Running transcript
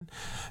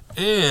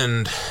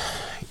And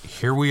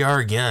here we are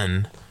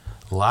again,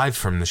 live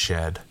from the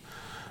shed.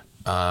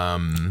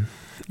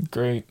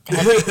 Great.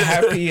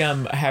 Happy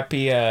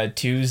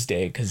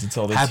Tuesday, because it's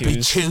all the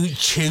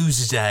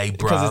Tuesday,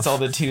 bro. Because it's all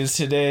the Tues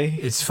today.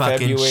 It's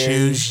fucking February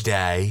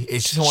Tuesday.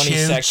 It's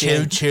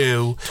 22nd,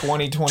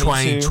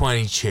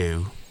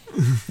 2022.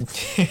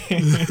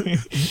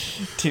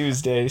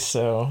 Tuesday,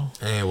 so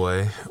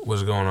Anyway,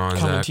 what's going on,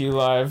 coming Zach? to you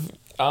live.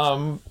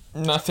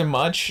 Nothing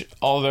much,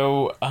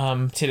 although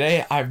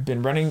today I've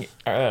been running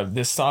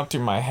this thought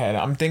through my head.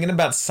 I'm thinking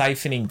about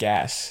siphoning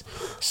gas,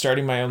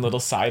 starting my own little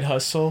side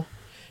hustle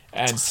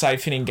and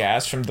siphoning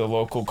gas from the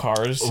local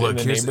cars in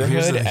the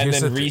neighborhood and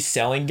then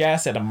reselling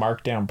gas at a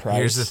markdown price.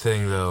 Here's the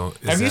thing, though.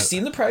 Have you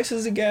seen the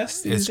prices of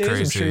gas these days?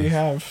 Crazy. I'm sure you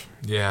have.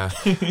 Yeah.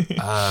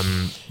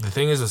 The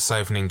thing is with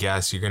siphoning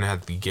gas, you're going to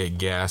have to get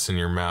gas in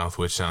your mouth,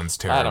 which sounds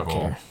terrible. I don't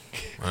care.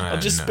 I'll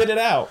just spit it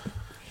out.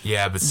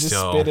 Yeah, but just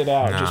still. spit it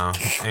out. No,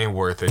 ain't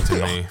worth it to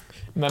me.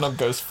 And then it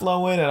goes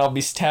flowing, and I'll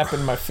be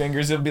tapping my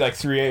fingers. It'll be like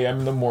 3 a.m.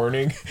 in the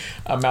morning.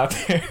 I'm out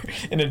there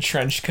in a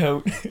trench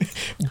coat,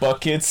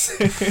 buckets,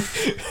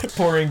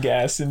 pouring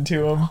gas into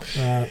them.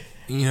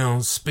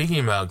 Speaking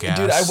about gas,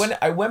 dude,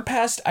 I went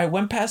past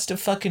a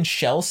fucking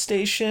Shell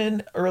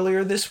station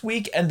earlier this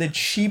week, and the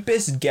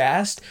cheapest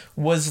gas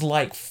was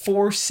like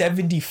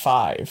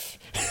 $4.75.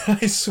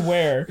 I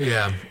swear.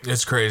 Yeah,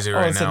 it's crazy right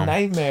now. Oh, it's a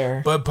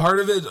nightmare. But part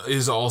of it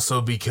is also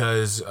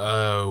because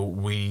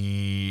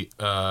we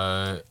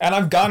and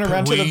I've gone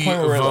around to the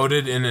point where we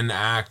voted in an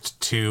act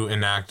to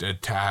enact a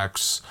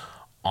tax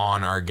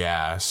on our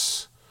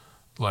gas,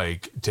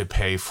 like to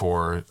pay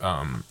for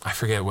I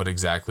forget what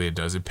exactly it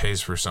does. It pays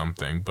for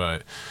something,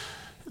 but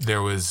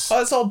there was...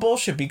 Oh, it's all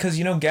bullshit because,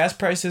 gas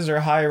prices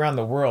are high around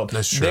the world.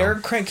 That's true. They're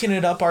cranking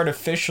it up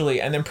artificially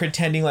and then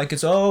pretending like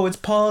it's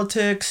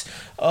politics.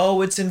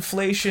 Oh, it's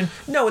inflation.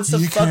 No, it's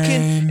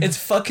it's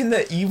fucking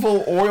the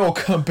evil oil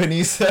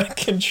companies that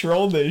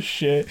control this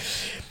shit.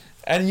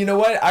 And you know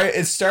what?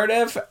 It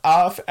started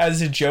off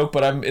as a joke,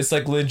 but it's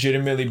like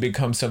legitimately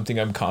become something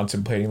I'm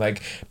contemplating.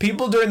 Like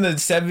people during the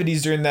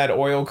 70s, during that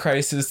oil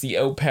crisis, the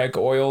OPEC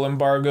oil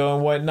embargo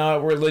and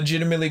whatnot, were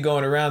legitimately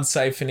going around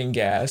siphoning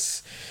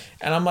gas.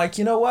 And I'm like,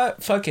 you know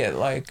what? Fuck it.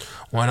 Like,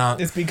 why not?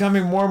 It's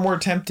becoming more and more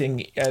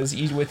tempting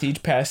with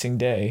each passing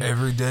day.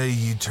 Every day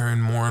you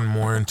turn more and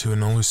more into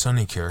an Always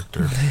Sunny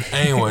character.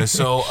 Anyway,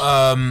 so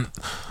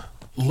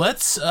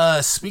let's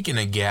speaking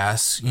of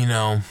gas,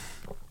 let's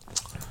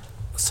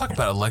talk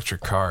about electric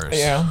cars.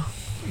 Yeah.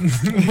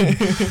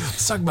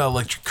 Let's talk about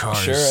electric cars.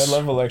 Sure, I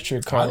love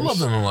electric cars. I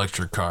love an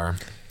electric car.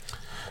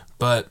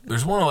 But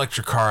there's one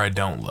electric car I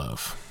don't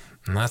love,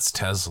 and that's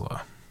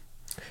Tesla.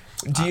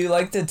 Do you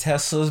like the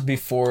Teslas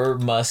before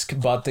Musk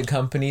bought the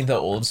company, the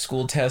old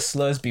school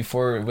Teslas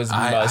before it was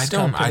Musk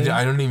company?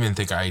 I don't even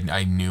think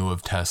I knew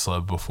of Tesla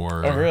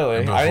before. Oh,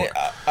 really?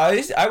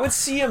 I would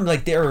see them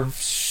like they were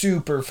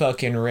super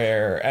fucking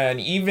rare.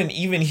 And even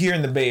here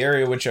in the Bay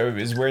Area, which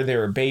is where they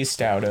were based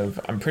out of,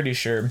 I'm pretty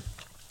sure,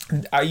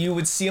 you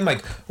would see them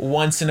like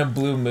once in a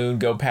blue moon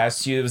go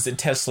past you. It was a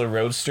Tesla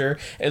Roadster.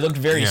 It looked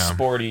very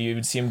sporty. You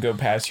would see them go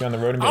past you on the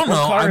road and be like,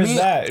 what car is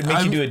that? It'd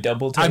make you do a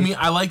double take. I mean,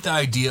 I like the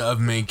idea of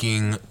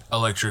making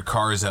electric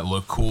cars that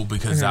look cool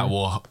because that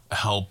will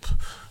help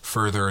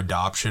further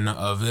adoption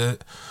of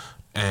it.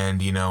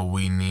 And,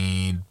 we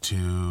need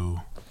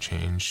to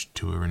change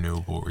to a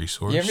renewable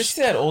resource. You ever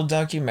see that old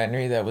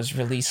documentary that was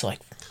released like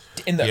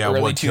in the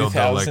early what 2000s? killed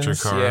the electric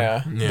car?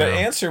 Yeah. The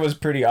answer was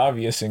pretty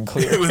obvious and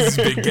clear. It was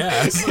big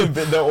gas.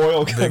 The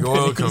oil companies. Big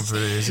oil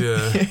companies,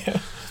 yeah.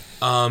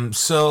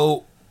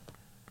 So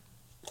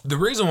the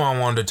reason why I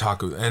wanted to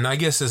talk, and I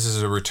guess this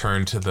is a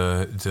return to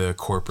the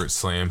corporate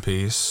slam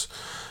piece,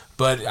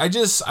 but I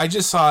just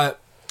saw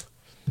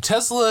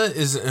Tesla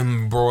is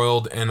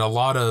embroiled in a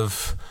lot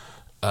of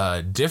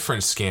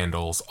different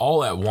scandals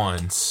all at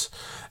once,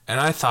 and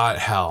I thought,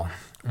 hell,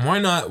 why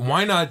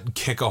not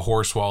kick a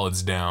horse while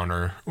it's down?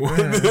 Or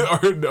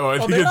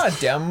no, they're not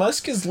down.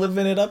 Musk is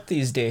living it up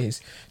these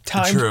days.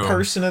 Timed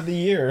Person of the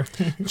Year.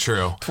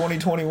 True.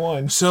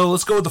 2021. So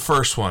let's go with the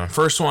first one.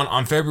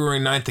 On February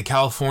 9th, the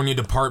California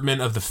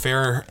Department of the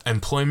Fair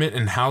Employment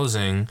and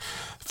Housing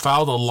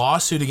filed a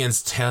lawsuit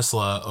against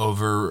Tesla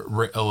over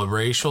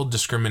racial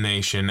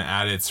discrimination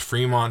at its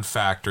Fremont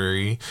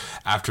factory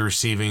after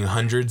receiving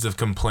hundreds of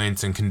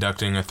complaints and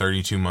conducting a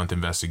 32-month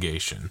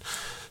investigation.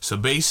 So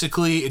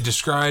basically, it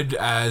described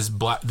as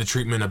the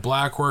treatment of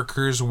black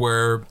workers,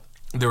 where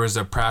there was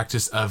a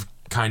practice of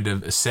kind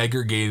of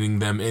segregating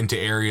them into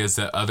areas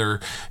that other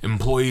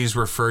employees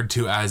referred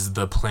to as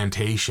the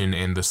plantation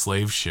and the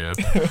slave ship.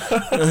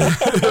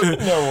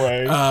 No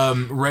way.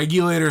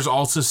 Regulators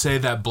also say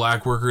that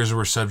black workers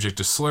were subject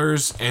to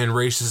slurs and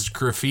racist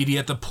graffiti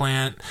at the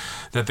plant,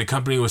 that the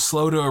company was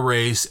slow to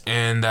erase,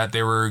 and that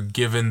they were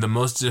given the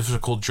most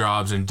difficult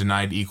jobs and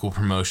denied equal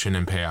promotion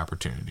and pay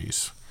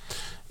opportunities.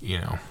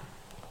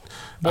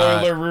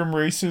 Boiler room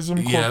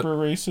racism, yep,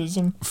 corporate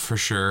racism. For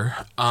sure.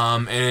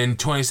 And in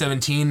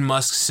 2017,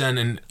 Musk sent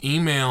an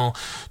email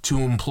to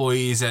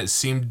employees that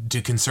seemed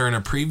to concern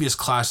a previous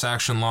class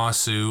action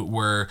lawsuit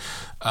where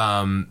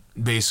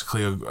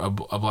basically a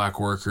black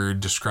worker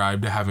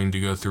described having to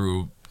go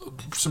through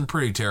some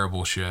pretty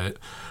terrible shit.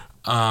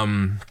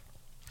 Where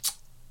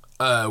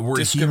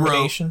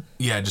discrimination?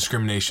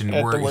 Discrimination.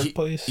 At the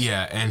workplace?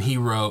 And he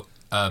wrote,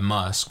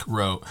 Musk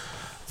wrote,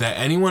 that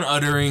anyone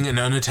uttering an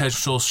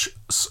unintentional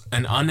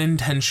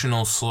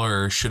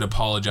slur should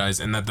apologize,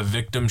 and that the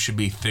victim should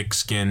be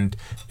thick-skinned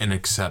and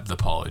accept the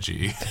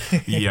apology.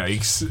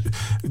 Yikes!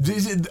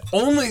 The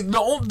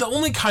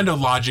only kind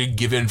of logic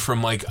given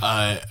from like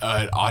an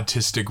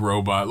autistic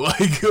robot,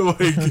 like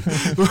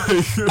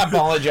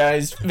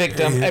apologize,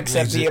 victim,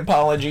 accept the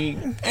apology.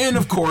 And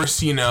of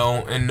course, in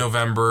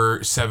November,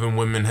 7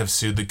 women have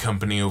sued the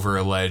company over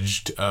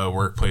alleged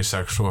workplace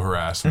sexual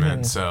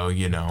harassment. So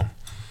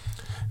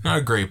not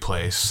a great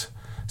place.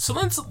 So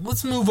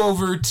let's move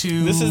over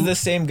to... This is the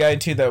same guy,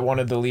 too, that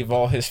wanted to leave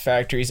all his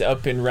factories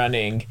up and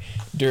running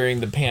during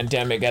the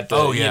pandemic at the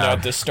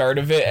at the start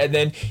of it. And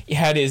then he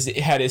had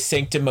his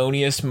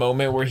sanctimonious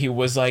moment where he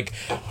was like...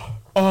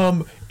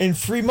 in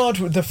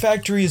Fremont, the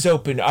factory is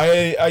open.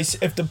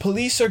 If the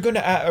police are going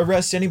to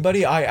arrest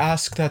anybody, I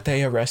ask that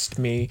they arrest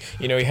me.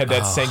 He had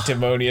that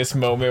sanctimonious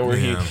moment where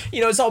he,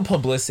 it's all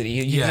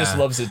publicity. He just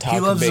loves to talk.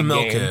 He loves to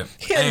milk game. it.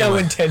 He had no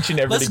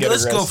intention ever to get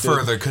arrested. Let's go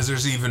further because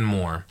there's even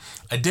more.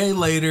 A day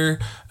later,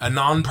 a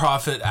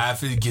nonprofit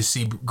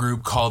advocacy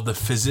group called the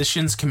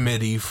Physicians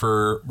Committee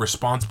for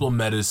Responsible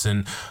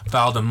Medicine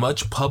filed a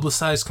much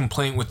publicized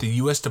complaint with the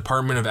U.S.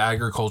 Department of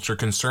Agriculture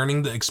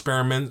concerning the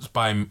experiments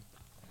by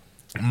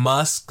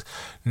Musk's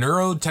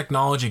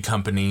neurotechnology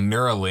company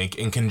Neuralink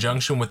in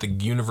conjunction with the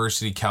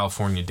University of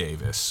California,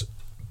 Davis.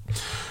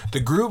 The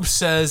group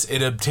says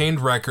it obtained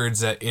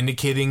records that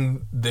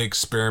indicating the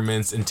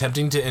experiments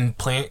attempting to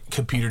implant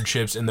computer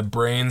chips in the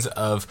brains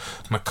of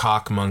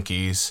macaque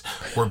monkeys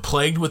were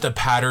plagued with a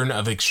pattern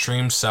of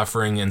extreme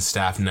suffering and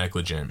staff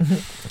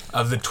negligence.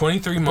 Of the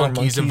 23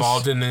 monkeys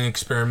involved in the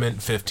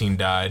experiment, 15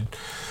 died.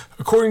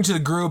 According to the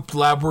group,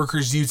 lab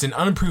workers used an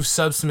unapproved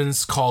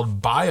substance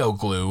called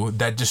bioglue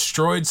that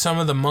destroyed some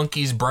of the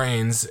monkeys'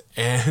 brains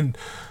and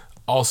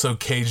also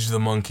caged the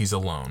monkeys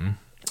alone.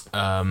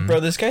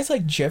 Bro, this guy's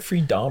like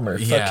Jeffrey Dahmer,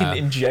 fucking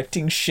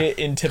injecting shit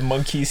into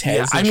monkeys'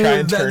 heads and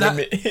trying to turn them.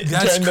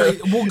 That's crazy.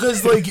 Well,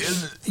 because like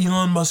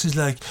Elon Musk is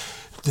like,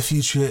 the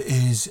future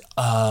is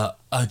a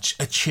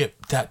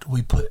chip that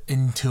we put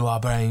into our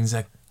brains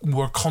that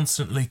we're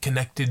constantly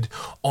connected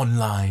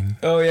online.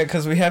 Oh yeah,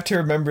 because we have to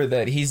remember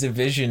that he's a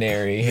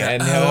visionary. Yeah.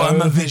 And I'm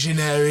a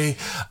visionary.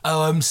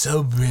 Oh, I'm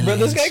so brilliant. But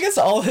this guy gets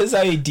all his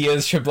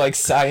ideas from like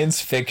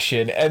science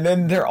fiction, and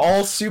then they're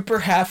all super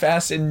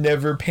half-assed and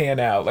never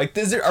pan out. Like,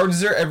 is there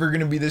ever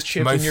going to be this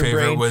chip in your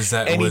brain?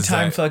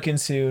 Anytime fucking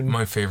soon.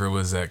 My favorite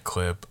was that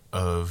clip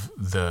of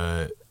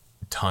the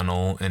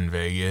tunnel in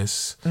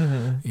Vegas.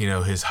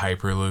 Mm-hmm. His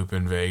Hyperloop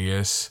in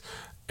Vegas.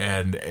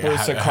 And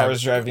there's the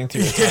cars driving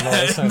through the tunnel.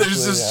 And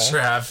there's just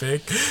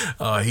traffic.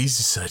 He's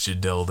such a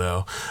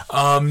dildo.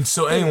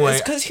 So anyway,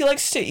 it's because he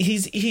likes to.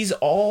 He's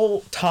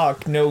all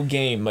talk, no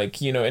game.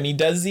 Like and he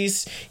does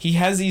these. He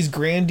has these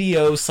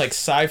grandiose, like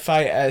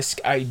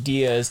sci-fi-esque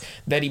ideas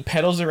that he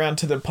peddles around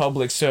to the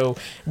public. So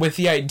with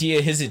the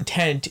idea, his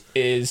intent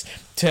is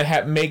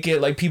to make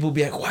it like people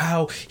be like,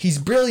 wow, he's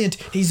brilliant,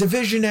 he's a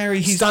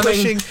visionary, he's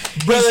pushing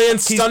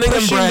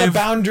the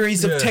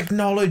boundaries of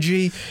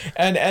technology,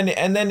 and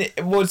then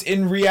what's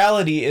in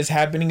reality is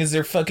happening is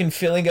they're fucking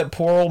filling up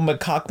poor old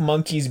macaque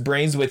monkeys'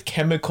 brains with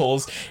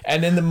chemicals,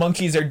 and then the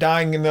monkeys are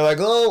dying, and they're like,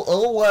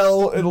 oh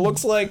well, it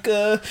looks like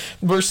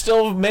we're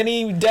still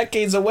many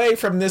decades away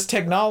from this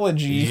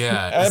technology.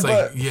 But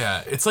all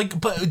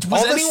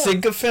the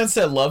sycophants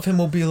that love him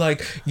will be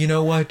like, you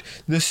know what,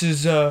 this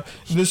is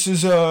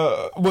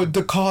what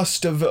the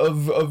cost of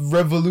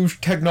revolution,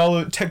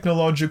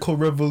 technological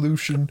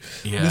revolution.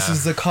 Yeah. This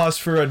is the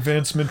cost for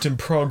advancement and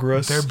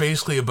progress. They're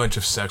basically a bunch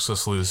of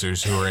sexless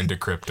losers who are into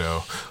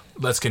crypto.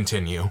 Let's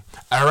continue.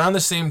 Around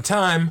the same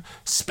time,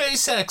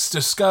 SpaceX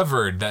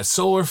discovered that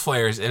solar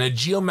flares in a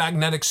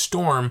geomagnetic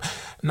storm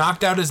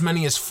knocked out as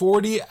many as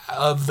 40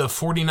 of the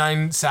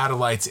 49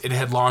 satellites it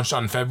had launched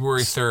on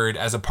February 3rd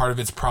as a part of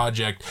its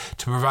project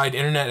to provide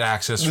internet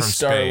access from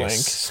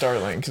space.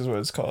 Starlink is what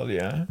it's called,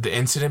 yeah. The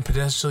incident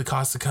potentially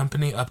cost the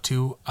company up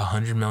to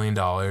 $100 million.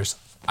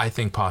 I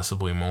think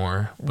possibly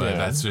more, but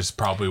that's just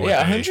probably what.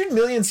 Yeah, $100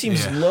 million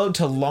seems low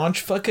to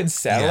launch fucking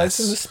satellites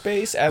into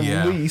space. At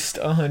least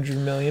 $100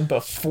 million,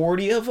 but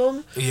 40 of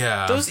them.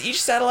 Yeah, those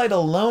each satellite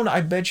alone, I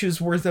bet you is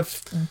worth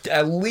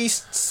at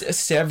least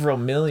several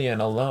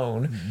million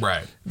alone.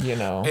 Right.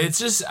 It's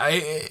just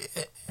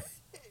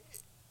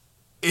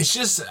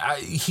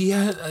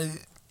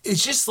it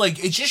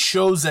just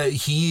shows that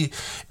he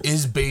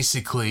is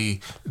basically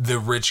the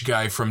rich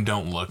guy from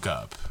Don't Look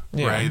Up.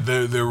 Yeah. Right,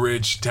 the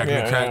rich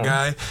technocrat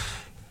guy.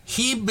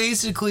 he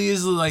basically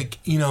is like,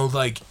 you know,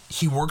 like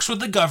he works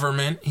with the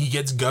government. He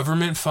gets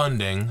government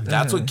funding.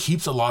 That's what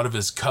keeps a lot of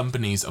his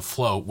companies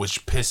afloat,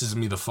 which pisses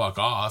me the fuck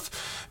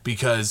off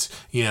because,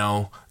 you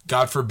know,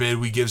 God forbid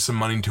we give some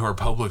money to our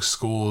public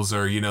schools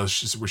or, you know,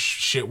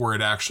 shit where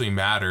it actually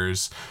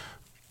matters.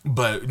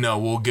 But no,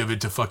 we'll give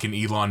it to fucking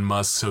Elon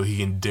Musk so he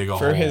can dig a hole.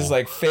 For his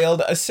like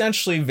failed,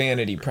 essentially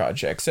vanity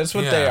projects. That's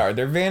what they are.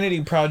 They're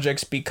vanity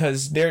projects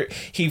because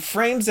he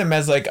frames them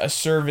as like a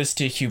service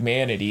to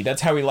humanity.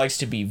 That's how he likes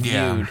to be viewed.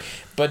 Yeah.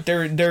 But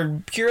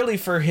they're purely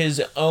for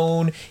his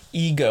own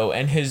ego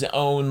and his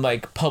own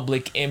like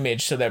public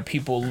image, so that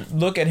people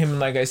look at him and,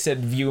 like I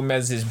said, view him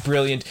as this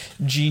brilliant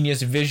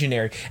genius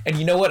visionary. And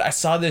you know what? I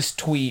saw this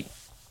tweet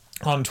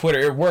on Twitter.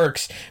 It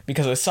works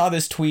because I saw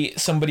this tweet,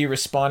 somebody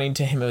responding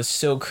to him. It was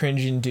so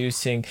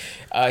cringe-inducing.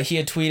 He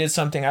had tweeted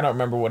something, I don't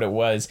remember what it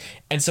was,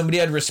 and somebody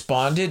had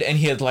responded, and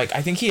he had like,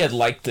 I think he had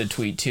liked the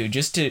tweet too,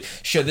 just to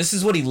show this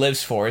is what he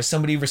lives for.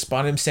 Somebody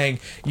responded him saying,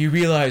 "You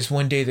realize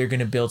one day they're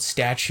gonna build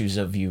statues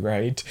of you,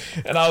 right?"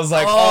 And I was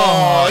like,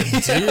 oh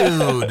dude.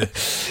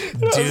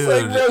 I was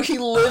like, bro, he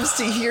lives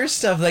to hear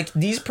stuff like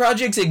these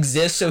projects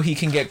exist so he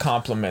can get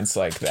compliments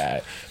like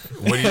that.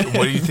 What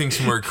do you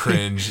think's more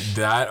cringe,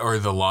 that or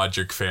the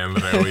Logic fan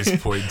that I always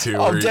point to?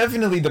 Oh,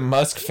 definitely the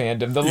Musk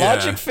fandom. The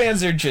Logic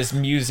fans are just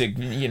music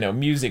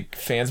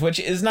fans, which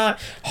is not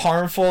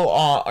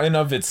harmful in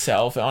of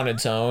itself on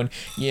its own.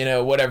 You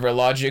know, whatever.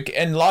 Logic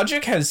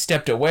has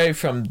stepped away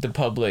from the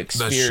public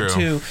sphere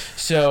too.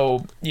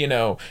 So, you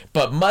know,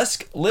 but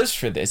Musk lives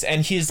for this,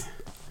 and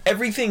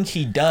everything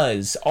he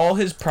does, all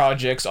his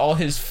projects, all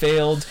his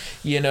failed,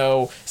 you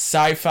know,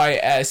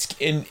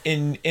 sci-fi-esque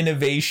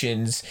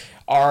innovations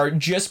are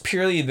just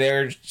purely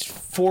there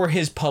for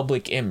his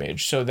public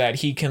image, so that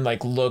he can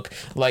like look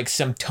like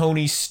some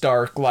Tony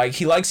Stark. Like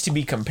he likes to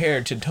be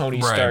compared to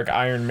Tony Stark,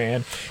 Iron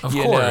Man. Of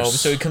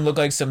course. So he can look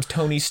like some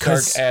Tony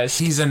Stark-esque.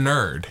 He's a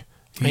nerd.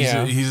 He's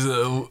a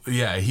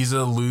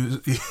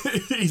loser.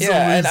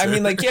 And I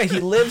mean, like,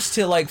 he lives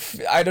to, like,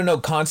 I don't know,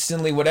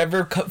 constantly,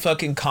 whatever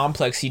fucking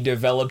complex he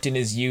developed in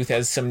his youth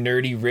as some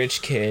nerdy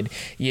rich kid,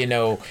 you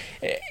know,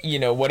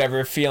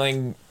 whatever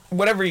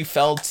he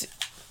felt,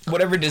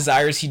 whatever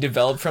desires he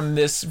developed from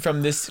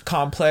this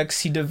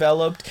complex he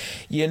developed,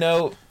 you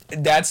know,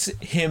 that's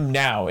him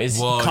now, is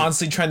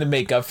constantly trying to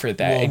make up for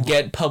that and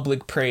get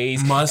public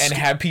praise and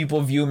have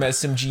people view him as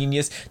some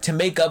genius to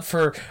make up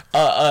for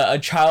a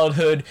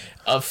childhood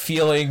of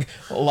feeling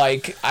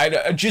like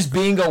just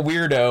being a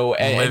weirdo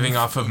and living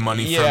off of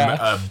money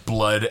from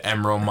blood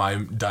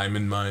emerald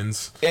diamond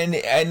mines, and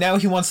now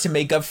he wants to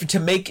make up to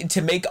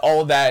make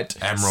all that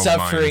emerald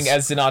suffering mines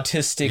as an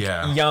autistic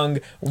young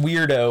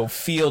weirdo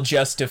feel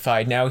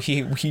justified. Now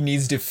he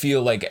needs to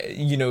feel like,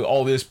 you know,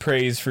 all this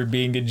praise for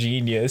being a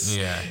genius.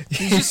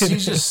 He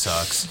just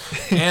sucks.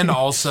 And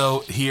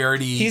also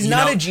he's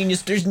not a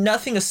genius. There's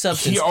nothing of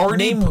substance.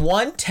 Name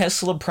one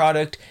Tesla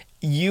product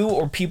you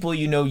or people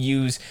you know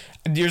use.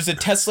 There's a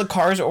Tesla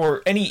cars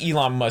or any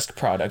Elon Musk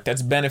product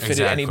that's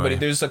benefited anybody.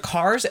 There's the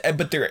cars,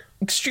 but they're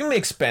extremely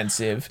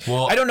expensive.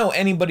 Well, I don't know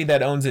anybody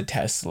that owns a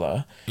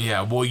Tesla.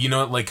 Yeah, well, you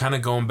know, like kind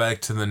of going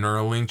back to the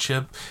Neuralink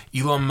chip,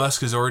 Elon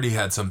Musk has already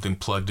had something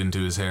plugged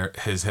into his hair.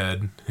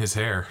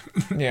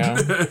 Yeah.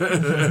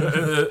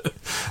 It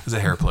was a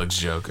hair plugs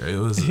joke.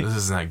 This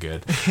is not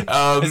good. Is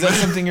that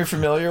something you're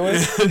familiar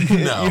with?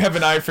 No. You have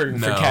an eye for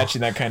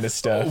catching that kind of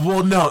stuff.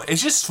 Well, no,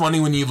 it's just funny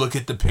when you look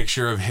at the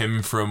picture of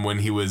him from when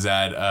he was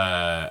at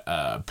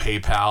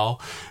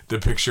PayPal, the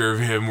picture of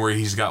him where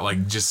he's got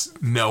like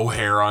just no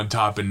hair on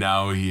top and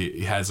now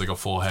he has like a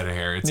full head of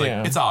hair. It's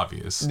like, it's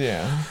obvious.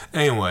 Yeah.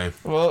 Anyway.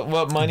 Well,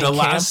 what money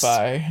can't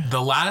buy.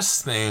 The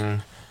last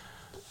thing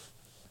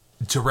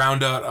to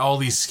round out all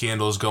these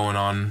scandals going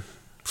on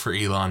for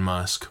Elon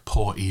Musk.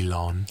 Poor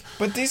Elon.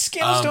 But these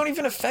scandals don't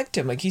even affect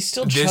him. Like, he's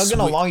still chugging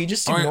along. He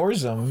just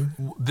ignores them.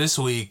 This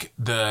week,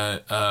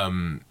 the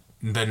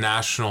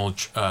National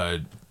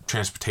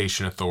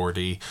Transportation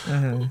Authority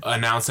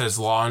announced that it's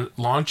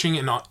launching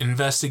an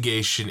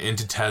investigation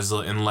into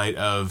Tesla in light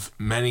of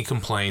many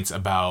complaints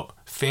about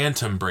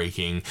phantom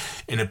braking,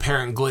 an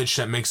apparent glitch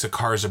that makes the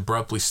cars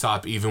abruptly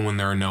stop even when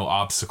there are no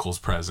obstacles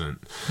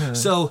present.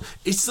 So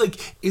it's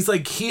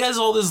like he has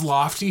all this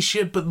lofty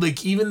shit, but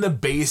like even the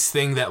base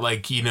thing that,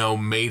 like, you know,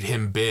 made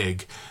him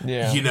big,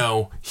 you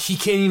know, he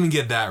can't even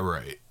get that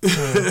right.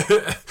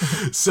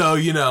 So,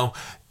 you know,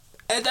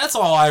 and that's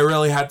all I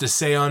really have to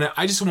say on it.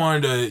 I just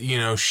wanted to, you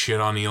know, shit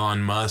on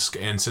Elon Musk,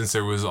 and since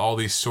there was all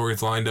these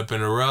stories lined up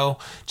in a row,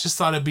 just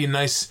thought it'd be a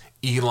nice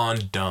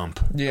Elon dump.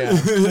 Yeah.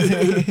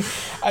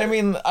 I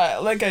mean,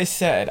 like I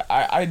said,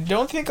 I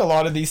don't think a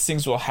lot of these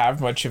things will have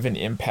much of an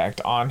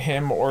impact on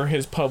him or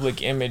his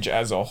public image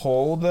as a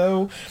whole,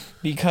 though,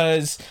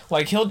 because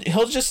like he'll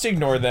just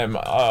ignore them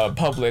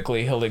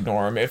publicly. He'll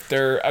ignore them. If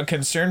they're a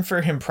concern for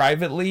him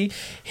privately,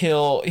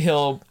 he'll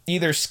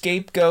either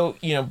scapegoat,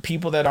 you know,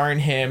 people that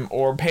aren't him,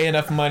 or pay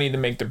enough money to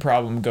make the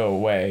problem go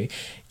away,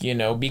 you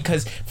know,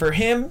 because for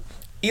him,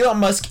 Elon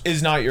Musk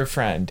is not your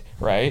friend,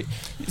 right?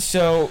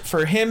 So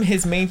for him,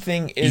 his main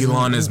thing is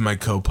Elon is my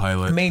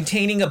co-pilot.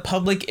 Maintaining a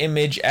public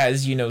image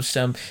as, you know,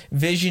 some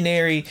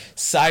visionary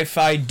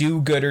sci-fi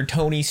do-gooder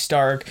Tony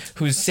Stark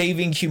who's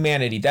saving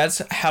humanity.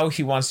 That's how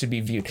he wants to be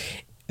viewed.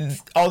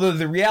 Although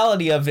the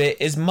reality of it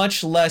is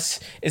much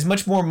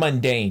more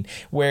mundane,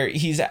 where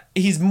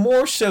he's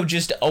more so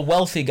just a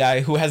wealthy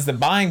guy who has the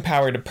buying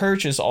power to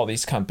purchase all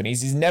these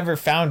companies. He's never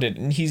founded,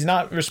 and he's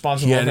not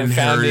responsible for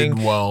founding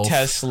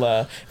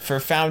Tesla, for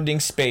founding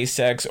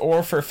SpaceX,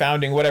 or for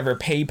founding whatever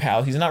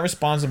PayPal. He's not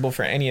responsible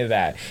for any of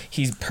that.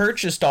 He's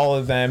purchased all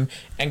of them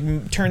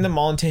and turned them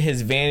all into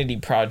his vanity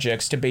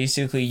projects to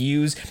basically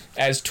use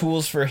as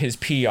tools for his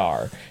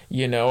PR,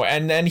 you know?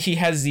 And then he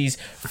has these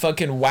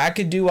fucking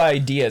wackadoo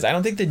ideas. I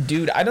don't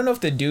know if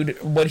the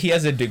dude, what he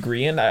has a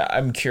degree in.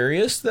 I'm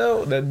curious,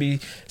 though. That'd be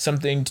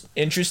something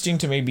interesting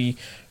to maybe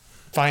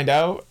find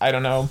out. I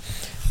don't know.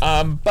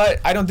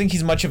 But I don't think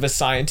he's much of a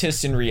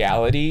scientist in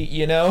reality,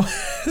 you know?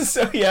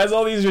 So he has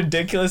all these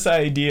ridiculous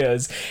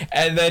ideas,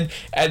 and then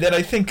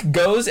I think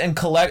goes and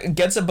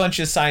gets a bunch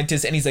of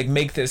scientists, and he's like,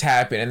 make this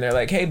happen. And they're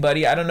like, hey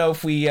buddy, I don't know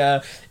if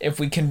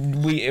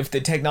if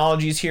the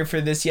technology's here for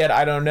this yet,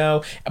 I don't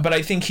know. But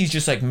I think he's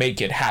just like,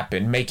 make it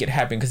happen,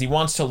 because he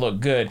wants to look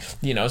good,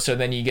 you know? So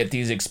then you get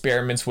these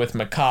experiments with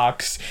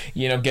macaques,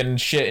 you know, getting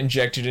shit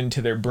injected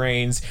into their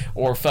brains,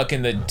 or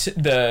fucking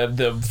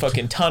the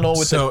fucking tunnel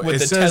with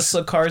the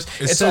Tesla car.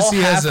 It says all he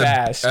has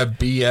a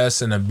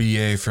BS and a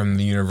BA from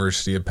the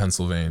University of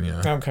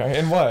Pennsylvania. Okay,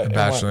 and what?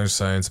 Bachelor in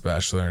Science,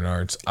 Bachelor in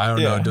Arts. I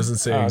don't know. It doesn't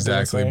say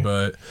exactly,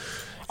 but...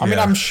 I mean,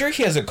 I'm sure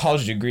he has a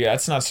college degree.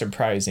 That's not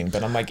surprising.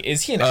 But I'm like,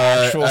 is he an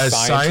actual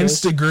scientist? A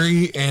science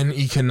degree in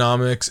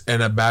economics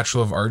and a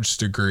Bachelor of Arts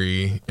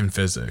degree in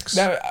physics.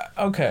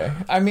 Okay.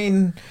 I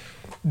mean...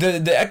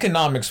 The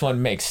economics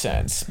one makes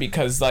sense,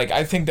 because like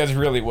I think that's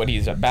really what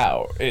he's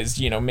about, is,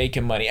 you know,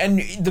 making money. And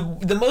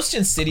the most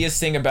insidious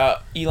thing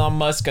about Elon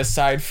Musk,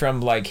 aside from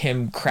like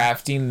him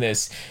crafting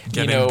this,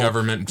 getting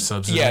government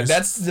subsidies,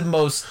 that's the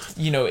most,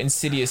 you know,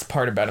 insidious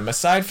part about him.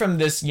 Aside from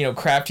this, you know,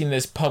 crafting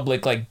this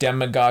public like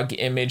demagogue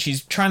image,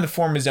 he's trying to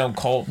form his own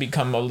cult,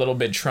 become a little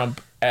bit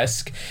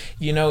Trump-esque,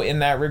 you know, in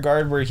that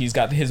regard, where he's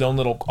got his own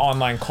little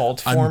online cult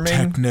forming.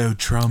 I'm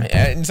Techno-Trump.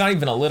 It's not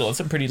even a little. It's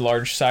a pretty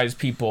large size.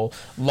 People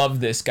love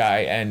this guy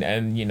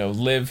and you know,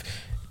 live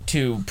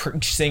to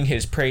sing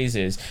his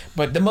praises.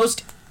 But the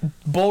most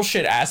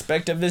bullshit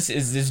aspect of this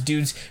is this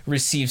dude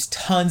receives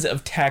tons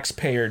of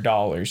taxpayer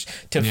dollars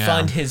to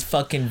fund his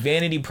fucking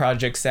vanity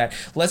projects that,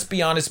 let's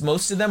be honest,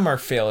 most of them are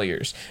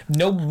failures.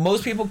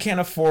 Most people can't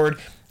afford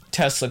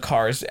Tesla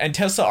cars, and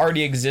Tesla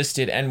already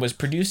existed and was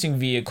producing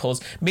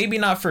vehicles, maybe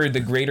not for the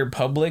greater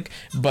public,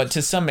 but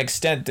to some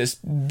extent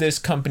this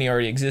company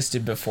already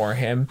existed before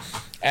him.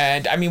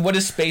 And I mean, what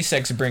is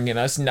SpaceX bringing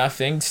us?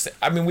 Nothing.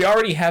 I mean, we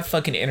already have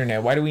fucking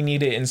internet. Why do we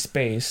need it in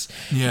space?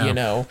 Yeah. You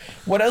know,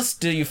 what else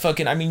do you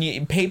fucking? I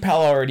mean, PayPal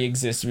already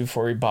existed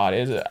before we bought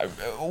it.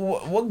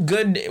 What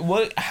good?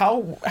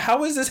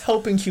 How is this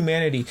helping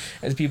humanity,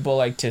 as people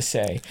like to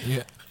say?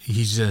 Yeah.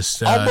 He's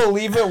just... I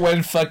believe it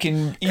when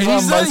fucking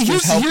Elon Musk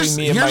is helping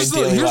me in my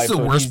daily life. Here's the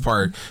worst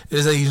part,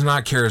 is that he's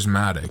not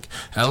charismatic.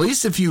 At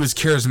least if he was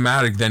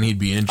charismatic, then he'd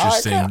be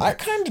interesting. I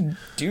kind of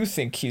do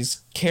think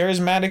he's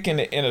charismatic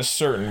in a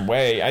certain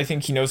way. I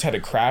think he knows how to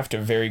craft a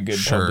very good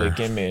public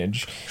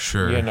image.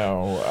 Sure. You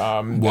know,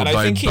 and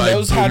I think he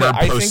knows how to...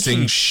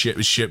 posting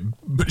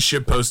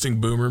shit posting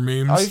boomer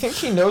memes. I think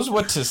he knows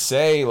what to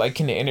say, like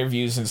in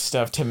interviews and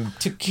stuff.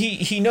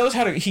 He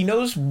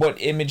knows what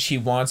image he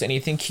wants, and I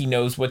think he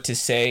knows what to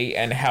say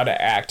and how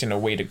to act in a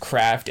way to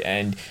craft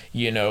and,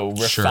 you know,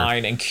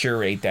 refine and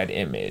curate that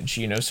image.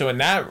 You know, so in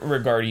that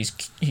regard, he's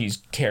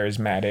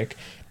charismatic.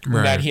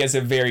 Right. That he has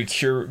a very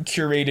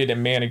curated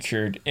and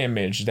manicured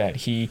image,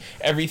 that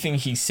everything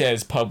he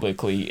says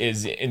publicly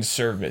is in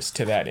service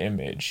to that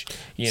image,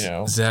 you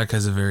know. Zach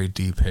has a very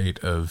deep hate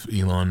of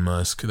Elon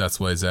Musk. That's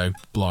why Zach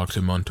blocked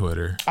him on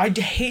Twitter. I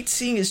hate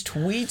seeing his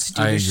tweets,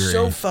 dude. They're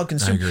so fucking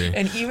stupid. I agree.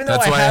 And even though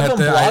That's I have him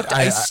blocked,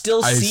 I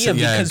still see him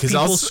because people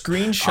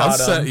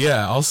screenshot him.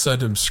 Yeah, I'll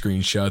send him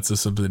screenshots of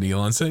something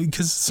Elon said,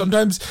 because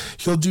sometimes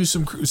he'll do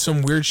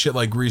some weird shit,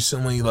 like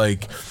recently,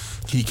 like...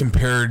 He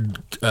compared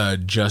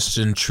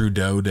Justin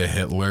Trudeau to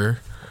Hitler.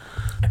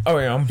 Oh,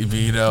 yeah.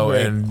 You know,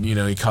 right. And, you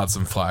know, he caught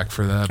some flack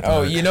for that.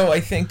 Oh, you know, I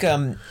think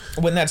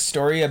when that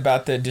story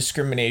about the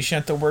discrimination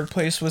at the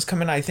workplace was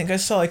coming, I think I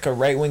saw like a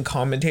right-wing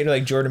commentator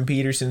like Jordan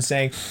Peterson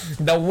saying,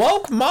 the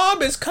woke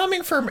mob is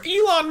coming for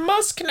Elon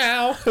Musk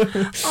now.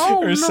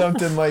 Or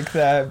something like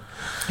that.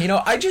 You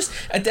know, at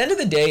the end of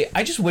the day,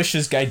 I just wish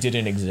this guy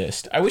didn't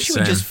exist. I wish he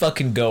would just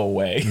fucking go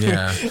away.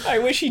 Yeah. I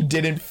wish he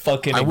didn't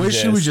fucking exist. I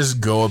wish he would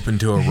just go up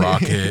into a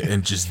rocket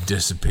and just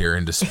disappear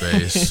into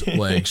space,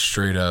 like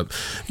straight up.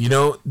 You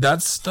know,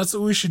 that's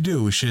what we should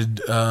do. We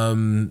should,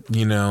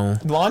 you know,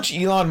 launch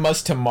Elon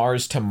Musk to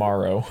Mars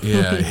tomorrow.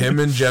 Yeah, him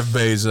and Jeff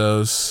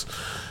Bezos.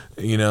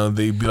 You know,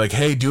 they'd be like,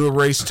 hey, do a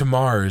race to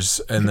Mars,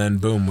 and then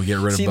boom, we get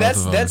rid of both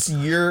of them. That's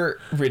your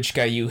rich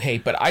guy you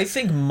hate, but I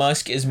think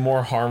Musk is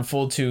more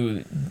harmful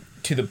to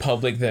to the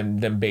public than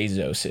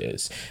Bezos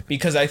is,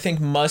 because I think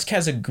Musk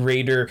has a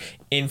greater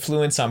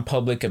influence on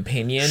public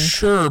opinion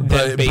than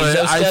Bezos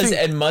does,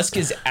 think, and Musk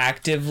is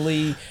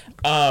actively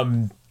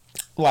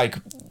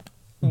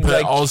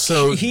but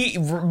also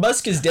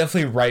Musk is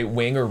definitely right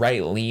wing or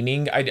right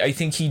leaning. I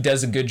think he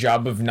does a good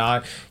job of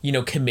not,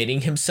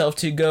 committing himself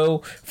to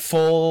go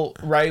full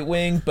right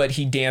wing, but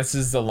he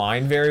dances the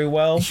line very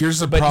well. Here's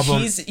the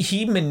problem: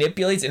 he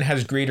manipulates and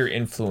has greater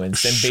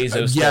influence than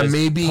Bezos. Yeah, does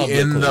maybe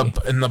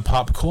publicly. in the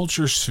pop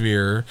culture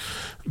sphere,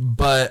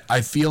 but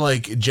I feel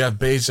like Jeff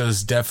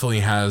Bezos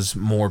definitely has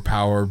more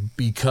power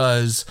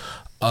because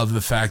of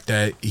the fact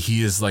that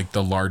he is like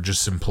the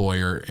largest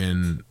employer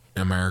in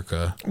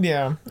America.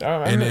 Yeah.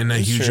 And a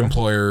huge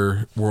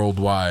employer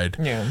worldwide.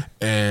 Yeah.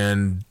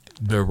 And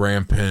they're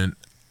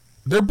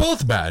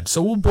both bad.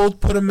 So we'll both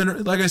put them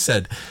in, like I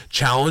said,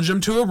 challenge them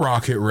to a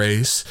rocket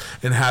race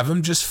and have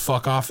them just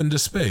fuck off into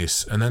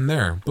space. And then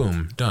there,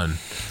 boom, done.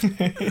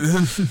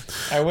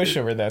 I wish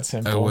it were that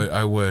simple.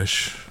 I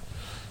wish.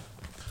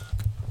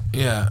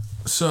 Yeah.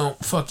 So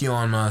fuck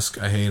Elon Musk.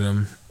 I hate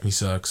him. He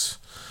sucks.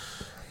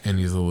 And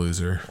he's a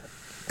loser.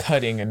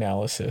 Cutting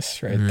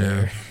analysis right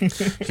there.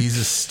 He's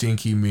a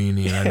stinky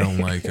meanie and I don't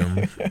like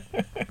him.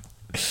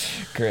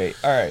 Great.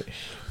 All right.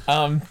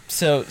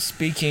 So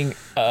speaking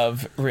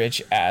of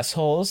rich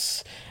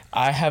assholes,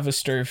 I have a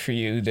story for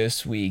you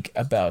this week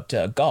about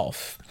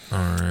golf. All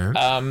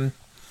right.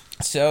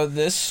 So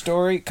this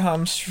story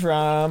comes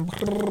from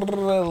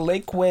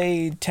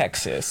Lakeway,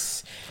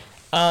 Texas.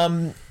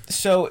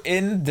 So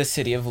in the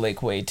city of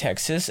Lakeway,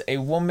 Texas, a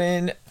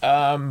woman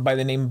by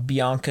the name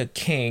Bianca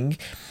King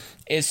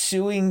is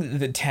suing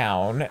the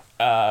town,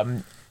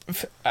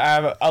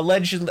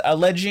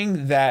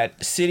 alleging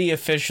that city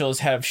officials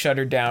have shut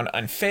her down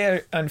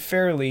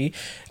unfairly.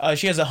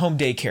 She has a home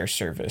daycare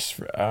service,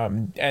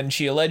 and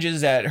she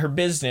alleges that her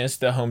business,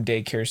 the home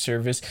daycare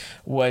service,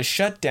 was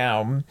shut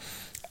down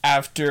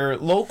after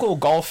local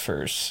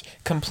golfers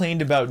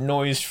complained about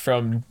noise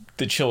from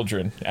the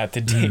children at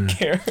the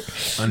daycare.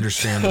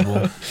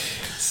 Understandable.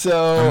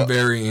 So I'm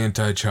very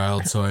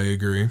anti-child, so I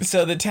agree.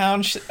 So the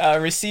town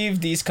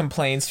received these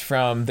complaints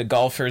from the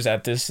golfers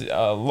at this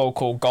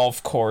local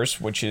golf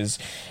course, which is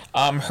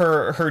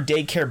her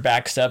daycare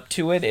backs up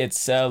to it.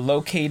 It's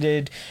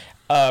located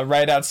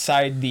right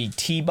outside the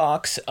tee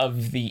box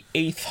of the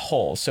 8th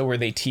hole, so where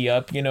they tee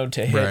up, to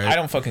hit. Right. I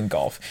don't fucking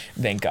golf,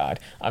 thank God.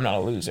 I'm not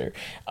a loser.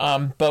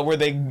 But where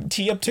they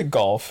tee up to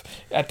golf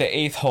at the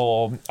 8th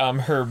hole,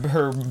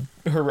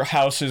 her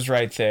house is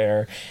right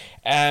there.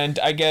 And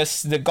I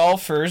guess the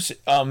golfers,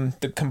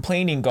 the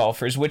complaining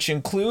golfers, which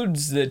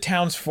includes the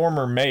town's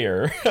former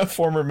mayor,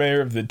 former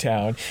mayor of the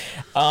town,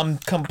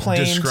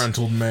 complained.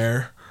 Disgruntled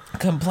mayor.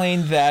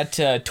 Complained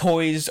that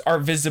toys are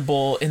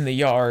visible in the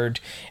yard,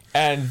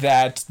 and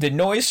that the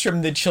noise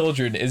from the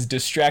children is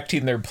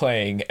distracting their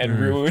playing and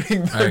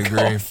ruining their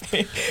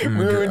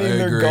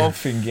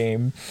golfing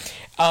game.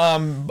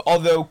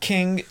 Although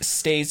King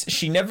states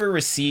she never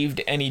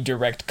received any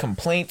direct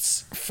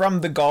complaints from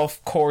the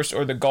golf course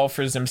or the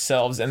golfers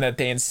themselves, and that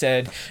they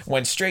instead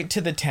went straight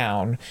to the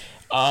town,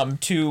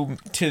 to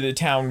the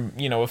town,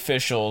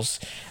 officials,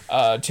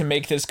 to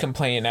make this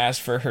complaint and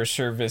ask for her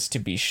service to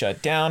be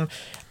shut down.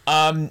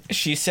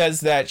 She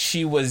says that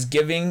she was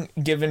given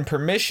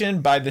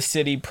permission by the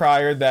city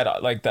prior, that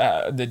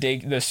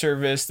the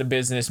service, the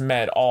business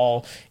met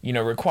all,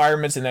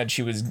 requirements, and that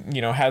she was,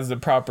 has the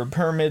proper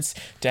permits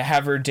to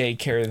have her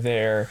daycare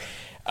there.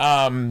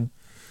 And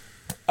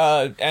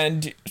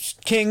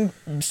King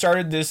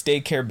started this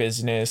daycare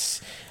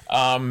business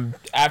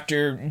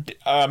after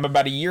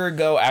about a year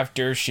ago,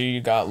 after she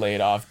got laid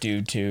off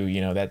due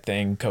to that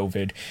thing,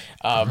 COVID.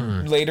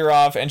 Later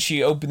off, and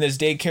she opened this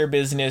daycare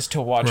business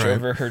to watch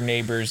over her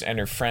neighbors and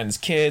her friends'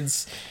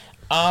 kids.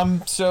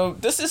 So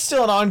this is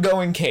still an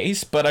ongoing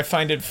case, but I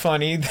find it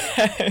funny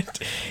that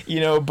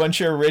a bunch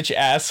of rich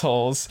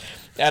assholes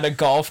at a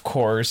golf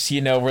course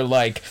were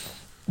like,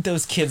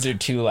 those kids are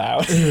too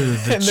loud.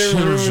 The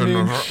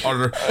children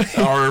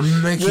are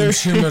making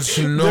too much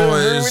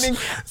noise.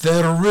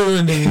 They're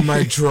ruining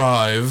my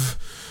drive.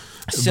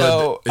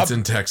 So but it's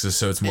in Texas,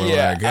 so it's more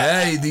like,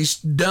 hey, these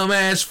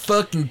dumbass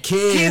fucking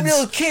kids. Give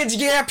little kids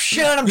yap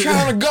shut. I'm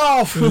trying to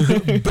golf.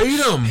 Beat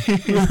them.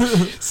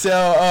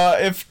 So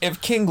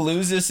if King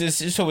loses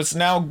this, so it's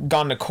now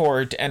gone to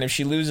court, and if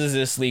she loses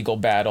this legal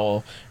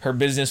battle, her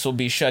business will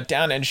be shut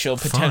down, and she'll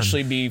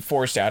potentially be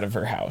forced out of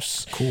her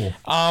house. Cool.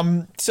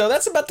 So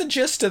that's about the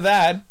gist of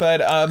that.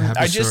 But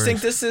I just think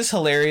this is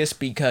hilarious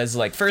because,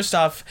 first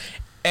off,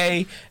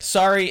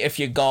 sorry if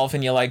you golf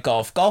and you like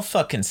golf. Golf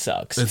fucking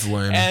sucks. It's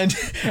lame. And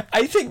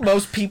I think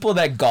most people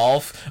that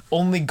golf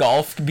only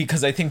golf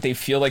because I think they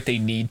feel like they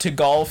need to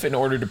golf in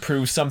order to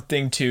prove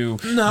something to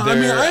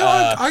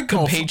I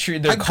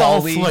compatriot, their I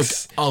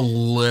colleagues. Golf a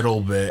little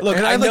bit. Look,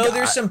 I know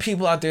there's some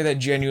people out there that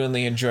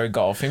genuinely enjoy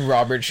golfing.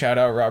 Robert, shout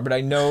out Robert.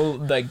 I know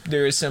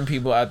there is some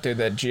people out there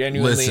that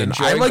genuinely enjoy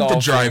golfing. I like the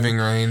driving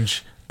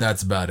range.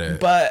 That's about it.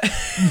 But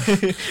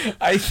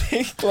I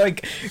think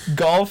like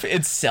golf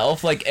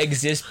itself like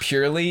exists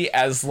purely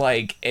as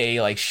like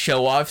a like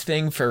show off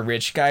thing for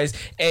rich guys.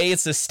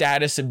 It's the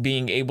status of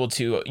being able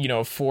to, you know,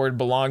 afford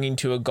belonging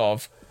to a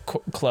golf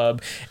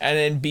club, and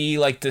then B,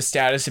 like the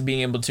status of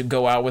being able to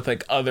go out with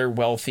like other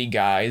wealthy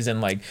guys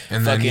and like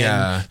and fucking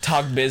then,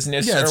 talk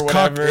business or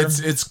whatever.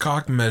 It's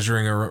cock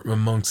measuring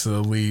amongst the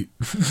elite.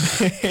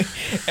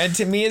 And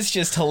to me, it's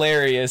just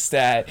hilarious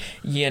that,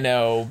 you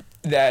know,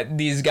 that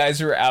these guys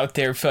are out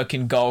there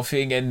fucking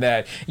golfing, and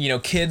that, you know,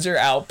 kids are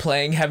out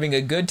playing, having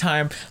a good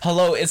time.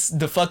 Hello, it's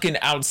the fucking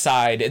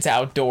outside. It's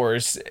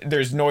outdoors.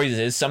 There's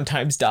noises.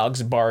 Sometimes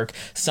dogs bark.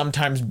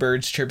 Sometimes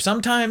birds chirp.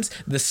 Sometimes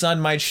the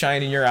sun might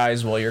shine in your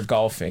eyes while you're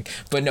golfing.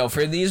 But no,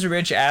 for these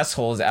rich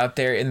assholes out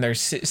there in their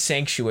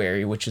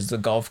sanctuary, which is the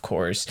golf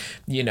course,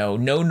 you know,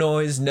 no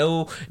noise,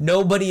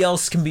 nobody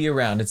else can be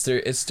around. It's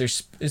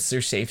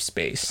their safe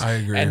space. I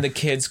agree. And the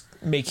kids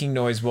making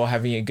noise while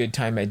having a good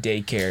time at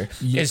daycare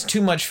is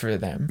too much for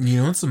them. You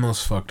know what's the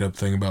most fucked up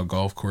thing about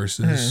golf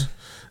courses?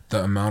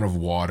 The amount of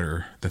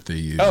water that they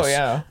use. Oh,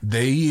 yeah.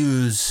 They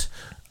use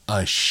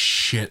a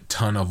shit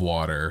ton of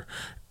water.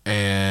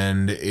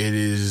 And it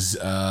is,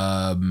 it's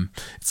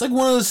like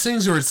one of those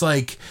things where it's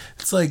like,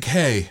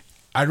 hey,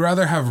 I'd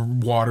rather have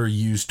water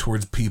used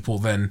towards people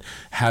than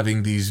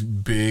having these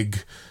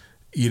big,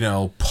 you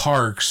know,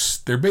 parks.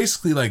 They're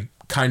basically like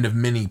kind of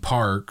mini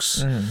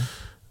parks.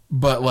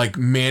 But like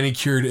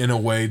manicured in a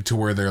way to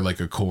where they're like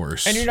a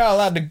course. And you're not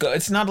allowed to go.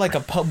 It's not like a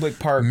public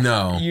park.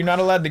 No. You're not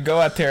allowed to go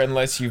out there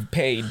unless you've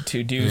paid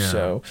to do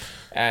so.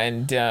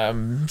 And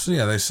so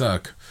yeah, they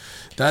suck.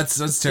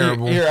 That's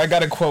terrible. Here, I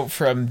got a quote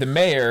from the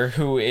mayor,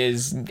 who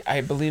is,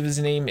 I believe his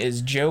name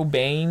is Joe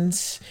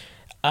Baines.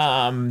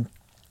 And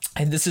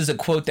this is a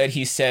quote that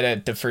he said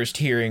at the first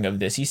hearing of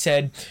this. He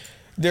said,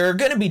 "There are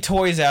going to be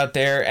toys out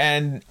there,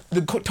 and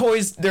the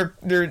toys,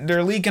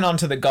 they're leaking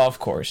onto the golf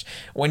course.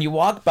 When you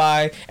walk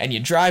by and you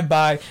drive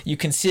by, you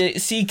can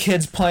see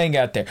kids playing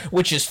out there,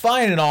 which is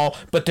fine and all,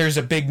 but there's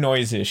a big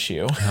noise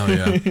issue." Hell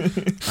yeah.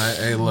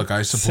 Hey, look,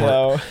 I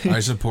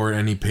support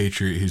any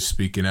patriot who's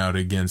speaking out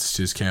against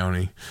his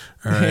county.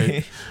 All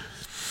right.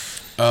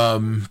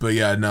 But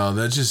yeah, no,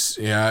 that just,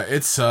 yeah,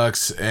 it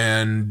sucks.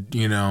 And,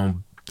 you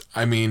know,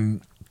 I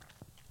mean,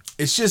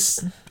 it's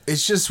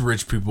just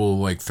rich people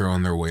like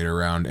throwing their weight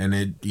around, and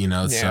it, you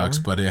know, it sucks,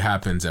 but it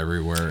happens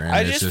everywhere. And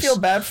I just feel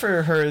bad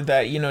for her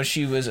that, you know,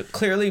 she was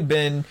clearly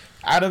been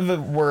out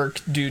of work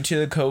due to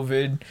the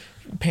COVID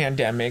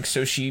pandemic,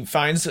 so she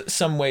finds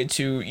some way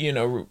to, you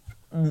know,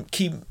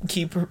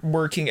 keep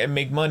working and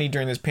make money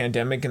during this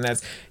pandemic, and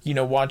that's, you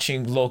know,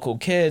 watching local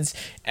kids,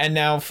 and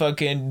now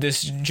fucking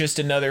this just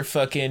another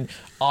fucking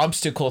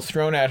obstacle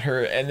thrown at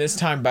her, and this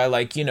time by,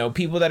 like, you know,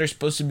 people that are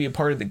supposed to be a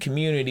part of the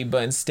community,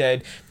 but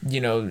instead,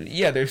 you know,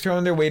 yeah, they're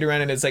throwing their weight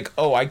around, and it's like,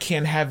 oh, I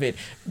can't have it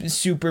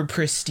super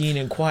pristine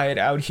and quiet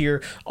out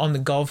here on the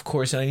golf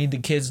course, and I need the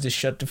kids to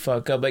shut the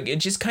fuck up. Like, it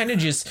just kind of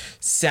just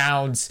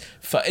sounds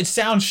it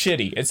sounds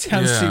shitty. It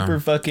sounds super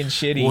fucking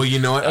shitty. Well, you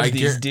know what,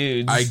 these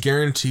dudes. I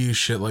guarantee you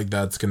shit like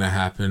that's gonna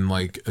happen,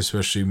 like,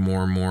 especially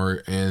more and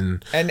more.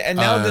 And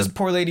now this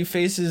poor lady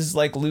faces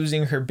like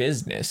losing her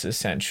business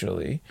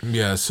essentially.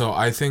 Yeah, so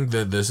I think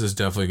that this is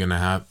definitely gonna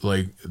happen,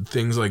 like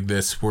things like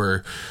this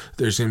where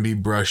there's gonna be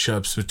brush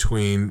ups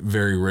between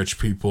very rich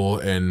people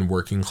and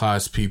working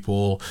class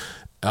people,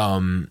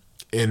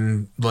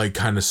 in like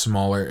kind of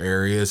smaller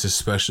areas,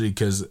 especially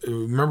because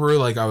remember,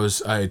 like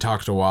I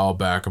talked a while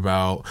back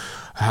about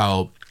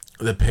how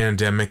the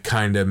pandemic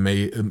kind of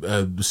made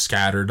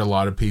scattered a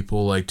lot of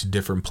people like to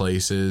different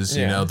places.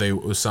 You know,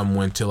 some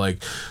went to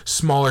like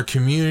smaller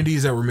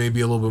communities that were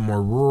maybe a little bit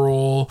more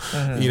rural.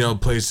 You know,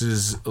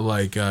 places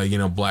like you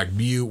know, Black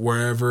Butte,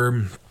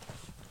 wherever.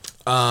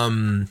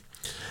 And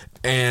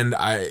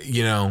I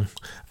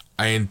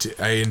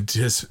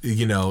anticipate,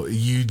 you know,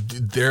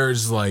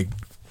 there's like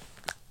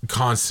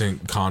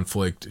constant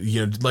conflict.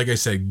 You know, like I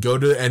said, go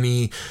to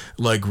any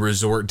like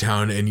resort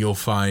town and you'll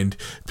find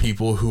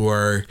people who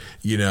are,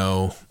 you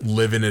know,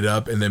 living it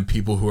up, and then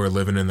people who are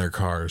living in their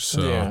cars.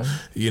 So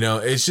you know,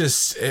 it's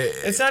just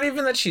it's not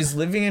even that she's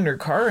living in her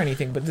car or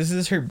anything, but this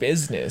is her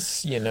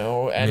business, you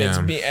know,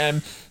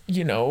 and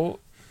you know,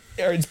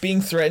 or it's being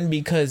threatened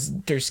because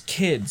there's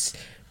kids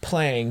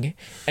playing,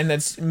 and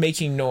that's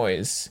making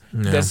noise,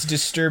 that's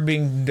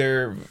disturbing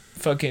their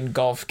fucking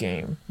golf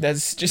game.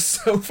 That's just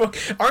so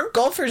aren't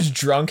golfers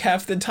drunk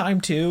half the time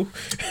too?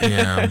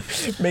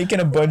 Making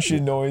a bunch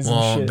of noise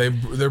and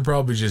shit. They're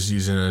probably just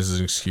using it as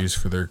an excuse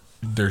for their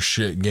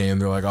shit game.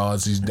 They're like, oh,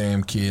 it's these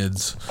damn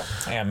kids.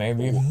 Yeah,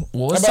 maybe.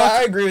 Well,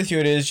 I agree with you.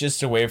 It is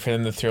just a way for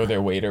them to throw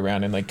their weight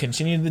around and like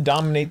continue to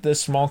dominate the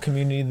small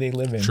community they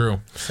live in. True.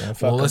 So,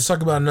 well, let's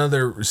talk about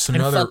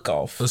fuck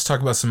golf. Let's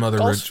talk about some other.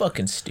 Golf's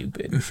fucking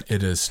stupid.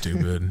 It is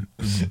stupid,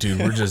 dude.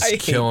 We're just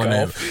killing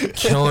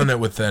it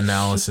with the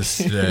analysis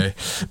today.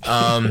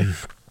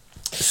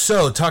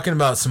 So talking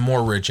about some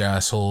more rich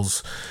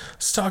assholes,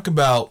 let's talk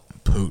about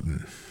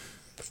Putin.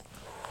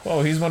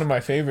 Oh, he's one of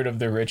my favorite of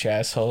the rich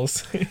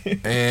assholes.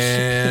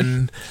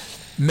 And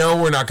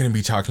No, we're not going to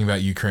be talking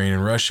about Ukraine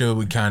and Russia.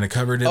 We kind of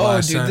covered it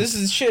last time. This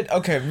is shit.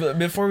 Okay,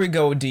 before we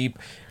go deep,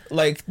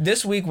 like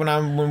this week when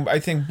I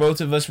think both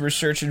of us were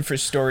searching for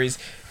stories,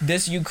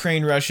 this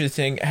Ukraine-Russia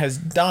thing has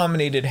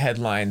dominated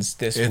headlines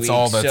this week. It's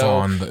all that's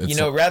on.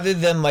 Rather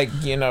than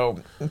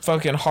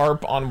fucking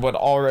harp on what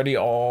already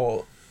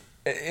all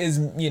is,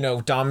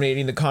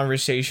 dominating the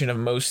conversation of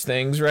most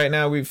things right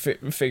now, we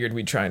figured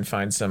we'd try and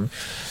find some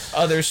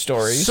other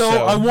stories. So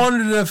I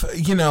wanted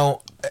to,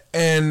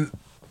 and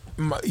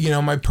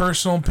my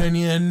personal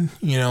opinion,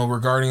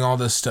 regarding all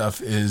this stuff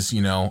is,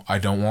 I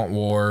don't want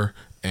war.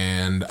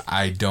 And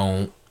I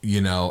don't,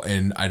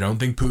 and I don't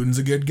think Putin's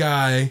a good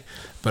guy,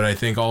 but I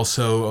think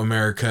also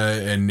America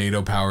and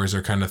NATO powers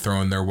are kind of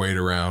throwing their weight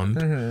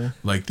around,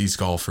 like these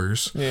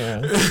golfers. Yeah.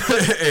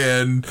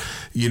 And,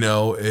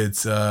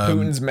 it's...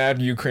 Putin's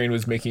mad Ukraine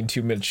was making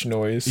too much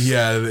noise.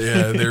 Yeah,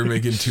 they're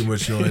making too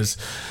much noise.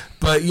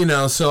 But,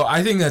 so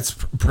I think that's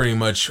pretty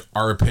much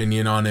our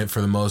opinion on it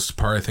for the most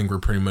part. I think we're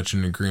pretty much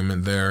in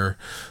agreement there.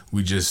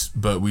 We just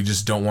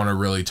don't want to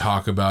really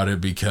talk about it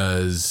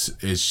because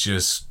it's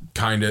just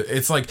kind of,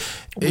 it's like...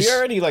 We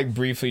already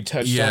briefly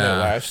touched on it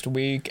last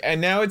week. And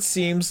now it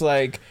seems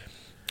like,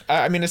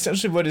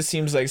 essentially what it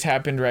seems like has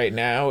happened right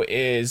now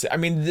is,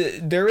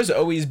 there has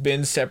always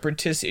been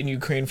separatists in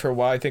Ukraine for a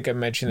while. I think I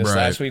mentioned this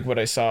last week, what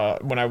I saw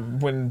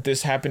when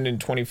this happened in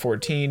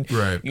 2014.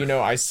 Right.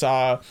 I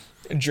saw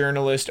a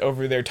journalist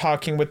over there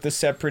talking with the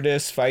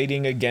separatists,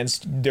 fighting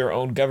against their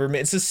own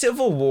government. It's a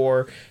civil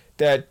war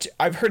that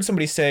I've heard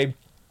somebody say.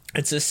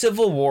 It's a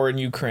civil war in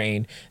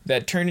Ukraine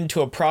that turned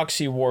into a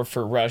proxy war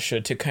for Russia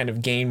to kind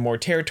of gain more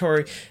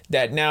territory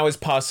that now is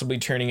possibly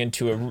turning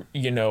into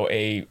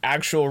a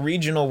actual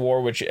regional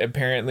war, which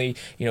apparently,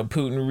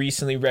 Putin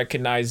recently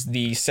recognized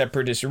the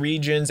separatist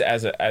regions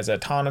as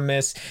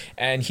autonomous,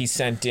 and he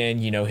sent in,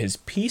 his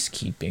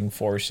peacekeeping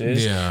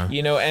forces. Yeah.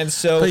 And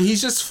so... But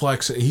he's just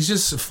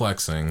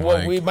flexing.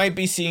 What we might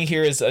be seeing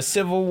here is a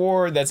civil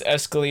war that's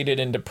escalated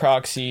into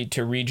proxy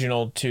to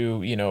regional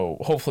to,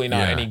 hopefully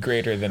not any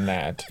greater than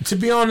that. To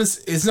be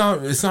honest, it's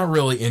not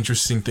really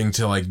interesting thing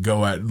to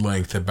go at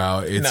length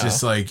about. It's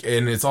just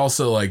and it's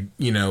also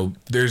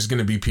there's going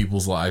to be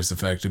people's lives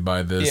affected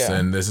by this,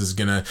 and this is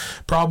going to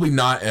probably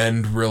not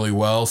end really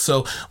well.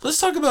 So let's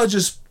talk about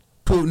just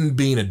Putin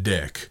being a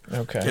dick.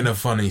 Okay. In a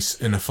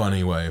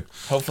funny way.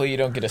 Hopefully you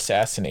don't get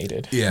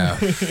assassinated. Yeah.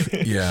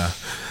 Yeah.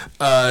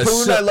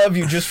 Putin, I love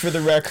you, just for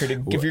the record.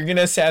 If you're going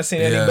to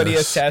assassinate anybody,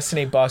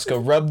 assassinate Bosco.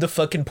 Rub the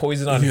fucking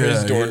poison on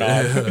his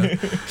doorknob. Yeah.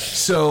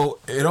 So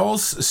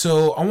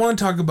I want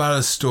to talk about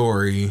a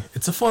story.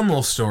 It's a fun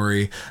little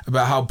story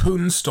about how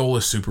Putin stole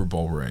a Super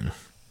Bowl ring.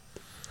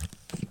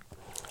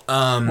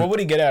 What would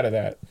he get out of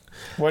that?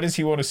 Why does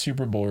he want a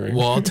Super Bowl ring?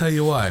 Well, I'll tell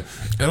you why.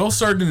 It all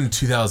started in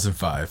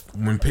 2005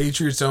 when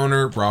Patriots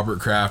owner Robert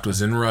Kraft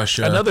was in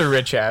Russia. Another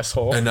rich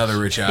asshole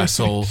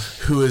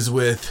who is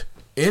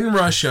in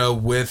Russia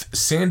with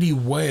Sandy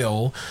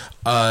Whale,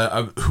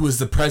 who was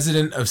the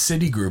president of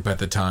Citigroup at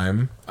the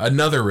time.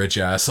 Another rich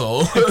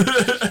asshole.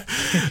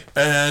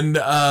 And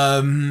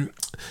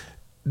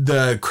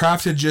the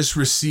Kraft had just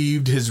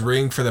received his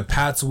ring for the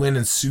Pats win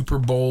in Super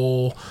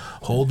Bowl.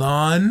 Hold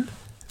on.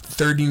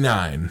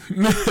 39.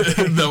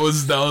 that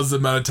was the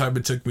amount of time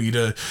it took me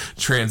to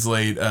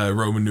translate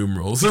Roman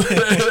numerals.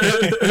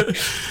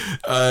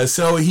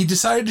 So he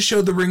decided to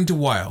show the ring to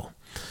Weil.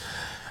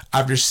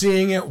 After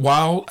seeing it,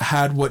 Weil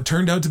had what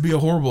turned out to be a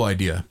horrible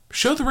idea.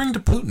 Show the ring to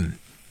Putin,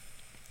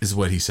 is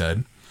what he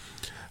said.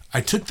 I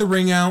took the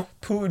ring out.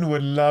 Putin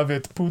would love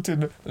it.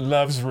 Putin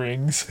loves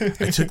rings.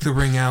 I took the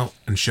ring out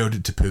and showed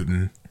it to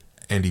Putin,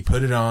 and he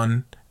put it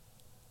on.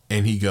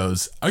 And he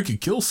goes, I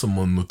could kill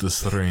someone with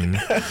this ring.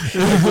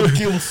 I could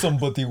kill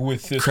somebody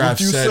with this.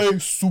 Kraft Would you said, say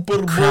Super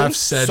Bowl? Kraft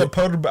said,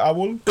 Superb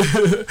owl?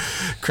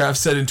 Kraft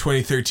said in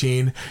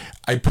 2013,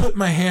 I put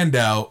my hand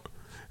out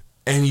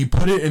and he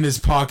put it in his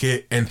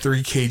pocket and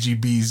 3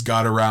 KGBs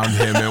got around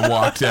him and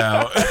walked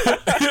out.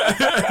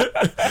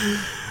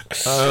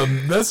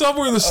 That's not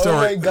where the story...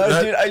 Oh my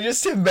god, dude, I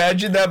just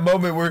imagine that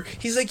moment where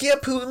he's like, yeah,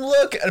 Putin,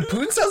 look. And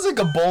Putin sounds like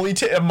a bully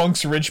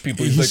amongst rich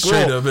people. He's like,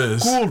 straight up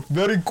is. Cool,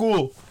 very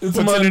cool. It's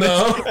mine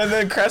now. And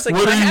then Kraft's like,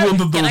 what do you want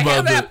to do can I about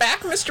have that it?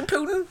 back, Mr.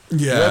 Putin?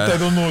 Yeah. What? I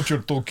don't know what you're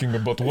talking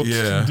about. What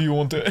do you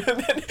want to... And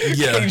then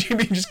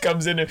KGB just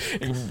comes in and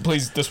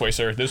please, this way,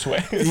 sir, this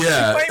way.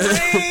 Yeah. My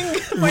ring!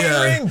 My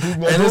ring!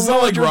 Putin, and it's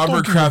not like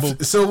Robert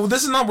Kraft... So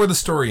this is not where the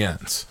story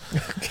ends.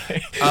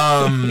 Okay.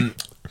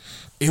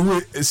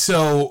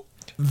 So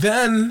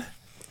then,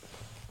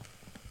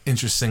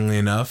 interestingly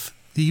enough,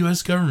 the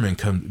U.S.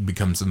 government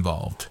becomes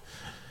involved.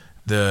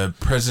 The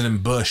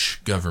President Bush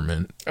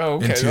government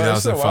in 2005.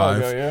 That's a while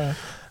ago, yeah.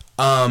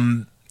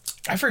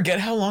 I forget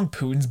how long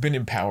Putin's been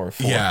in power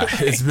for. Yeah,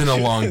 it's been a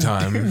long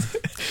time.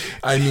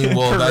 I mean,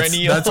 well,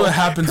 that's what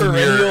happens when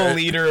you're perennial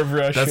leader of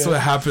Russia. That's what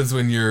happens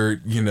when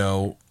you're,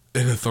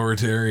 an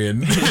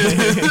authoritarian.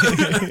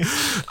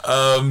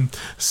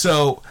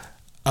 So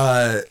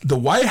the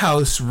White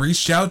House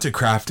reached out to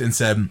Kraft and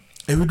said,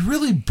 it would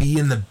really be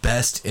in the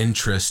best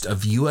interest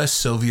of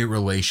U.S.-Soviet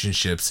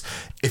relationships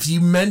if you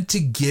meant to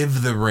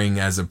give the ring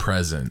as a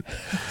present.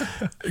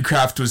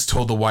 Kraft was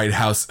told the White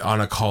House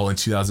on a call in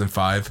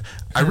 2005,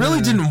 I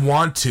really didn't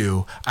want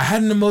to. I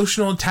had an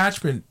emotional tie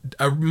to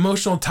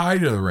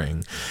the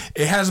ring.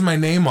 It has my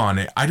name on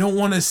it. I don't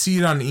want to see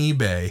it on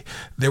eBay.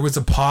 There was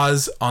a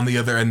pause on the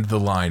other end of the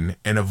line,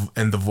 and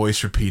the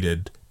voice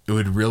repeated, it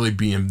would really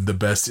be in the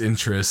best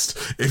interest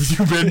if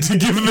you meant to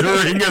give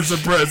the ring as a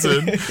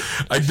present.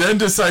 I then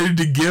decided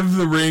to give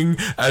the ring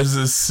as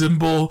a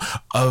symbol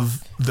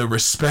of the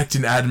respect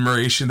and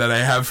admiration that I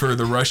have for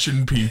the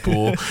Russian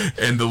people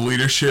and the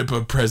leadership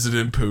of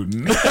President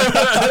Putin. Bro,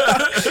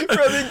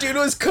 the dude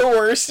was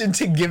coerced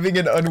into giving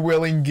an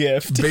unwilling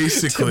gift.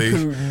 Basically. To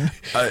Putin.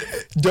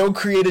 Don't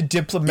create a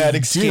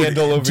diplomatic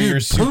scandal over your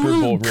Super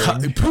Bowl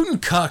ring.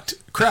 Putin cucked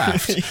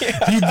Kraft. He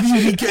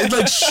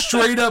like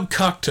straight up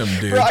cucked him,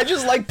 dude. Bro, I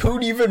just like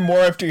Putin even more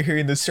after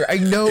hearing this story. I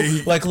know,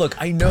 like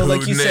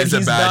you said,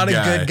 he's not a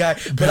good guy,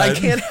 but I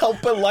can't help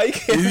but like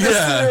him. Yeah.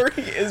 The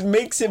story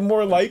makes him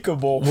more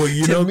likable. Well,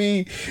 to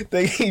me,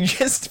 that he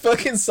just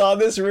fucking saw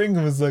this ring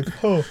and was like,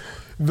 oh,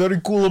 very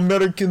cool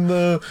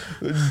American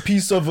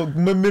piece of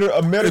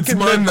American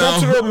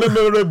cultural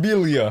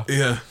memorabilia.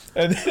 Yeah.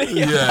 And then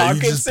he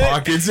pockets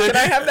it. Can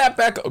I have that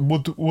back?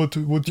 What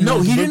No,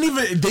 he didn't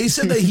even. They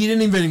said that he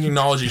didn't even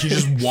acknowledge it. He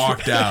just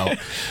walked out.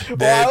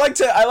 Well,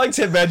 I like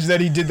to imagine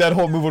that he did that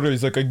whole move where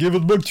he's like, I gave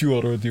it back to you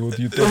already. What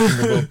are you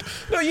talking about?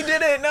 No, you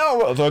didn't.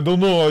 No, I don't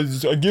know. I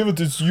gave it.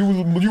 It's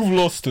you. You've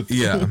lost it.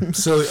 Yeah.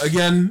 So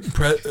again,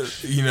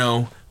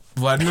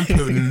 Vladimir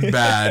Putin,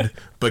 bad,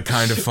 but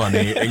kind of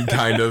funny and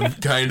kind of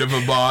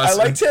a boss. I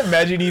like to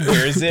imagine he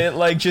wears it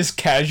like just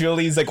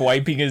casually. He's like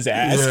wiping his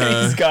ass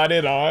and he's got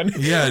it on.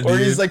 Yeah, or dude.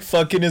 he's like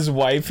fucking his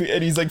wife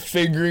and he's like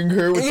fingering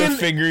her with the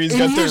finger. He's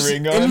got the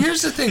ring on. And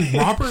here's the thing: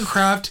 Robert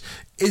Kraft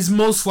is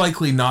most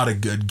likely not a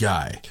good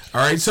guy.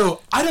 All right,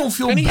 so I don't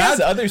feel bad. And he has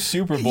other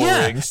Super Bowl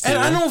rings too. And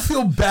I don't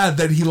feel bad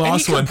that he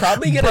lost one. And he could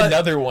probably get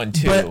another one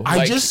too. But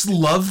I just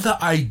love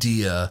the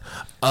idea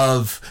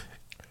of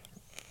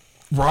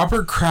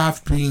Robert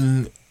Kraft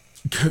being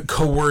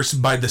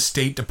coerced by the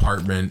State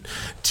Department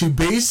to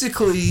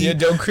basically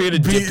don't create a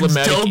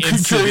diplomatic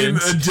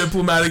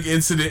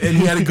incident, and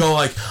he had to go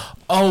like,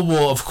 oh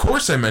well, of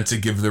course I meant to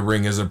give the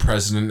ring as a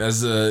president,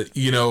 as a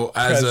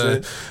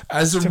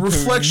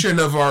reflection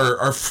of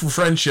our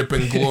friendship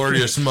and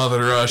glorious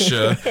Mother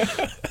Russia.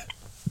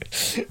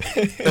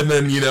 And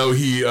then he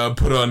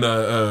put on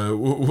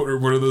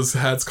what are those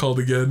hats called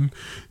again?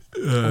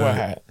 What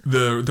hat?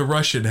 The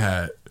Russian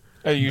hat.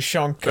 A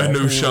Ushanka. An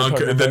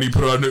Ushanka, and then he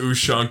put on an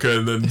Ushanka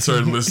and then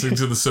started listening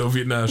to the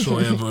Soviet national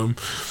anthem.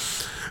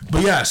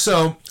 But yeah,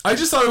 so I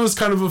just thought it was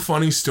kind of a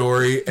funny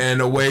story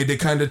and a way to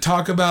kind of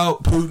talk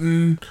about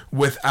Putin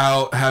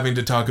without having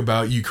to talk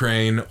about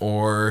Ukraine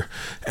or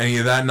any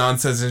of that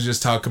nonsense and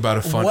just talk about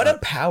a fun... What a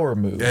power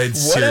move.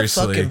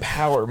 Seriously. A fucking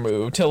power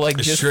move to like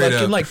just straight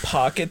fucking up. Like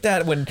pocket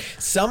that when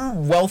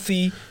some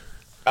wealthy...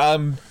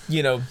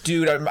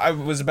 dude, I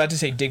was about to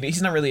say dignity.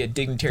 He's not really a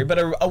dignitary, but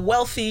a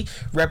wealthy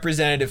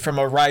representative from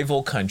a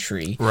rival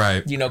country,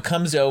 right?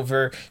 Comes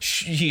over.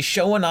 He's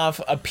showing off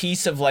a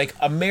piece of like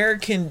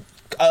American.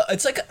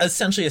 It's like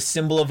essentially a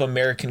symbol of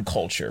American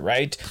culture,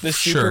 right? The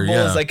Super Bowl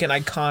is like an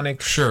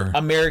iconic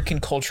American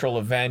cultural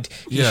event.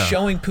 He's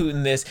showing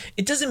Putin this.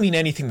 It doesn't mean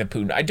anything to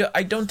Putin. I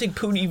don't think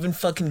Putin even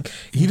fucking...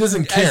 He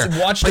doesn't care.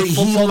 Watched a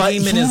football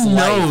game in his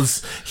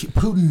life.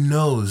 Putin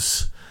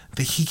knows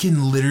that he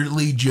can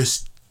literally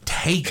just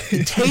take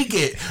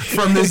it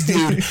from this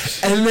dude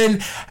and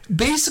then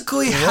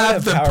basically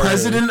have the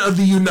president of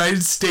the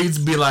United States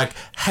be like,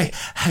 hey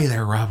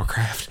there, Robert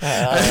Kraft. We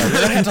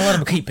don't have to let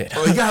him keep it.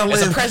 We gotta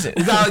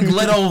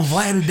let old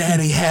Vladdy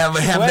Daddy have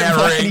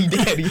that ring.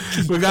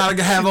 We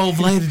gotta have old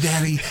Vladdy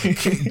Daddy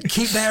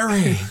keep that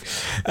ring.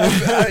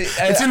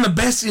 It's in the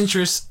best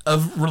interest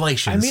of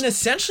relations. I mean,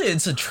 essentially,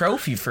 it's a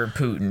trophy for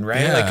Putin, right?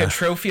 Yeah. Like a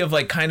trophy of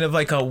like kind of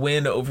like a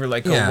win over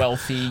like a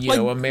wealthy,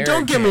 American.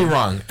 Don't get me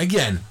wrong.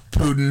 Again,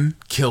 Putin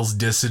kills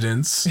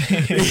dissidents.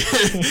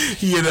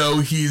 He's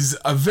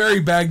a very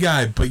bad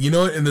guy, but you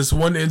know what? In this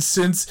one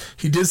instance,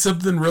 he did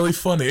something really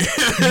funny. He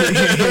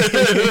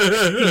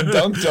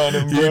dunked on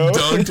him, bro. He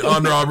dunked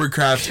on Robert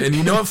Kraft. And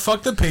you know what?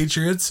 Fuck the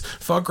Patriots.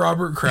 Fuck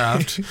Robert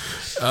Kraft. You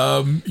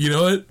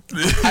know what?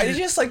 I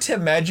just like to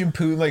imagine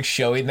Putin like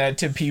showing that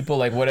to people,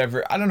 like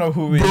whatever. I don't know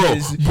who it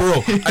is.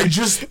 Bro, I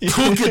just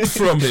took it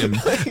from him.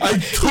 I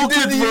took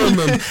it from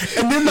him.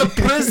 And then the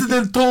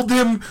president told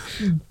him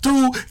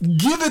to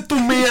give it to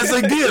me as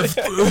a gift.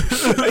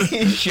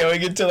 He's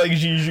showing it to like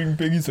Xi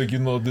Jinping. He's like,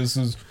 this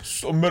is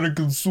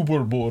American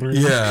Super Bowl. Right?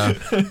 Yeah.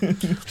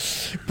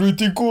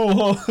 Pretty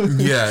cool, huh?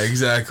 Yeah,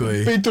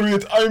 exactly.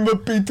 Patriot. I'm a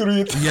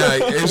patriot. Yeah,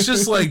 it's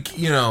just like,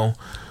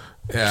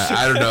 Yeah,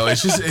 I don't know.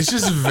 It's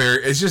just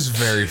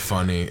very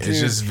funny. Dude, it's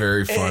just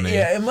very funny.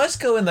 It must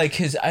go in like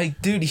he's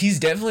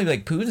definitely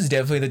like Putin's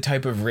definitely the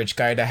type of rich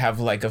guy to have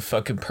like a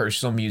fucking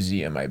personal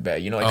museum. I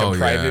bet like a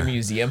private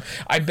museum.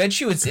 I bet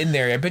you it's in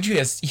there. I bet you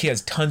he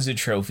has tons of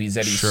trophies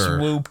that he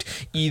swooped,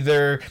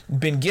 either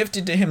been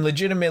gifted to him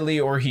legitimately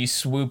or he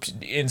swooped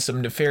in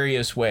some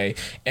nefarious way.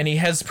 And he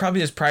has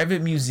probably this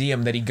private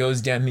museum that he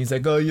goes down and he's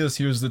like, oh yes,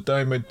 here's the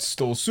time I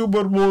stole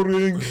Super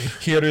Boring.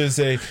 Here is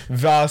a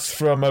vase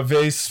from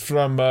Uday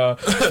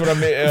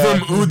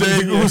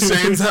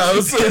Hussein's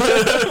house.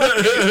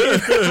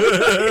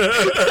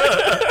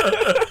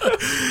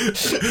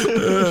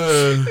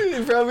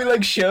 He probably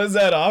like shows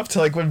that off to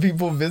like when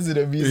people visit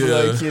him. He's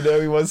like,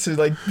 he wants to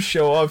like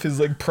show off his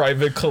like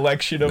private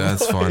collection of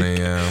that's like, funny,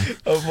 yeah,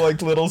 of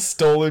like little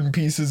stolen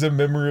pieces of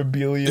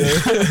memorabilia.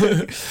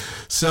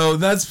 So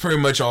that's pretty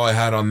much all I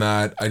had on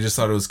that. I just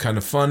thought it was kind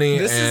of funny.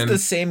 This is the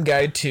same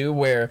guy too,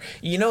 where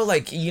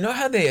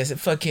how they have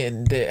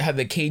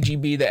the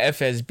KGB, the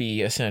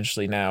FSB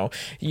essentially now.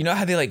 You know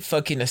how they like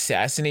fucking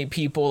assassinate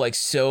people like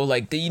so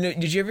like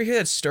did you ever hear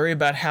that story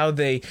about how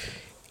they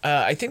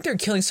I think they're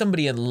killing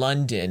somebody in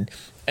London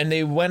and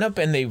they went up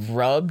and they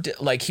rubbed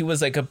like he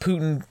was like a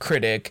Putin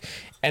critic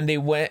and they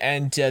went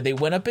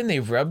up and they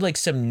rubbed like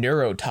some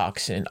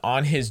neurotoxin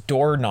on his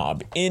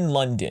doorknob in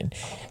London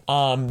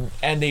and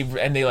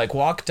they like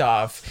walked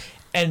off.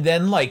 And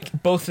then, like,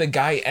 both the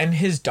guy and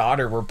his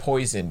daughter were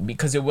poisoned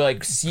because it,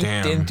 like, seeped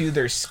in through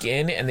their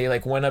skin, and they,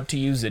 like, went up to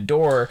use the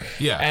door.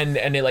 Yeah. And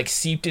it, like,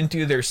 seeped in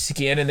through their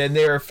skin, and then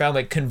they were found,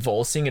 like,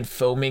 convulsing and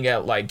foaming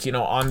at, like,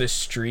 on the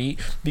street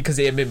because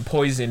they had been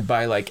poisoned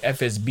by, like,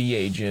 FSB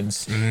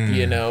agents, I'm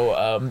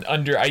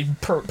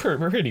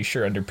pretty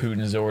sure under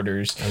Putin's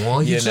orders. Well,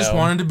 he just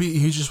wanted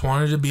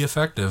to be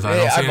effective.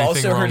 I've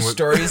also heard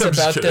stories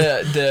about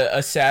the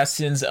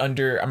assassins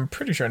I'm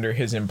pretty sure under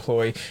his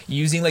employ,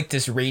 using, like,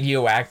 this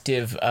radioactive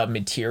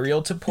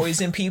material to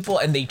poison people,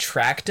 and they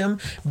tracked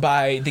him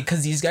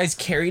because these guys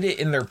carried it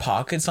in their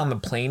pockets on the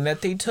plane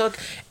that they took,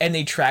 and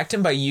they tracked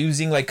him by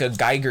using like a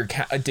Geiger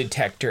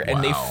detector,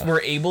 and they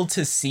were able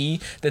to see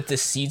that the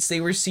seats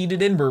they were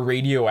seated in were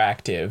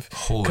radioactive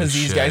because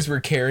these guys were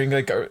carrying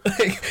like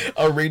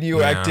a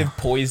radioactive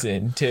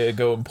poison to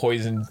go and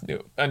poison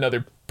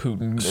another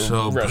Putin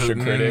or Russia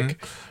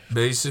critic.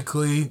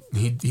 Basically,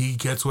 he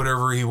gets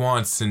whatever he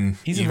wants, and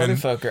he's a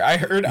motherfucker. I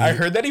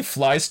heard that he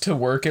flies to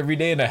work every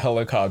day in a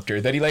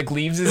helicopter. That he like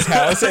leaves his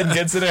house and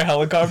gets in a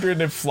helicopter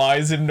and then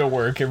flies into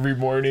work every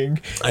morning.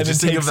 I just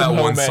think of that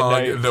one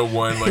song, the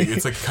one like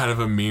it's like kind of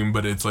a meme,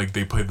 but it's like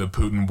they play the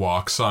Putin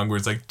walk song where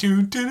it's like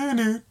do do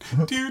do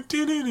do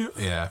do do.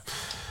 Yeah,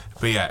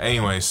 but yeah.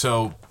 Anyway,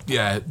 so.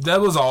 Yeah,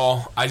 that was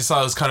all. I just thought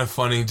it was kind of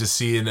funny to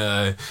see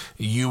a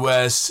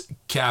U.S.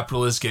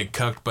 capitalist get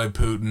cucked by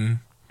Putin.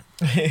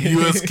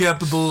 U.S.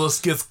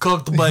 capitalist gets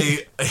cucked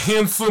by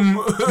handsome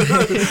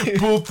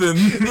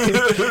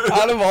Putin.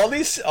 Out of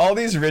all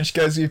these rich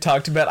guys we've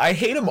talked about, I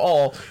hate them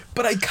all,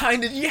 but I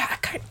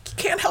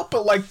can't help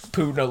but like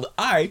Putin.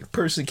 I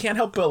personally can't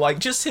help but like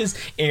just his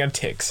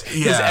antics,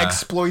 his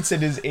exploits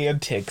and his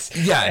antics.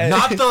 Yeah,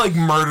 not the like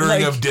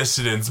murdering of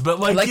dissidents, but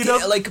like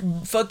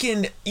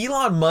fucking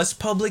Elon Musk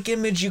public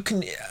image.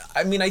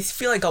 I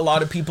feel like a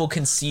lot of people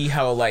can see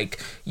how like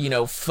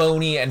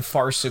phony and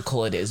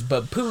farcical it is,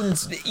 but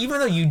Putin's, even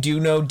though you do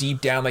know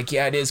deep down like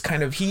it is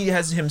kind of, he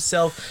has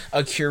himself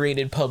a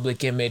curated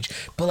public image,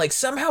 but like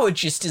somehow it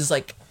just is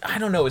like, I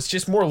don't know, it's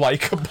just more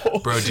likable.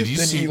 Bro, did you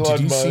see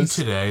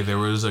today there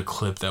was a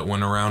clip that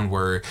went around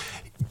where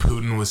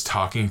Putin was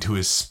talking to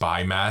his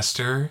spy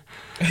master,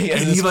 and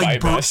he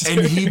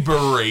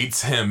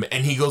berates him,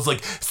 and he goes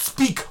like,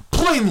 speak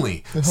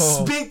plainly, and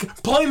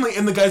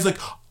the guy's like,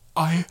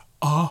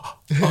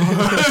 Dude,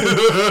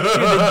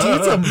 the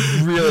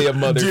dude's really a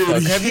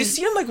motherfucker. Have you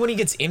seen him like when he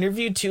gets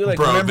interviewed too? Like,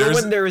 remember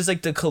when there was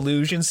like the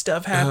collusion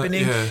stuff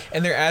happening,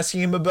 and they're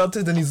asking him about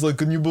it, and he's like,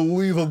 "Can you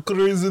believe how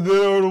crazy they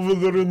are over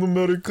there in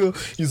America?"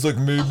 He's like,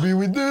 "Maybe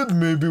we did,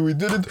 maybe we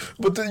didn't,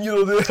 but then,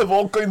 they have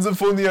all kinds of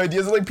funny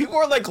ideas." And like people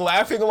are like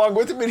laughing along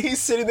with him, and he's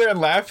sitting there and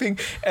laughing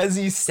as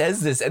he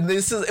says this. And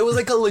it was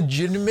like a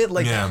legitimate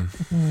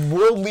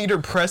world leader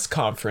press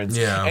conference.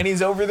 Yeah, and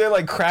he's over there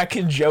like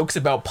cracking jokes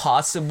about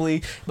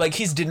possibly like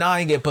he's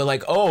denying it, but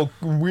like, oh,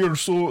 we're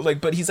so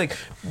like, but he's like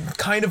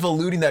kind of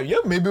alluding that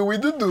maybe we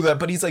did do that,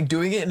 but he's like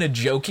doing it in a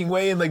joking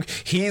way, and like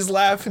he's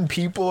laughing,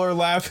 people are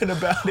laughing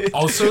about it.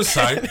 Also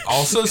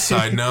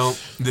side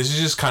note, this is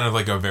just kind of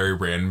like a very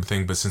random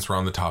thing, but since we're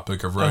on the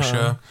topic of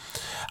Russia,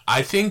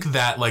 I think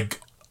that like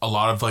a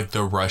lot of like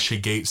the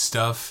Russiagate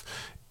stuff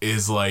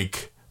is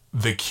like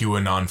the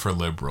QAnon for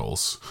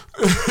liberals.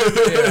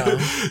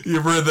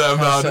 You've heard that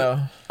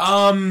about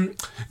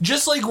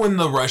just like when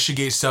the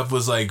Russiagate stuff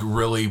was like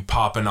really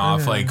popping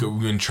off, like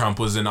when Trump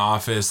was in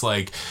office,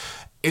 like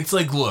it's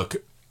like, look,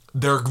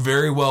 there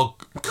very well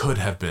could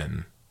have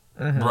been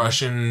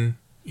Russian,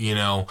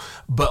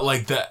 but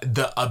like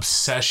the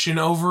obsession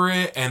over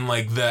it and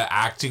like the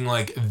acting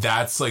like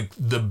that's like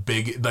the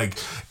big, like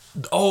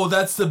oh,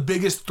 that's the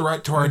biggest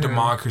threat to our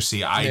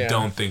democracy. I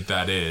don't think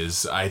that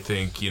is. I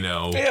think,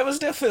 Yeah, it was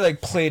definitely,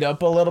 like, played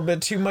up a little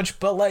bit too much,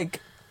 but, like,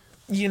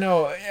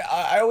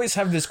 I always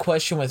have this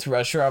question with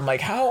Russia. I'm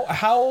like,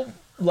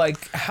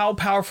 how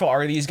powerful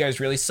are these guys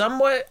really?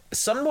 Somewhat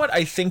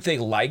I think they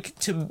like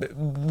to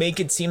make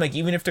it seem like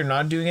even if they're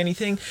not doing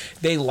anything,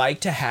 they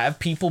like to have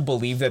people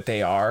believe that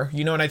they are,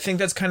 and I think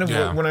that's kind of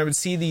when I would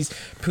see these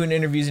Putin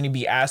interviews and he'd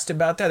be asked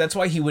about that, that's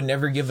why he would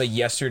never give a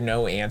yes or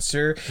no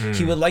answer.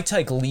 He would like to,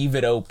 like, leave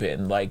it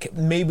open, like,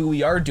 maybe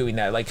we are doing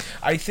that. Like,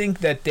 I think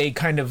that they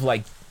kind of,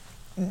 like,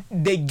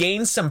 they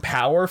gain some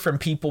power from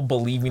people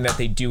believing that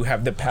they do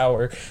have the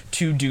power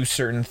to do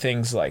certain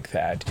things like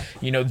that.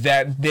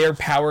 That their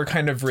power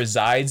kind of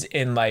resides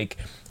in, like,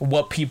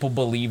 what people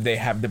believe they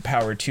have the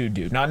power to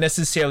do. Not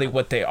necessarily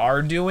what they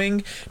are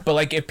doing, but,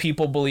 like, if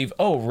people believe,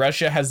 oh,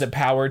 Russia has the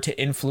power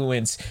to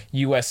influence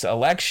US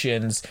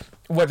elections,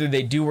 whether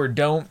they do or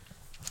don't,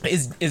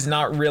 is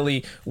not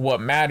really what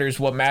matters.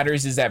 What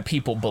matters is that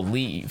people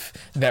believe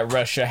that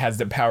Russia has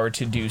the power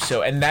to do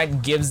so, and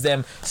that gives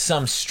them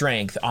some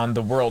strength on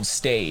the world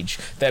stage,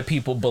 that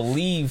people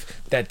believe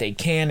that they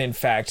can, in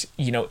fact,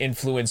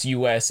 influence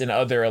US and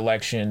other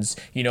elections,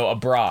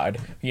 abroad,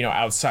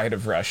 outside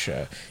of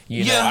Russia.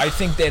 I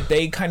think that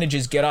they kind of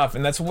just get off,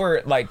 and that's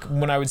where, like,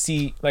 when I would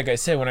see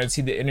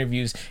the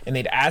interviews and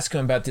they'd ask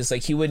him about this,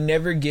 like, he would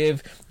never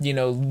give,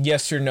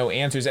 yes or no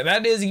answers. And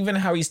that is even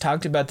how he's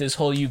talked about this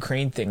whole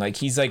Ukraine thing. Like,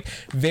 he's, like,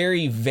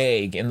 very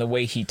vague in the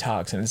way he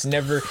talks, and it's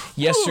never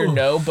yes or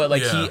no, but,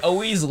 like, he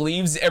always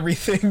leaves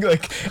everything,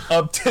 like,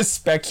 up to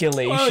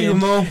speculation.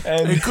 Well,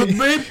 it could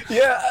be.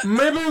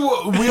 Maybe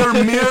we are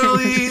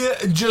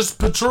merely just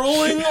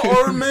patrolling,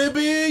 or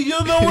maybe,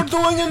 we're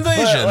doing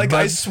invasion. But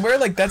I swear,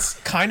 like, that's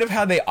kind of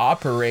how they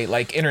operate,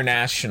 like,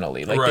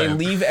 internationally. Like, they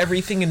leave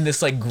everything in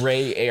this, like,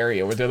 gray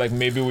area where they're like,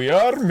 maybe we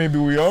are, maybe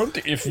we aren't.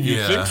 If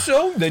you think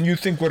so, then you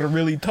think we're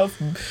really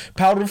tough,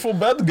 powerful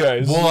bad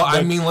guys. Well, like,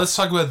 I mean, let's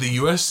talk about the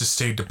U.S.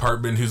 State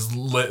Department, who's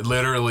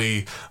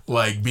literally,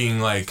 like, being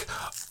like,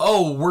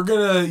 oh, we're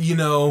gonna,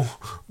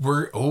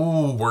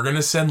 we're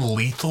gonna send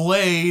lethal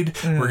aid.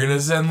 We're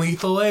gonna send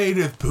lethal aid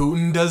if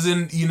Putin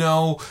doesn't,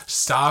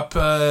 stop,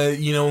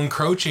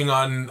 encroaching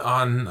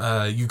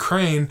on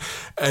Ukraine,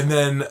 and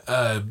then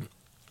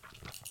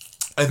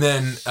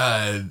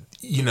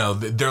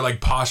they're,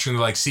 like, posturing,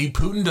 like, see,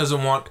 Putin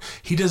doesn't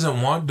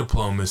want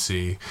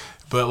diplomacy.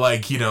 But,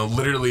 like,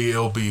 literally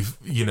it'll be,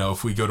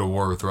 if we go to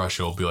war with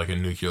Russia, it'll be like a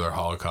nuclear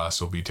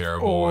holocaust. It'll be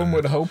terrible. Oh, one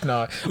would hope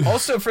not.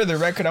 Also, for the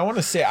record, I want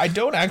to say I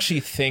don't actually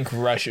think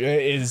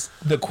Russia is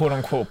the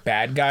quote-unquote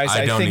bad guys.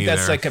 I think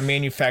that's, like, a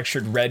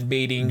manufactured red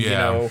baiting,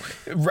 a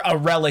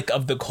relic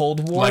of the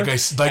Cold War. Like we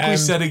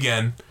said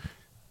again,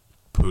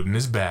 Putin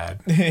is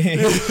bad.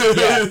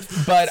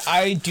 But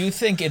I do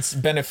think it's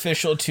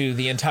beneficial to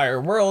the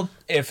entire world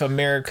if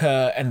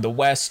America and the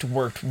West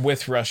worked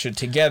with Russia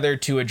together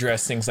to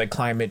address things like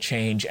climate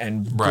change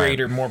and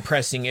greater, more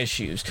pressing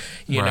issues,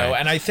 you know,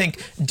 and I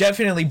think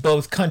definitely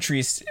both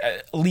countries'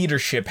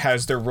 leadership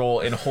has their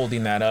role in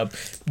holding that up.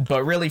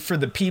 But really, for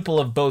the people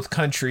of both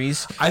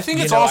countries, I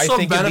think it's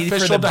also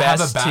beneficial to have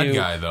a bad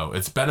guy, though.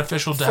 It's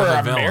beneficial to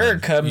have a villain. For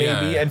America,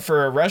 maybe, and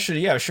for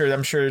Russia,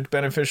 I'm sure it's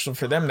beneficial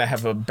for them to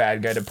have a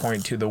bad guy to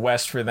point to. The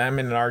West for them,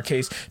 and in our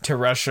case, to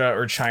Russia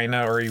or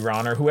China or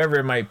Iran or whoever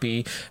it might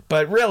be.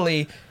 But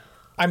really,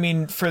 I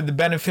mean, for the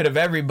benefit of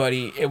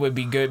everybody, it would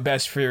be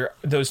best for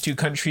those two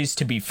countries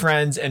to be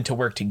friends and to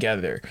work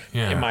together,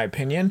 in my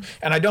opinion.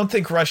 And I don't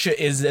think Russia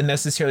is a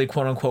necessarily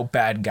quote-unquote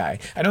bad guy.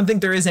 I don't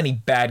think there is any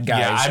bad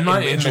guys I'm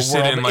not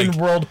interested in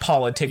world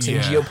politics,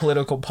 in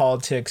geopolitical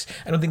politics.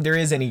 I don't think there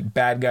is any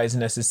bad guys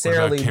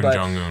necessarily. Kim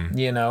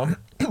Jong-un?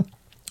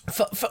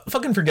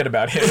 Fucking forget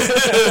about him.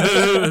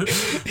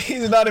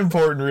 He's not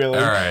important, really.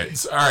 All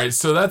right.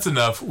 So that's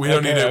enough. We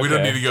don't need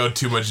to go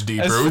too much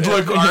deeper.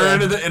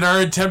 In our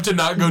attempt to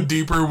not go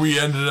deeper, we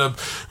ended up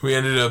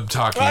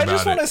talking about it. I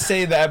just want to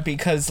say that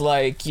because,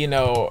 like,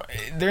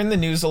 they're in the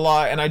news a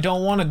lot, and I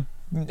don't want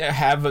to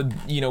have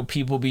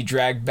people be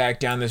dragged back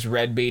down this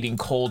red baiting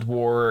Cold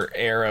War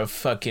era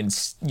fucking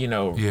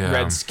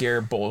Red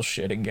Scare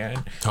bullshit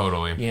again.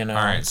 Totally. All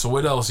right. So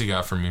what else you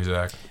got for me,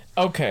 Zach?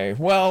 Okay.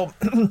 Well.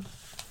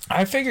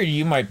 I figured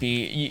you might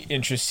be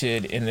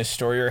interested in this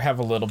story or have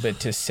a little bit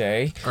to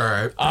say. All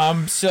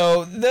right.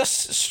 So this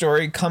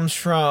story comes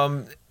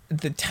from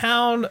the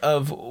town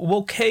of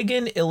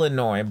Waukegan,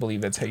 Illinois. I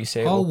believe that's how you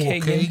say it.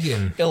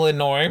 Waukegan,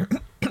 Illinois,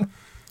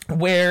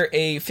 where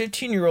a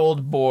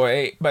 15-year-old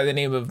boy by the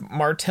name of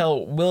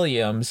Martell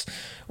Williams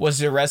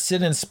was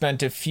arrested and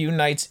spent a few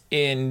nights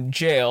in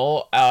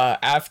jail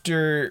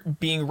after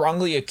being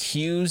wrongly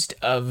accused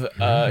of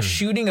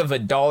shooting of a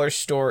dollar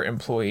store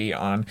employee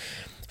on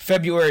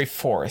February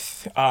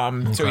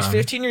 4th. So he's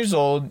 15 years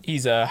old.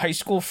 He's a high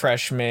school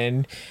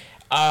freshman.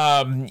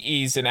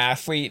 He's an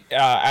athlete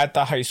at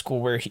the high school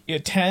where he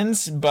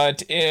attends.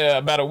 But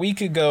about a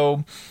week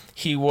ago,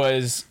 he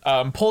was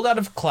pulled out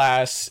of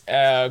class,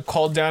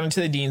 called down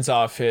into the dean's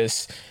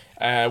office,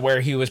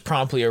 where he was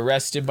promptly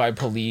arrested by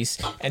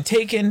police and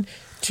taken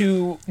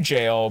to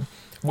jail,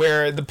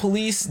 where the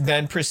police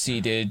then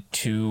proceeded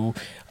to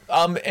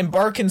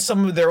embark in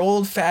some of their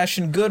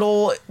old-fashioned, good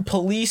old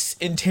police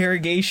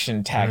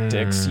interrogation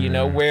tactics,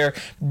 where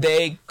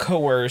they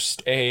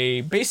coerced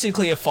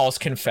basically a false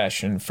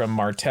confession from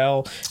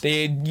Martel.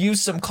 They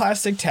used some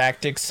classic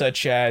tactics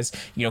such as,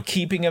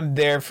 keeping him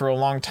there for a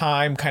long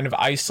time, kind of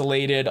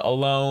isolated,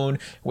 alone,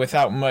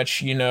 without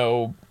much,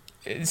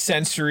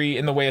 sensory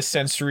in the way of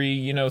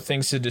sensory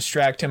things to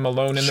distract him,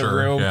 alone in the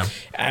room. Yeah.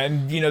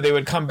 And they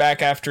would come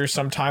back after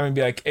some time and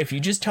be like, if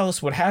you just tell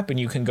us what happened,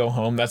 you can go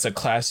home. That's a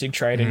classic,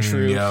 tried and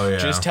true. Yeah.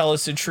 Just tell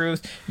us the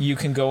truth, you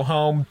can go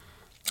home.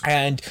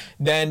 And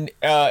then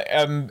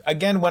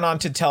again went on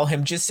to tell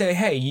him, just say,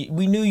 hey,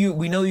 we know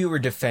you were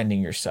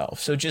defending yourself,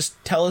 so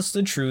just tell us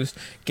the truth,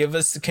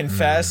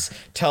 confess,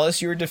 tell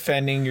us you were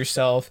defending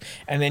yourself,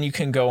 and then you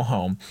can go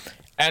home.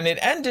 And it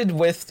ended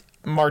with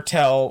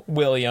Martel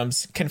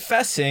Williams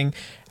confessing,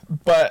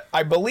 but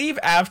I believe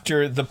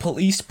after the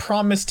police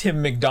promised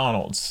him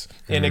McDonald's.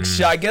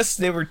 I guess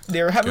they were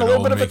having a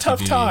little bit of a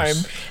tough time,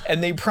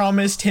 and they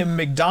promised him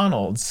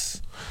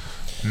McDonald's.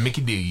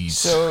 Mickey D's.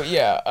 So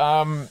yeah,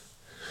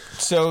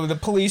 so the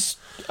police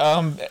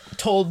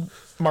told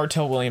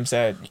Martel Williams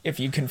that if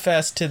you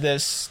confess to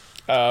this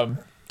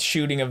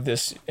shooting of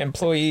this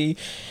employee,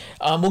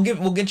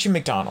 we'll get you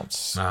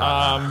McDonald's.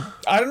 I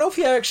don't know if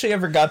he actually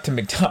ever got to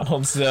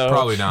McDonald's though.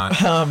 Probably not.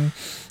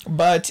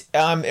 But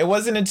it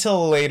wasn't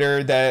until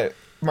later that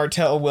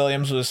Martel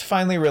Williams was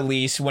finally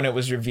released, when it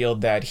was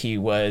revealed that he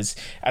was,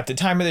 at the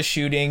time of the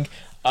shooting,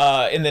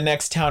 in the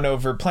next town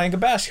over playing a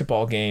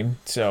basketball game.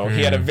 So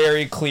he had a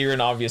very clear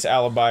and obvious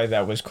alibi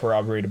that was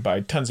corroborated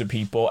by tons of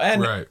people.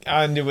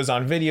 And it was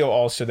on video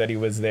also that he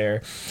was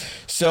there.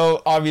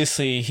 So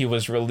obviously he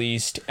was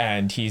released,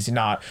 and he's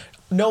no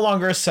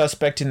longer a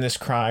suspect in this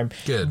crime.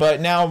 Good.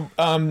 But now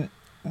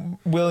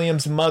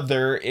William's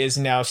mother is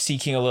now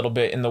seeking a little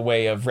bit in the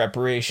way of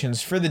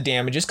reparations for the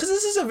damages, because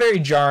this is a very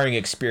jarring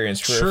experience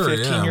for a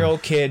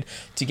 15-year-old kid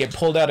to get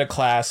pulled out of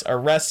class,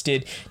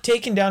 arrested,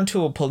 taken down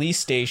to a police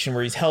station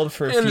where he's held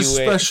for a few days.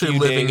 Especially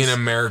living in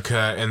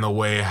America and the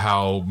way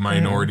how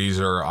minorities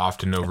are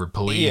often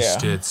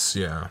over-policed.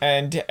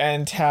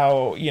 And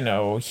how,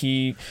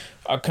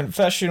 a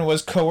confession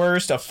was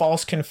coerced, a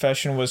false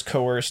confession was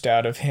coerced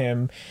out of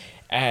him.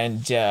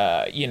 And,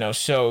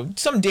 so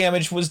some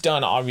damage was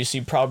done, obviously,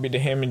 probably to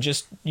him, and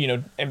just,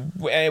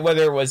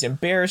 whether it was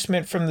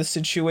embarrassment from the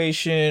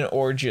situation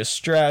or just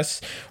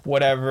stress,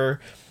 whatever.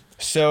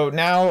 So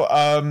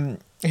now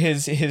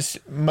his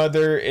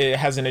mother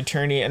has an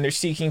attorney, and they're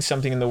seeking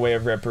something in the way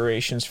of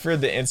reparations for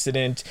the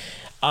incident.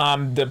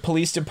 The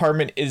police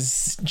department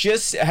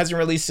hasn't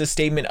released a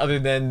statement other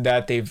than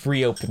that they've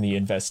reopened the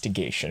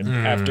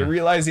investigation after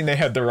realizing they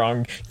had the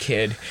wrong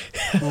kid.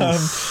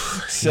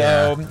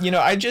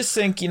 I just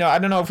think, I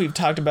don't know if we've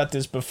talked about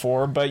this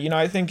before, but,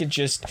 I think it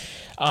just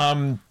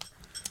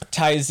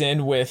ties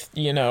in with,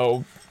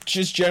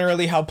 just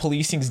generally how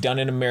policing's done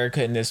in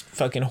America in this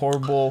fucking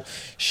horrible,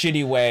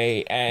 shitty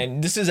way.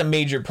 And this is a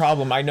major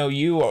problem. I know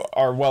you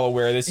are well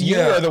aware of this. You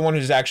are the one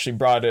who's actually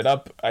brought it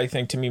up, I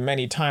think, to me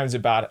many times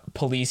about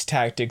police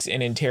tactics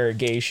in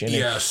interrogation.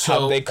 And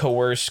how they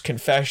coerce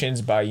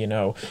confessions by,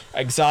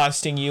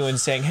 exhausting you and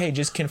saying, hey,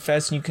 just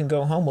confess and you can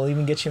go home. We'll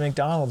even get you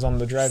McDonald's on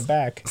the drive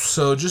back.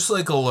 So just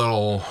like a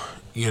little,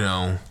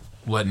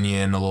 letting you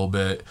in a little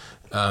bit.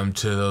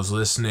 To those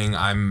listening,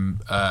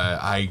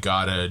 I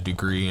got a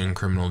degree in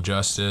criminal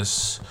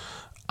justice.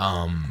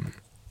 At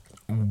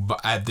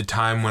the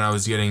time when I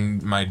was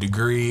getting my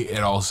degree,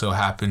 it also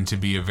happened to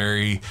be a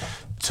very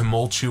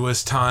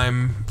tumultuous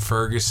time.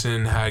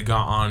 Ferguson had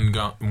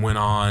went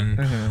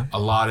on a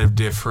lot of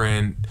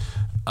different,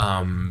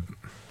 it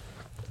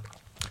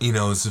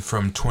was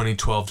from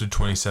 2012 to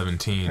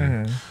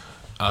 2017.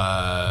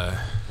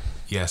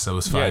 Yes, that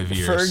was 5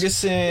 years.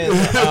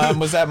 Ferguson,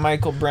 was that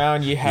Michael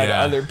Brown? You had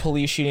other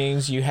police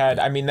shootings. You had,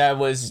 that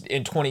was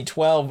in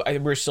 2012. We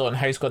were still in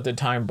high school at the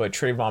time, but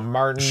Trayvon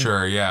Martin.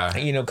 Sure, yeah.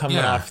 Coming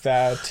off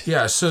that.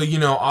 Yeah, so,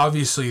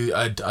 obviously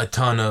a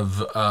ton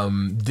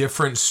of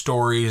different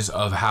stories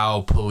of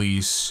how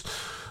police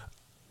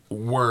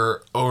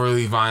were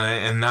overly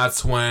violent, and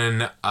that's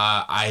when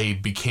I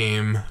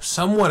became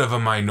somewhat of a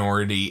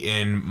minority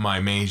in my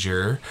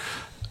major.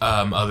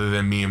 Other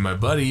than me and my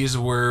buddies,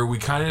 where we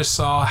kind of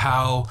saw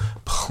how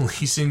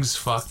policing's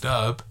fucked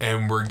up,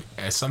 and we're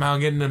somehow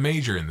getting a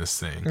major in this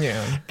thing.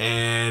 Yeah.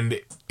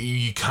 And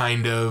you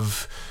kind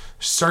of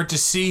start to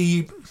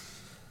see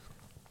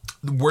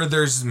where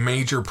there's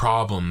major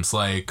problems.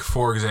 Like,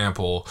 for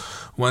example,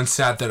 one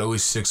stat that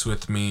always sticks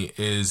with me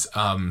is,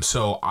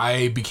 so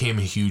I became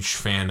a huge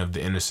fan of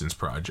the Innocence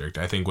Project.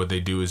 I think what they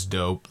do is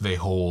dope. They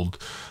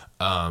hold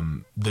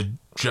the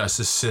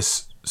justice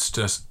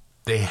system...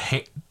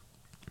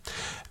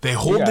 They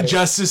hold the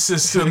justice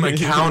system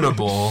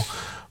accountable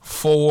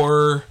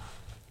for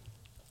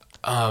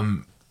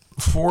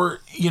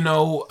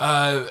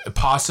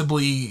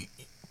possibly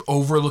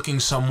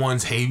overlooking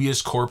someone's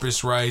habeas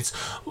corpus rights.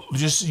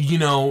 Just,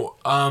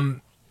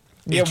 one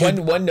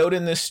note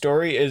in this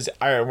story is,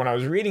 when I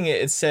was reading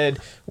it, it said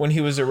when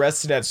he was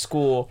arrested at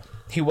school,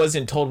 he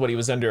wasn't told what he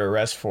was under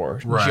arrest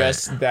for. Right.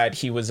 Just that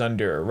he was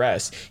under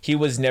arrest. He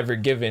was never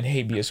given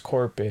habeas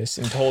corpus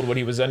and told what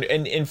he was under.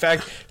 And in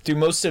fact, through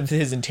most of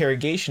his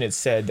interrogation, it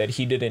said that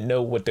he didn't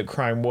know what the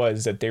crime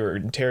was that they were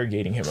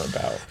interrogating him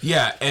about.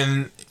 Yeah,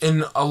 and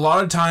a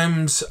lot of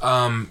times,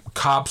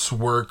 cops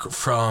work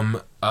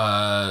from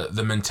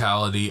the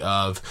mentality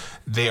of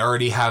they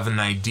already have an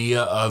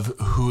idea of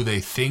who they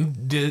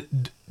think did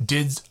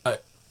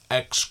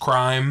X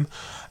crime,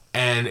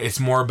 and it's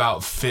more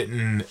about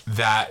fitting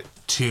that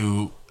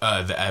to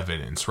the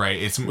evidence,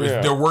 right?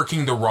 They're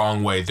working the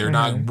wrong way. They're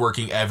not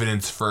working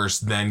evidence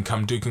first, then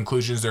come to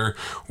conclusions. They're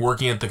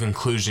working at the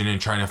conclusion and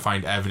trying to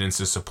find evidence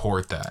to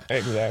support that.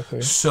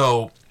 Exactly.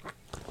 So,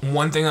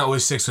 one thing that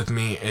always sticks with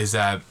me is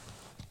that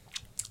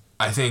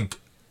I think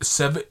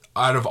 7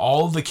 out of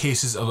all of the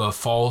cases of a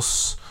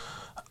false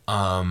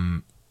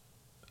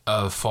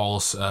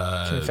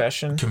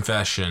confession,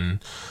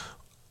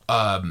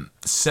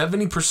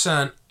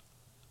 70%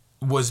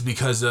 was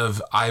because of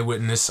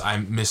eyewitness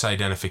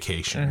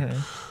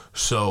misidentification.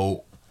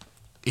 So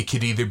it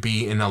could either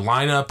be in a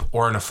lineup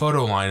or in a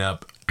photo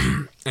lineup.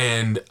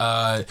 And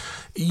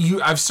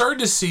I've started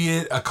to see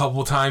it a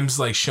couple times,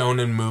 like shown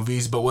in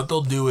movies. But what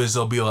they'll do is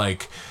they'll go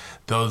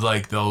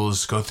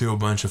through a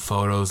bunch of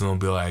photos and they'll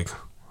be like,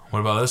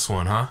 "What about this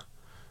one, huh?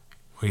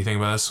 What do you think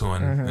about this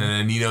one?" And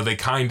then they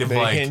kind of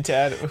they hint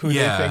at who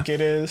they think it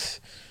is.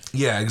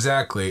 Yeah,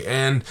 exactly.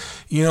 And,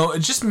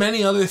 just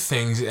many other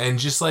things. And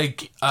just,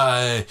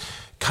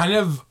 kind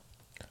of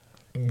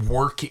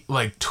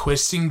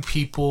twisting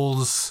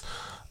people's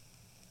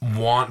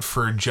want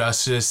for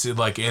justice.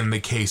 Like, in the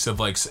case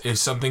of, if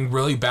something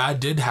really bad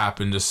did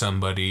happen to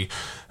somebody,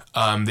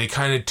 they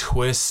kind of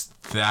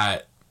twist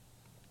that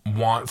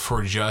want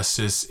for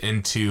justice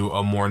into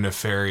a more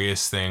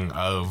nefarious thing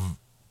of,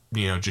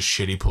 just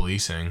shitty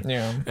policing.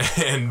 Yeah.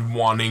 And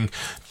wanting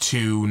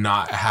to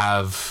not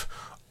have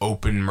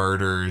open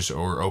murders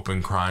or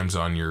open crimes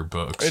on your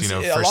books, for a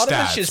lot stats.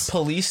 of it's just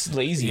police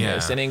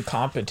laziness and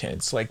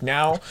incompetence. Like,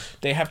 now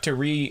they have to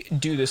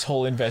redo this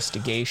whole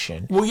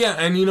investigation. Well, yeah,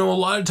 and a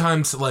lot of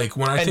times,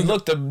 when I think...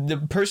 look,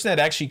 the person that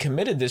actually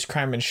committed this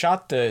crime and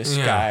shot this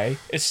guy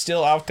is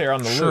still out there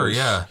on the loose. Sure,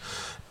 yeah.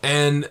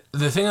 And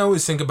the thing I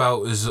always think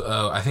about is,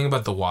 I think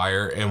about The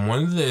Wire, and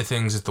one of the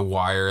things that The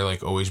Wire,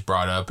 always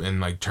brought up in,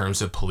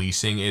 terms of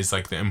policing is,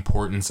 the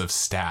importance of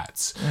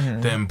stats.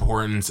 The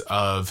importance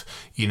of,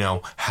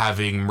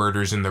 having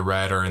murders in the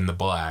red or in the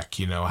black,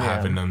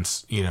 having them,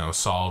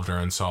 solved or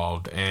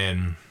unsolved.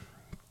 And,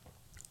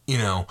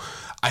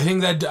 I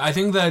think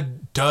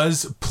that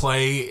does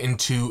play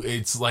into,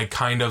 it's,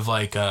 kind of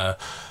a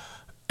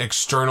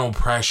external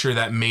pressure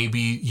that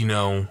maybe,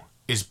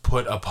 is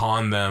put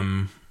upon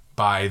them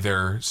by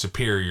their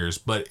superiors,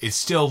 but it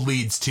still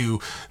leads to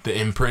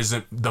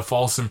the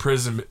false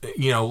imprisonment,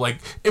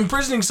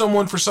 imprisoning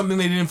someone for something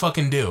they didn't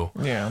fucking do.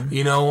 Yeah.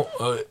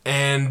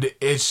 And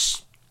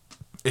it's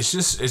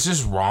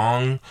just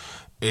wrong.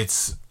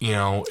 It's,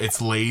 it's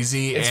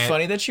lazy. It's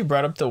funny that you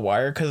brought up The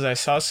Wire, because I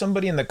saw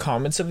somebody in the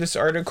comments of this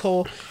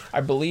article,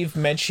 I believe,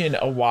 mention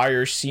a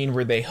Wire scene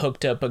where they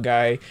hooked up a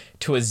guy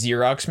to a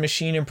Xerox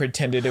machine and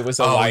pretended it was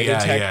a lie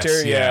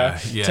detector.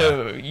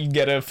 To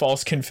get a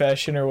false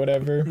confession or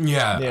whatever.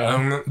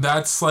 Yeah.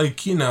 That's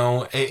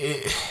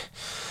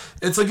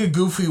it's like a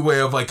goofy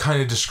way of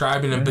kind of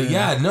describing it. But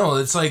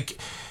it's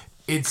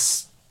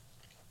it's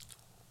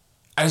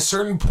at a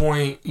certain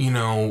point,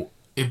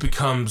 it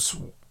becomes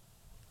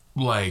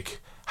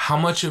how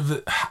much of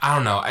it, I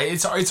don't know.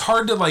 It's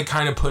hard to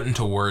kind of put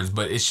into words,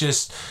 but it's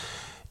just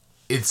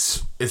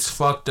it's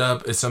fucked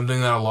up. It's something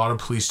that a lot of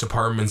police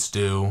departments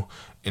do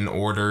in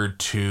order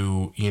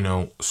to,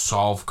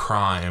 solve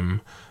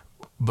crime.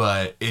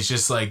 But it's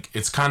just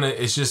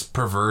it's just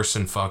perverse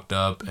and fucked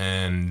up,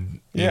 and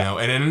in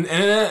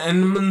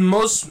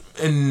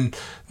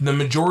the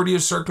majority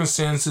of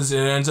circumstances, it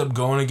ends up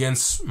going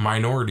against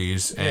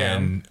minorities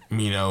and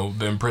the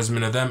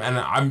imprisonment of them.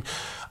 And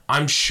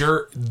I'm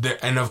sure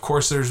that, and of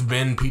course, there's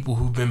been people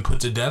who've been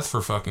put to death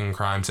for fucking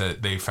crimes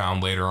that they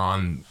found later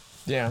on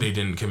they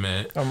didn't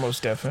commit. Oh,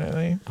 most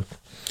definitely.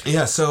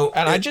 Yeah, so...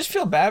 And I just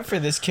feel bad for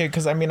this kid,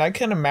 because, I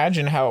can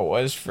imagine how it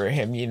was for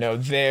him.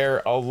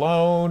 They're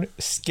alone,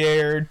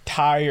 scared,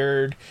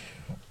 tired,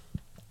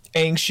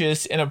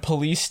 anxious in a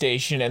police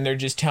station, and they're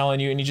just telling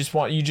you, and you just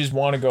want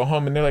to go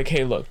home, and they're like,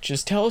 "Hey, look,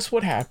 just tell us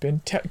what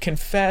happened,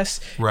 confess,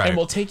 and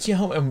we'll take you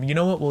home, and you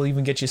know what, we'll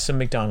even get you some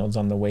McDonald's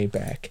on the way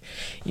back."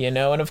 And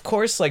of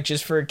course,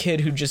 just for a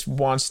kid who just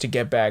wants to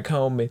get back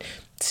home and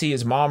see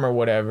his mom or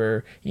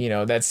whatever,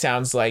 that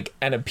sounds like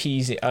an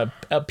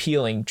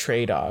appealing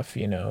trade-off,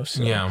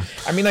 so yeah.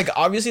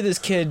 Obviously this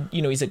kid,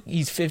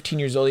 he's 15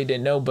 years old, he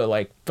didn't know,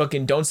 but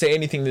fucking don't say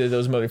anything to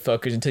those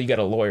motherfuckers until you got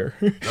a lawyer.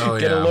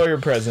 Get a lawyer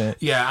present.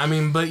 Yeah,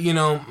 but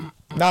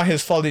not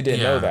his fault he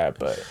didn't know that,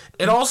 but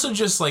it also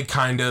just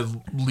kind of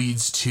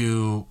leads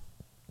to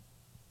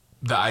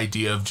the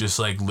idea of just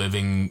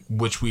living,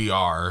 which we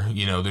are,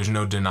 there's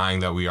no denying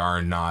that we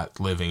are not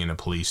living in a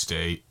police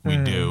state. We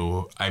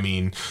do.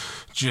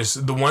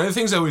 Just one of the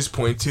things I always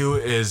point to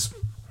is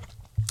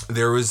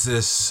there was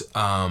this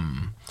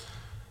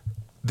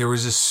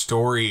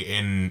story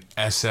in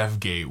SF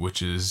Gate,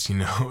 which is, an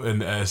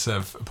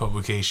SF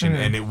publication,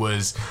 and it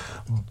was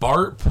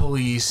BART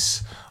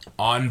police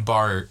on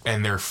BART,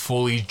 and they're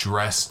fully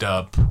dressed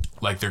up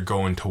like they're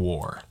going to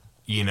war.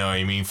 You know what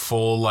I mean?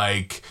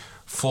 Fully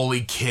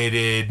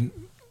kitted,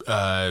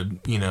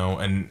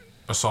 an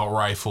assault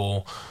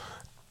rifle.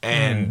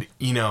 And,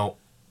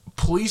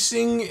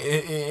 policing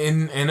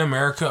in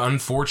America,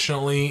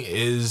 unfortunately,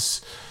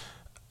 is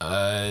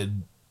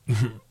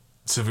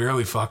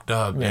severely fucked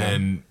up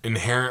and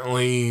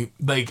inherently,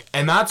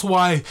 and that's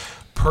why,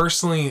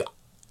 personally,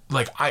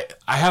 I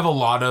have a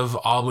lot of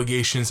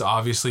obligations,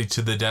 obviously,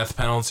 to the death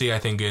penalty. I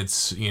think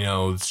it's,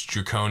 it's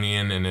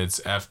draconian and it's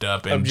effed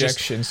up. And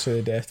objections to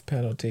the death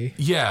penalty.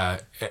 Yeah.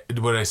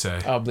 What did I say?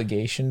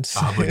 Obligations.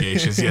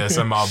 Yes,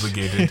 I'm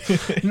obligated.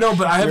 No,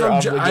 but I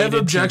have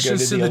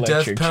objections to the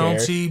death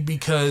penalty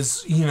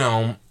because,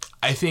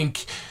 I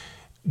think,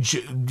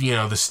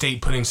 the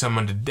state putting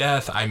someone to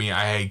death, I mean,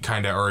 I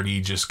kind of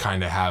already just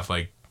kind of have,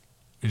 it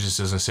just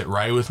doesn't sit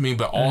right with me.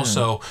 But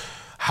also,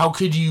 how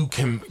could you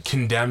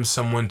condemn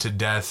someone to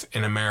death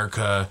in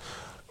America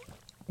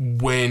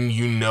when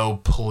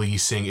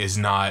policing is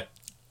not,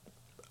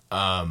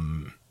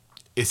 they're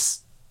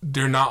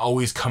not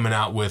always coming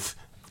out with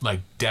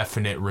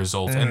definite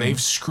results, and they've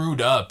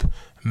screwed up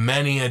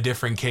many a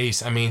different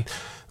case. I mean,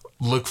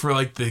 look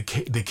for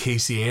the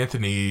Casey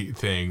Anthony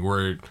thing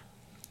where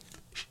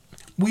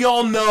we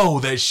all know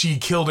that she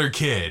killed her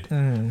kid.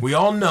 We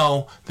all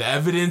know the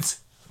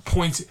evidence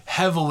points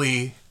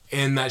heavily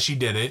in that she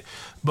did it,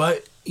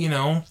 but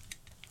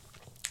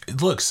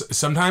look,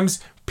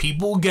 sometimes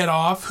people get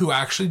off who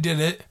actually did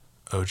it.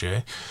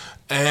 OJ.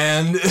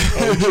 And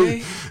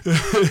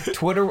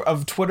Twitter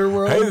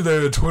world. Hey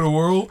there, Twitter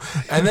world.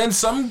 And then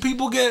some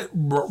people get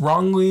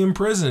wrongly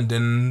imprisoned,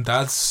 and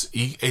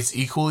it's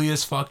equally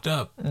as fucked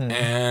up.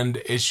 And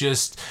it's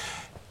just,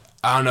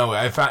 I don't know.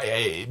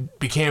 It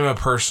became a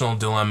personal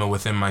dilemma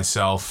within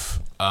myself,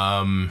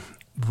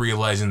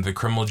 realizing the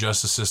criminal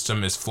justice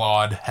system is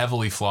flawed,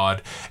 heavily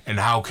flawed, and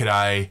how could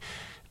I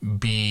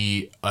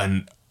be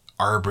an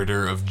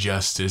arbiter of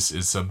justice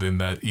is something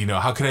that,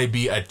 how could I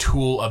be a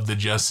tool of the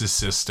justice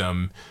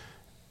system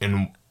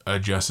in a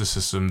justice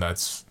system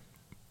that's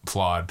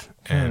flawed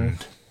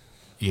and,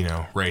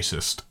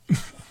 racist?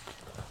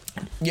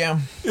 Yeah.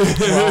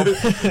 Well.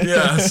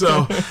 Yeah.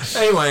 So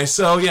anyway,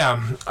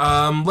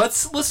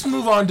 let's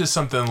move on to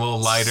something a little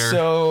lighter.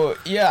 So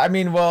yeah, I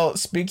mean, well,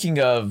 speaking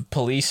of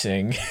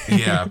policing.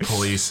 Yeah,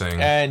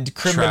 policing and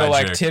criminal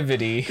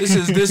activity.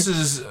 This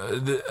is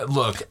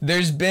look.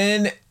 There's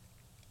been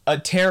a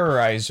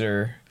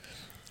terrorizer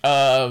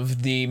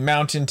of the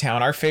mountain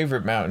town, our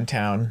favorite mountain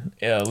town,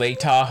 Lake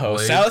Tahoe.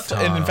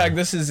 And in fact,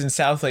 this is in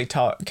South Lake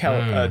Tahoe.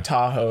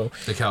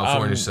 The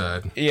California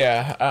side.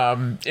 Yeah.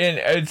 And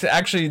it's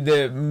actually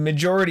the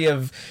majority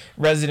of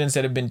residents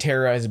that have been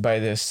terrorized by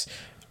this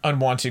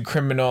unwanted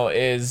criminal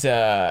is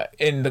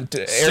in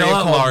the area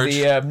called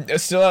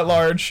Still at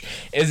Large,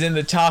 is in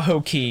the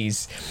Tahoe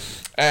Keys.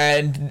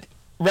 And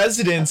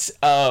residents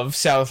of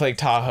South Lake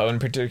Tahoe, in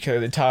particular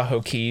the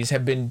Tahoe Keys,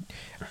 have been,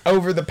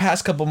 over the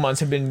past couple months,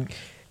 have been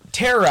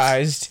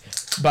terrorized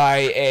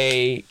by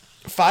a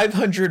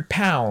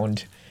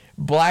 500-pound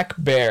black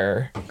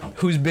bear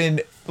who's been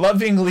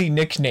lovingly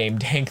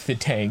nicknamed Hank the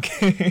Tank.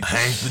 Hank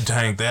the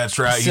Tank, that's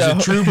right. He's a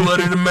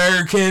true-blooded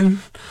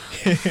American.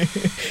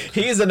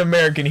 He is an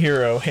American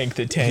hero, Hank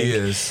the Tank. He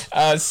is.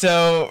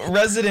 So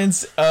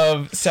residents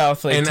of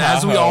South Lake Tahoe. And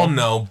as we all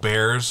know,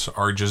 bears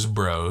are just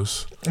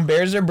bros.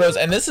 Bears are bros,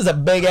 and this is a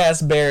big ass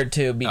bear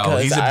too.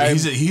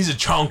 Because he's a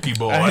chunky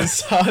boy. I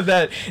saw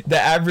that the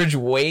average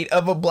weight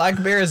of a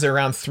black bear is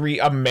around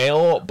a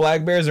male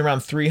black bear is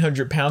around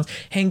 300 pounds.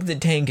 Hank the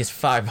Tank is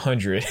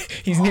 500.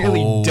 He's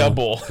nearly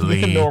double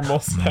the normal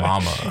size.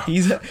 Mama.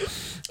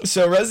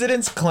 So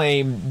residents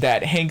claim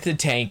that Hank the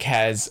Tank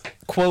has,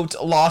 quote,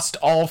 lost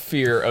all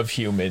fear of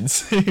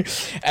humans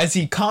as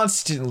he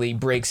constantly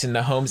breaks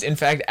into homes. In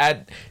fact,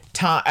 at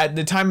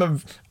the time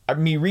of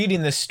me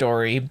reading this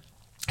story,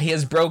 he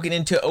has broken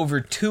into over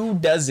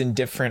 24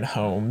 different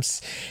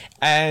homes.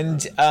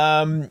 And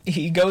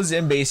he goes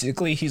in,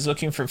 basically, he's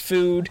looking for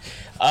food.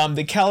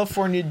 The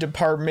California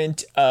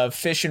Department of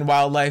Fish and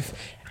Wildlife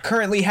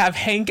currently have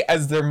Hank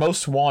as their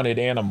most wanted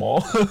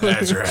animal.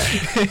 That's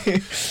right.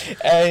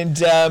 And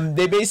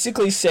they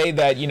basically say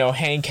that,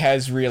 Hank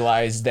has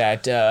realized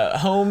that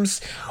homes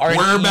are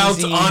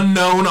whereabouts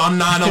unknown on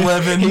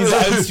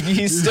 9/11.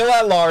 He's still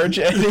at large,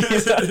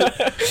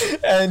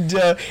 and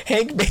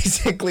Hank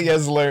basically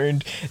has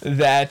learned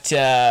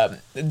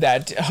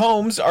that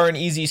homes are an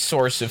easy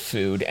source of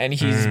food, and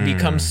he's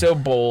become so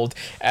bold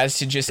as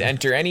to just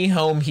enter any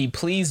home he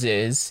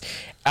pleases,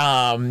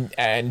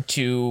 and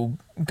to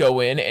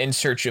go in and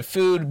search of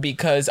food,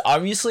 because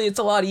obviously it's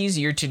a lot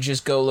easier to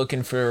just go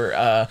looking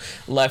for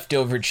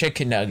leftover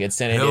chicken nuggets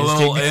than it is to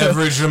go,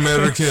 average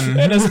American.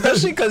 And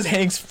especially because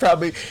Hank's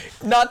probably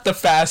not the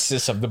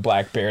fastest of the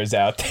black bears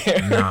out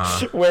there.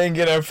 Nah. Weighing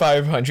in at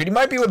 500. He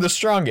might be one of the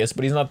strongest,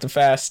 but he's not the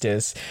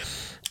fastest.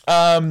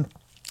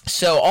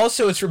 So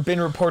also it's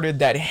been reported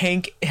that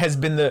Hank has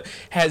been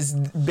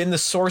the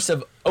source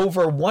of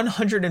over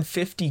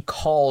 150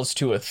 calls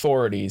to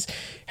authorities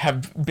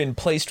have been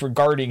placed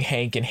regarding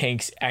Hank and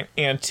Hank's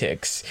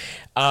antics.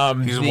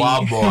 He's a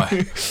wild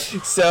boy.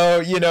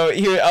 So,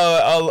 here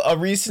a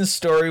recent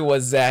story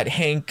was that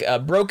Hank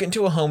broke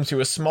into a home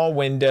through a small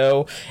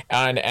window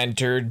and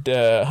entered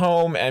the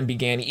home and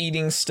began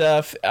eating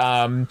stuff.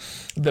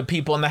 The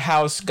people in the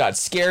house got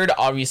scared.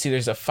 Obviously,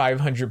 there's a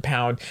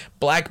 500-pound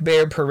black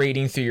bear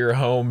parading through your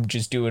home,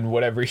 just doing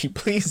whatever he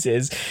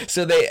pleases.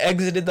 So they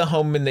exited the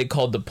home and they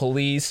called the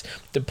police.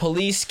 The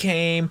police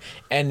came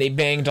and they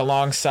banged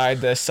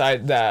alongside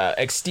the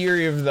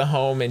exterior of the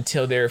home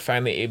until they were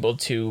finally able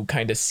to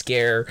kind of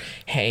scare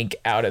Hank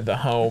out of the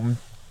home.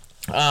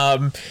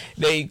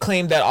 They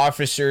claimed that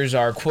officers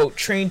are, quote,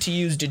 trained to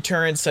use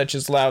deterrents such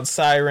as loud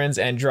sirens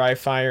and dry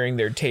firing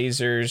their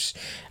tasers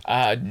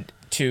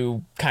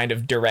to kind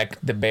of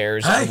direct the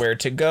bears on where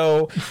to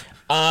go.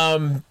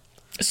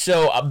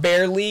 So a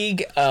Bear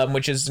League,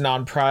 which is a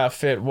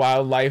nonprofit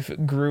wildlife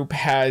group,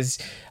 has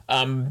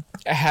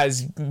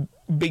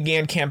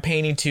began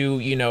campaigning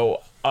to,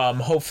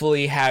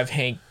 hopefully have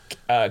Hank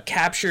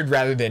captured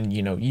rather than,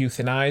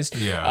 euthanized.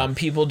 Yeah.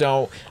 People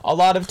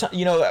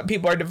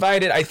are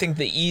divided. I think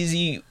the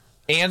easy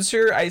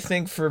answer,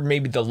 for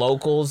maybe the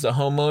locals, the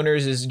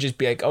homeowners, is just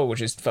be like, oh, we'll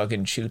just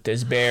fucking shoot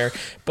this bear.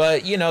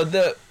 But,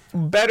 the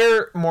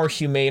better, more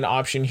humane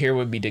option here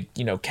would be to,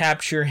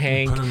 capture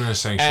Hank. Put him in a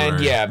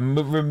sanctuary.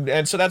 And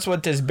and so that's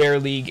what this Bear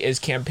League is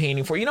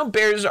campaigning for.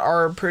 Bears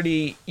are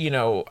pretty,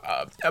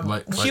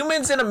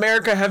 humans in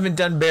America haven't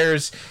done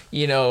bears,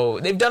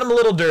 they've done them a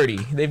little dirty.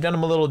 They've done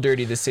them a little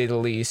dirty, to say the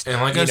least. And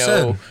like I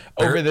said,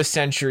 over the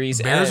centuries.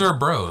 Bears are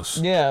bros.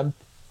 Yeah.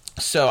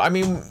 So,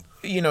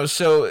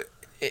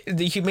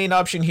 the humane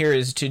option here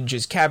is to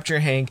just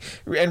capture Hank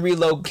and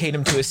relocate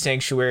him to a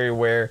sanctuary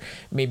where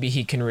maybe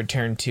he can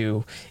return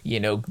to,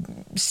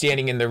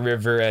 standing in the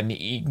river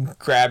and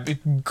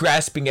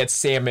grasping at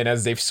salmon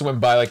as they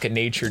swim by like a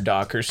nature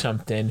dock or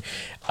something.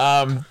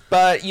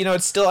 But,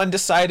 it's still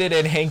undecided,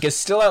 and Hank is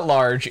still at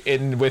large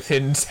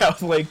within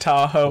South Lake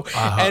Tahoe.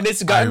 And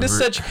it's gotten to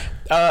such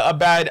a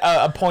bad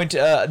point.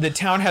 The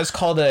town has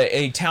called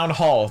a town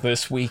hall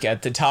this week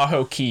at the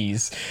Tahoe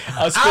Keys.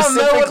 I don't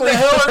know what the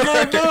hell we're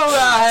going to do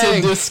about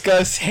Hank. To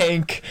discuss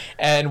Hank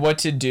and what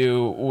to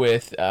do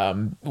with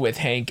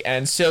Hank.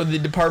 And so the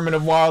Department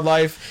of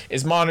Wildlife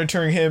is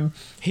monitoring him.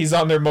 He's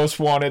on their most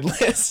wanted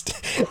list.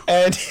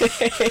 And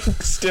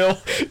Hank still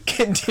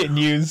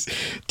continues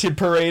to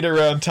parade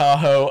around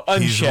Tahoe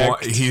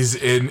unchecked. He's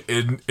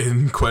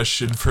in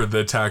question for the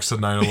attacks on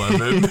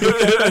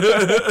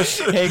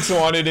 9/11. Hank's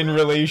wanted in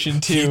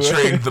relation to... He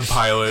trained the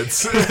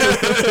pilots.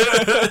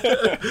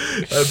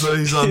 That's why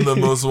he's on the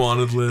most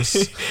wanted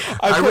list.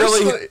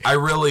 I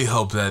really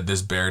hope that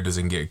this bear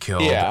doesn't get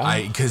killed.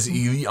 Yeah. Because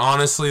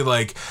honestly,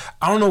 I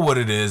don't know what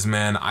it is,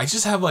 man. I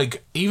just have,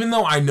 even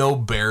though I know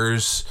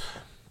bears,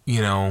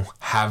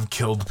 have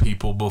killed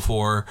people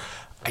before,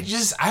 I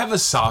have a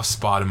soft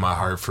spot in my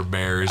heart for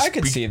bears. I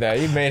could see that.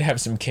 You may have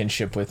some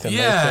kinship with them.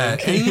 Yeah,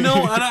 I think. And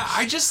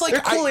I just they're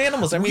cool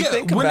animals.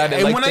 Think about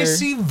it. And when I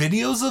see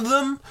videos of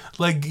them,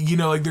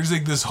 there's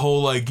this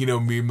whole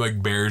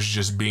meme bears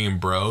just being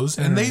bros,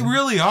 and they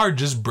really are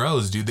just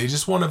bros, dude. They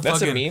just want to.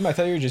 That's a meme. I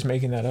thought you were just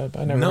making that up.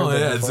 I never. No,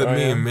 heard that it's before. a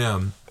meme,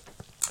 man.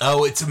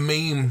 Oh, it's a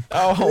meme.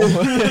 Oh.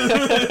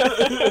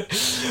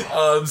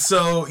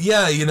 So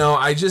yeah,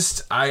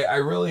 I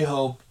really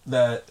hope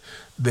that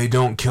they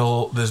don't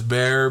kill this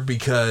bear,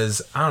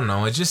 because I don't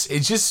know, it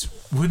just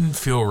wouldn't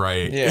feel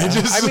right. Yeah.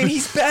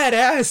 He's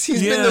badass.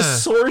 He's been the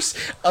source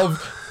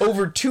of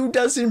over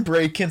 24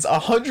 break-ins,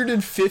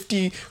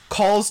 150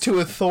 calls to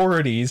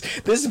authorities.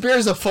 This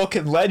bear's a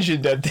fucking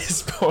legend at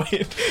this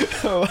point.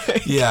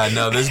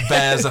 This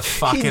bear's a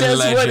fucking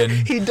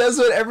legend. He does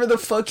whatever the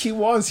fuck he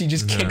wants. He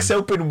just kicks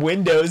open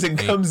windows and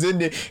comes in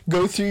to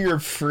go through your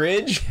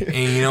fridge. And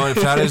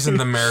if that isn't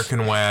the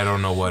American way, I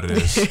don't know what it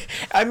is.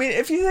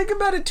 If you think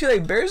about it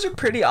too, bears are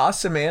pretty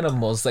awesome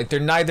animals. They're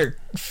neither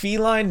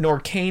feline nor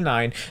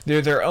canine.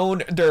 They're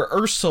they're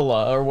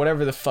Ursula or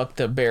whatever the fuck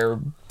the bear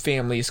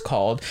family is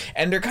called,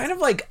 and they're kind of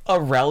like a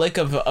relic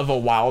of a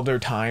wilder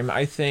time,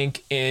 I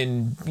think,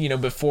 in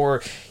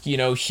before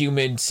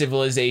human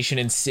civilization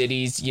and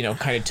cities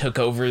kind of took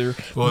over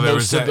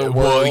most of the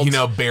world.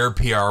 Bear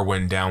PR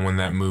went down when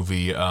that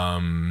movie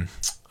The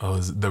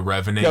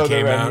Revenant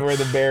came out, where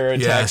the bear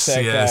attacks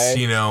that guy.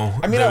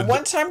 At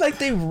one time,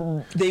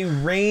 they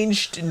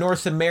ranged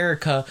North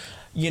America,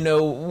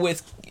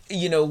 with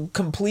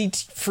complete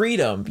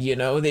freedom.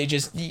 They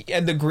just,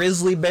 and the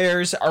grizzly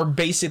bears are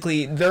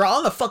basically, they're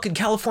on the fucking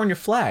California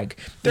flag.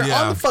 They're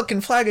on the fucking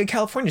flag of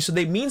California, so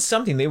they mean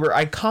something. They were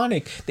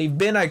iconic. They've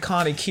been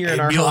iconic here in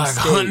our home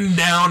state. Hunting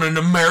down an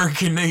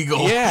American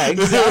eagle. Yeah,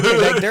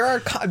 exactly.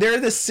 They're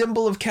the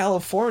symbol of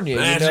California.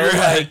 That's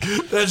right.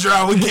 That's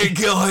right. We can't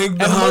kill Hank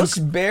the And Hunk.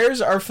 most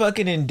bears are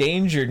fucking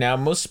endangered now.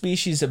 Most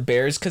species of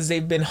bears, because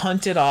they've been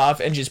hunted off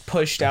and just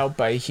pushed out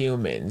by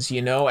humans.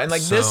 And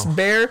this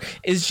bear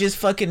is just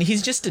fucking and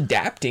he's just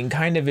adapting,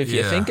 kind of, if you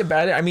Yeah. think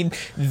about it. I mean,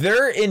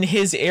 they're in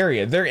his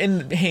area. They're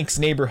in Hank's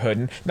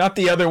neighborhood, not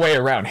the other way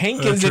around.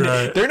 Hank isn't.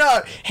 right. They're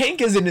not.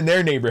 Hank isn't in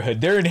their neighborhood.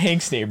 They're in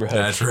Hank's neighborhood.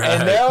 That's right.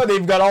 And now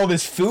they've got all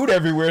this food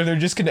everywhere. They're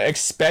just gonna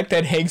expect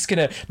that Hank's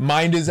gonna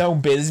mind his own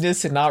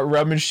business and not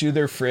rummage through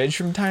their fridge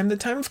from time to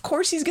time. Of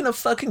course, he's gonna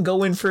fucking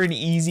go in for an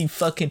easy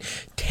fucking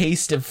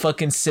taste of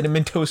fucking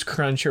Cinnamon Toast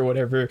Crunch or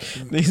whatever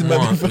these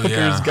motherfuckers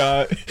yeah.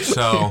 got.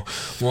 So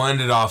we'll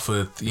end it off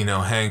with,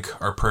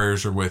 Hank, our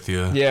prayers are with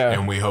you. Yeah.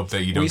 And we hope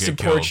that you don't We get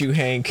support killed. you,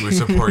 Hank. We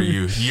support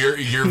you.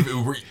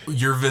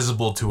 You're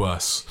visible to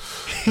us.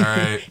 All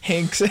right.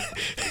 Hank's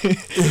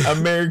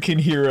American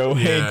hero.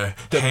 Yeah.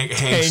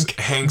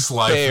 Hank's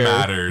life Bear.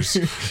 matters.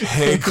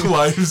 Hank's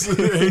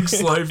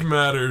life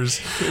matters.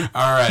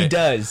 All right. He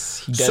does.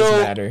 He does So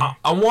matter.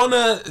 I want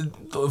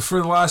to,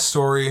 for the last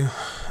story,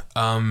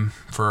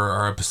 for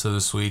our episode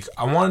this week,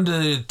 I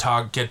wanted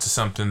to get to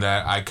something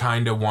that I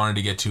kind of wanted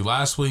to get to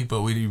last week,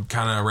 but we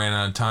kind of ran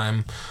out of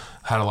time.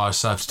 Had a lot of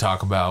stuff to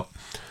talk about.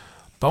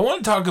 But I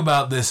want to talk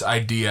about this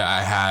idea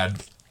I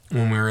had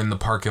when we were in the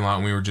parking lot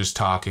and we were just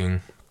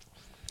talking.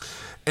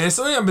 And it's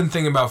something I've been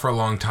thinking about for a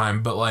long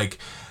time, but like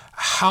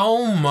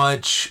how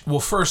much, well,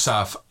 first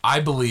off, I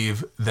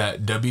believe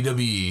that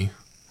WWE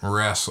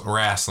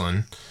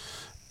wrestling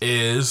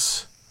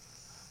is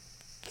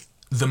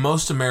the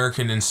most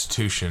American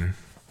institution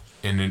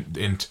in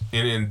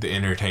the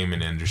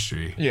entertainment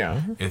industry.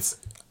 Yeah. It's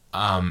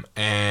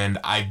and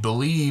I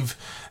believe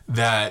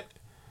that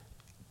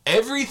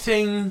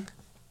everything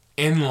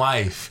in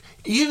life,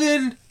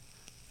 even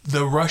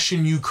the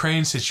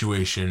Russian-Ukraine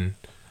situation,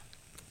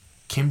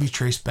 can be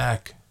traced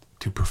back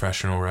to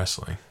professional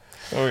wrestling.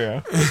 Oh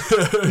yeah.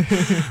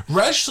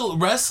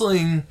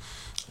 Wrestling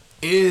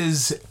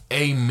is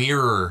a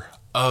mirror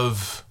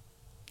of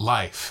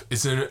life.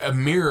 It's a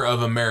mirror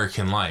of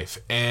American life,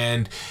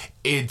 and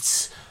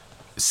it's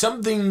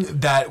something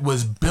that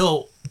was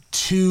built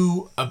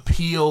to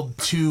appeal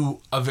to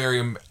a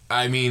very,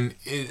 I mean,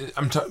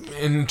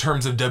 in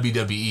terms of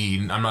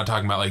WWE, I'm not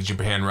talking about like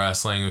Japan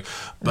wrestling,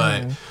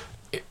 but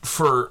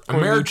for Or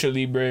American, Lucha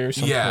Libre or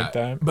something like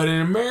that. but in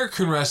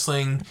American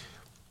wrestling,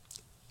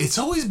 it's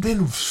always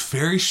been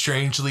very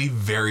strangely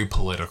very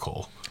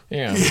political.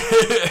 Yeah.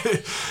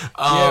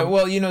 Yeah.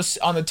 Well,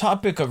 on the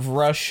topic of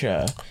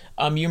Russia,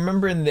 you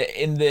remember in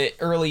the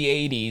early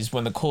 '80s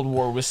when the Cold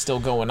War was still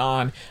going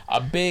on,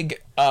 a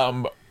big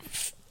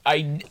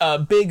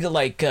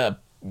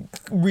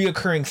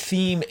reoccurring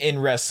theme in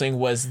wrestling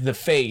was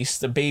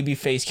the baby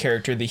face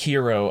character, the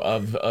hero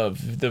of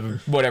the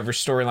whatever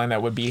storyline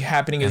that would be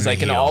happening is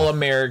like an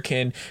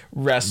all-American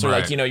wrestler,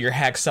 Right. like your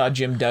hacksaw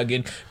Jim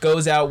Duggan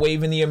goes out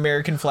waving the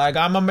American flag.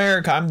 I'm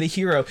America, I'm the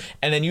hero.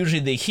 And then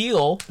usually the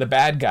heel, the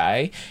bad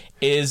guy,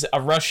 is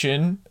a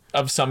Russian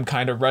of some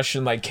kind of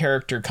Russian like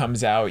character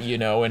comes out,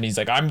 and he's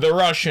like, I'm the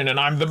Russian and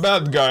I'm the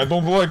bad guy. I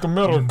don't like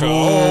America.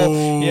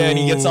 Oh. Yeah, and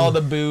he gets all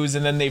the boos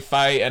and then they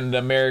fight and the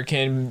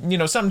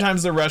American,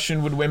 sometimes the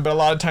Russian would win, but a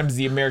lot of times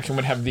the American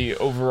would have the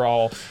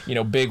overall,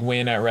 big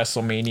win at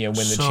WrestleMania,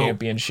 win the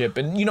championship.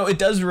 And, it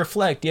does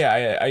reflect,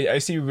 I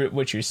see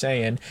what you're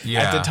saying.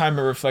 Yeah. At the time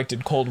it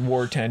reflected Cold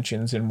War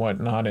tensions and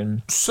whatnot.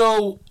 And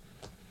So,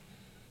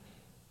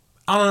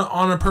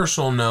 on a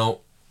personal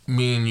note,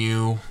 me and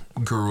you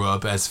grew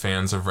up as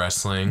fans of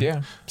wrestling.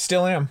 yeah,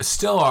 still am.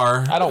 Still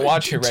are. I don't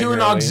watch it to an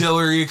regularly.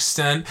 auxiliary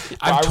extent.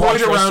 I I've toyed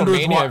watch around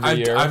with WrestleMania every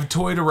year. I've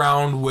toyed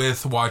around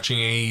with watching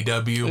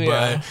AEW, Yeah.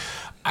 but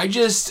I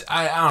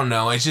don't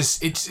know.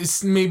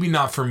 It's maybe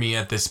not for me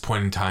at this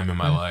point in time in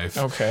my life.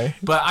 Okay.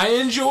 But I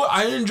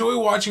enjoy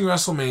watching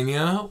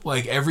WrestleMania.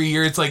 Like every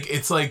year, it's like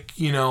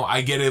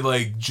I get to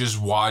like just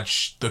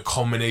watch the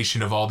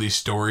culmination of all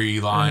these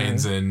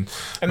storylines and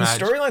the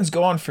storylines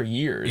go on for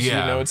years.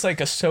 Yeah. It's like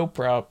a soap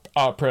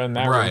opera in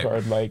that Right.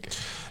 regard. Like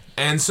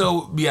and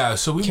so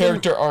we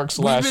character arcs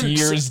last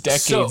years,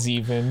 decades,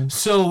 even.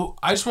 So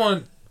I just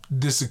want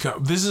this to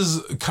come. This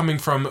is coming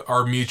from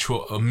our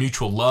mutual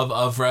love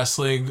of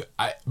wrestling,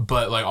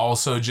 but like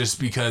also just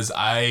because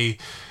I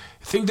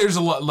think there's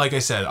a lot, like I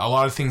said, a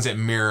lot of things that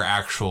mirror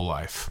actual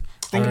life.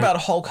 Think about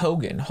Hulk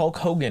Hogan. Hulk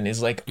Hogan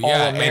is like all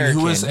Yeah, American.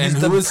 and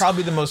who was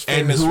probably the most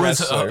famous and who was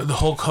wrestler. the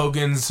Hulk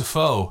Hogan's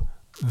foe?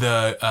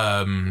 The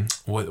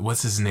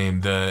what's his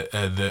name?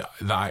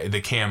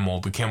 The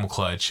camel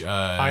clutch.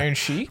 Iron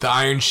Sheik. The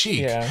Iron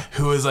Sheik, Yeah.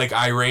 who was like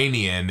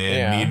Iranian,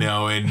 and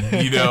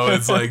Yeah.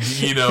 it's like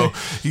you go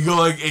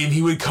like, and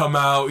he would come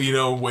out,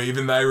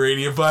 waving the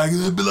Iranian flag,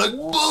 and they'd be like,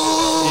 "Boo!"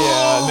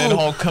 Yeah, and then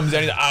Hulk comes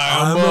down. And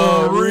I'm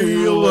a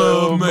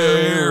real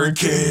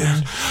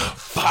American.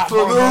 Fight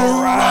for the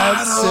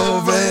rights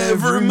of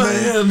every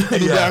man. And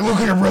he's like, look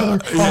at your brother.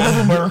 I love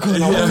America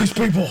and I love these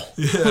people.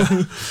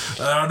 Yeah.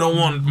 I don't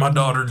want my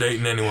daughter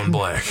dating anyone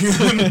black.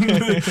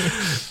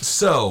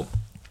 So,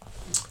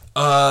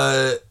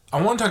 I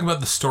want to talk about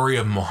the story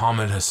of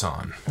Muhammad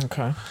Hassan.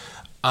 Okay.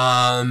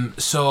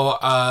 So,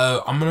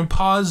 I'm going to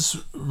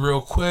pause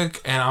real quick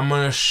and I'm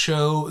going to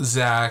show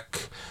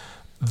Zach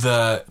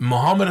the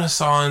Muhammad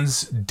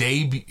Hassan's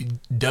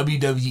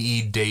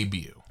WWE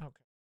debut.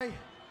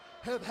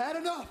 Have had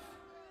enough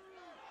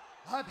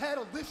I've had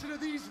to listen to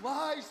these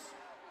lies,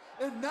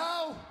 and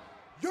now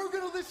you're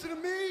gonna listen to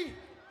me,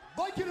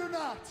 like it or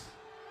not.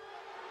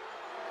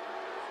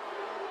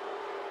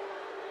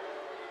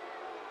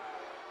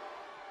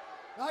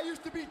 I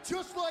used to be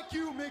just like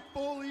you, Mick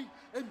Foley,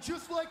 and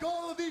just like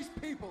all of these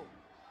people.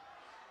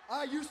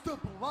 I used to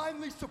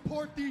blindly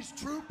support these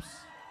troops,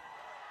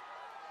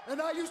 and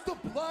I used to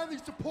blindly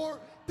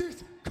support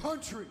this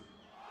country.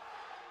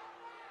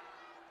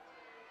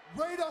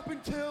 Right up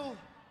until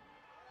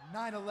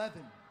 9/11.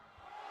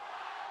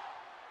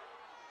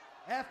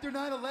 After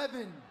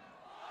 9/11,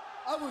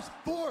 I was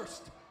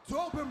forced to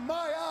open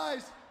my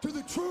eyes to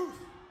the truth.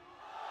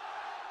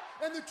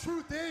 And the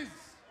truth is,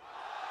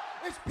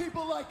 it's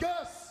people like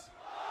us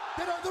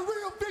that are the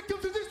real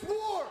victims of this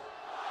war.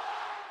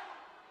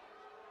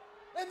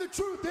 And the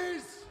truth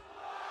is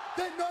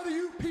that none of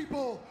you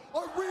people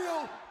are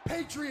real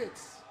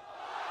patriots.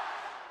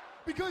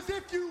 Because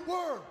if you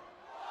were,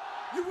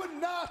 you would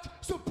not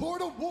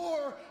support a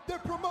war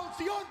that promotes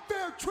the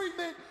unfair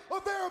treatment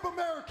of Arab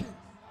Americans.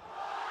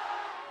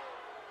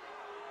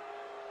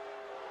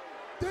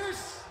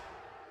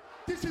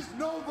 This is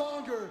no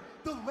longer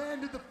the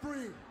land of the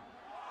free.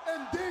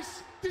 And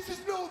this is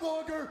no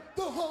longer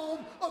the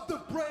home of the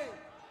brave.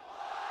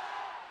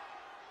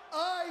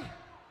 I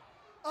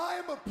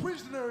am a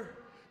prisoner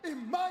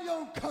in my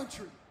own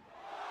country.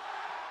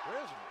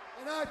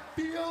 And I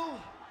feel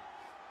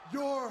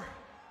your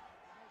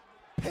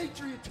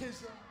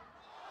patriotism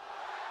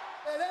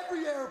at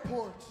every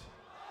airport,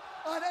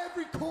 on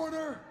every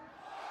corner,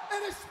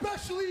 and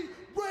especially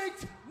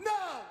right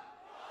now.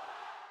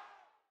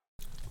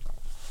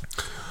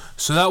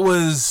 So that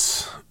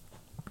was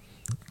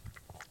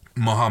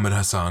Muhammad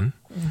Hassan.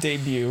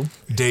 Debut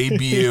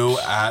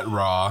at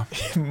Raw.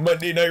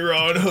 Monday Night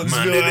Raw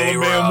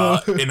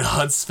in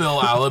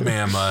Huntsville,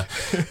 Alabama.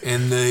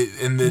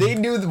 They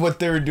knew what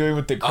they were doing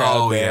with the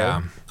crowd there.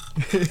 Yeah.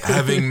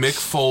 Having Mick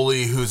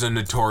Foley, who's a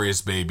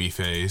notorious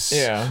babyface.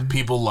 Yeah.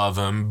 People love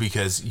him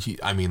because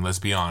let's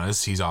be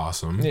honest, he's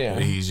awesome. Yeah.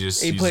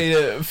 He played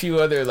a few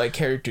other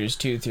characters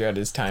too throughout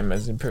his time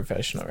as a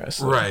professional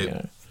wrestler. Right.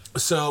 Yeah.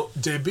 So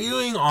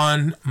debuting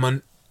on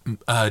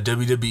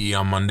WWE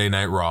on Monday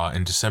Night Raw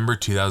in December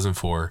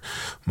 2004,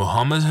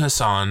 Muhammad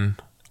Hassan,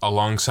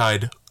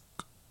 alongside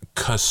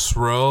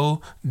Khosrow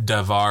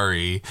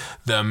Davari,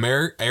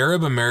 the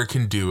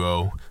Arab-American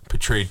duo,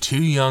 portrayed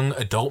two young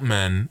adult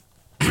men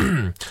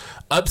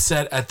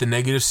upset at the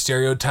negative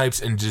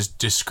stereotypes and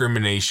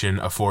discrimination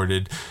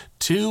afforded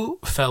to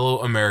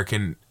fellow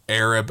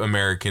Arab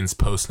Americans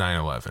post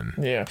 9/11.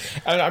 Yeah.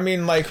 I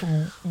mean,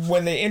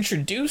 when they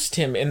introduced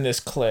him in this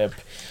clip,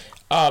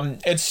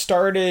 it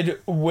started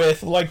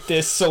with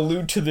this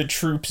salute to the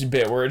troops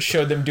bit where it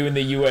showed them doing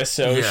the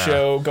USO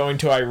show, going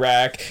to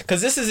Iraq,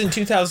 because this is in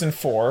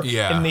 2004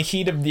 in the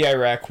heat of the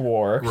Iraq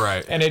war,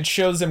 right? And it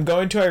shows them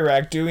going to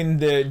Iraq, doing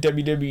the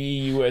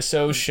WWE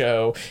USO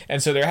show,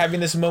 and so they're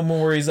having this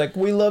moment where he's like,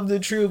 we love the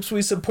troops,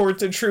 we support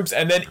the troops,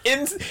 and then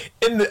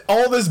in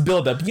all this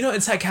buildup,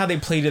 it's like how they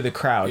play to the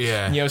crowd,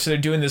 so they're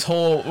doing this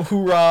whole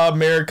hoorah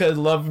America,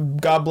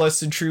 love, God bless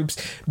the troops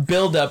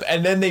build up,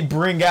 and then they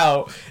bring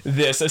out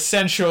this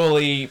essentially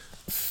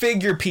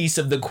figure piece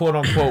of the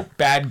quote-unquote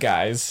bad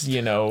guys,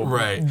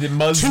 right, the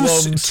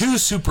Muslims. Two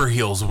super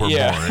heels were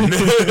born.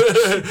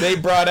 They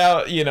brought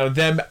out,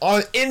 them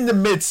in the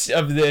midst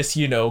of this,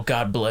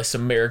 God bless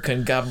America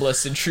and God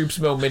bless the troops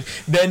moment.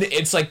 Then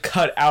it's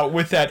cut out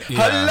with that that's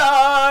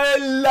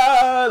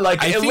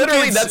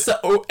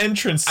the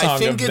entrance song. I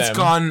think of it's them.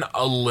 gone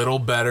a little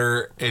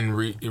better in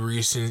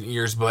recent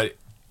years, but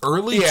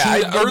early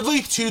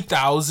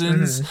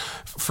 2000s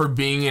for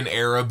being an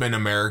Arab in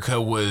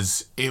America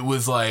was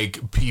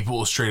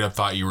people straight up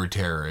thought you were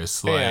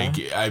terrorists. It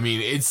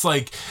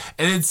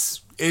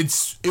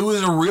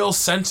was a real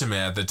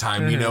sentiment at the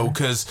time,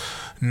 because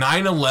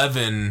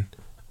 9/11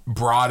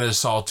 brought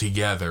us all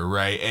together,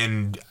 right?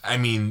 And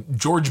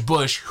George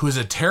Bush, who is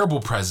a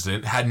terrible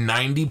president, had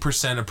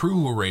 90%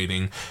 approval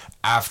rating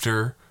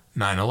after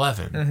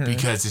 9/11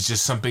 because it's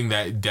just something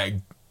that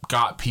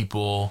got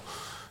people,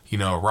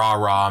 rah,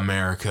 rah,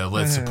 America,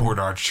 let's support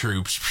our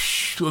troops.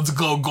 Let's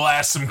go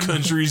glass some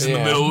countries in the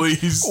Middle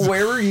East.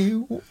 Where were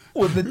you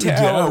when the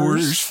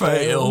towers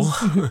fail?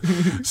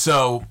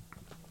 So,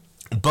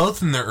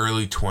 both in their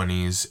early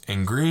 20s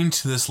and growing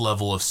to this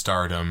level of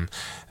stardom,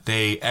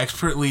 they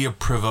expertly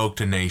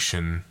provoked a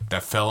nation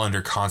that fell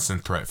under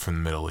constant threat from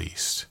the Middle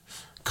East.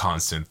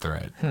 Constant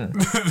threat.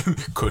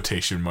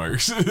 Quotation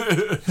marks.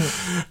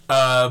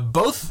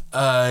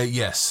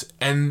 Yes.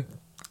 And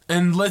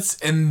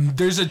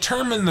there's a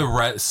term in the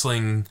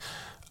wrestling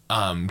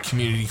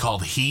community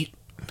called heat.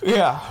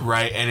 Yeah.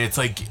 Right. And it's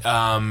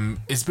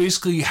it's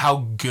basically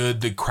how good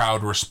the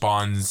crowd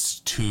responds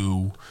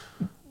to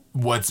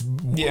what's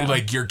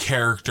your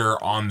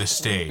character on the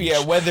stage.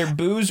 Yeah, whether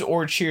boos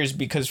or cheers,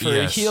 because for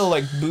a heel,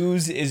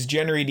 boos is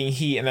generating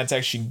heat, and that's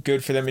actually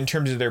good for them in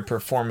terms of their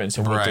performance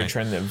and what they're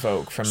trying to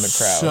evoke from the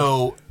crowd.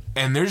 So,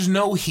 and there's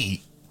no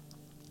heat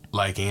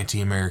like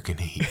anti-American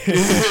heat.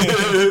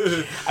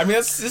 I mean,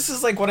 this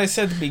is like what I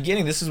said at the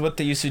beginning. This is what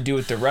they used to do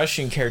with the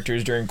Russian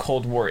characters during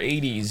Cold War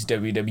 80s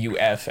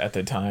WWF at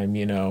the time,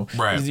 you know.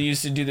 Right. They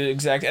used to do the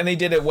exact... And they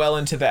did it well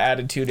into the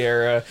Attitude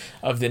Era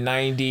of the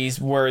 90s,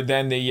 where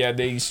then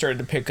they started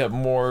to pick up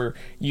more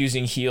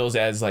using heels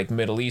as, like,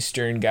 Middle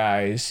Eastern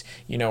guys,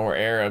 you know, or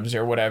Arabs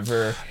or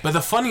whatever. But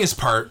the funniest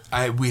part,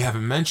 we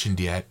haven't mentioned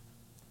yet,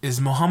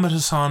 is Muhammad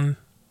Hassan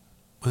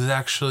was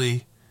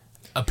actually...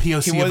 a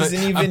POC He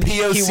wasn't of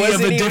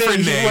a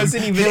different name. He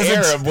wasn't even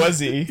Arab, was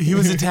he? He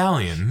was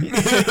Italian.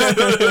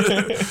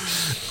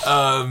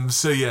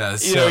 So yeah,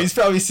 you know, he's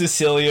probably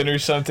Sicilian or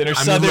something, or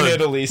Southern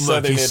Italy.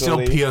 Southern he's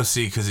Italy. Still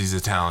POC because he's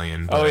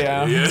Italian. Oh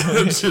yeah, you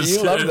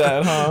love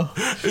that, huh?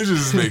 It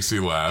just makes me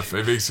laugh.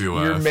 It makes me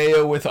laugh. You're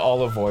mayo with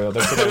olive oil.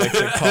 That's what I like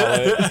to call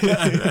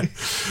it.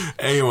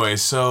 Anyway,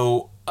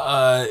 so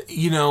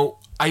you know,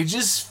 I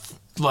just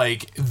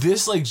like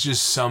this. Like,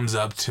 just sums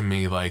up to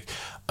me like.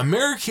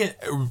 American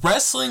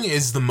wrestling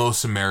is the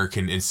most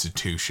American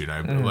institution.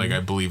 I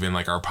believe in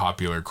like our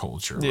popular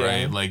culture,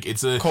 right? Like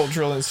it's a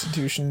cultural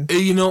institution.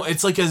 You know,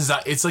 it's like a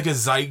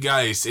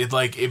zeitgeist.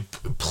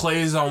 It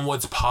plays on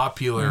what's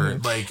popular.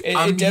 Like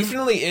it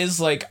definitely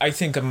is like I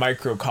think a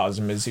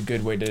microcosm is a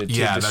good way to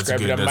describe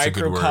it. A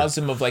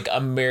microcosm of like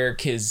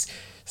America's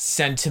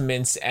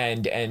sentiments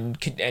and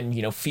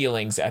you know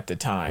feelings at the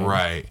time,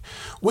 right?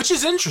 Which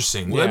is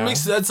interesting.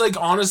 That's like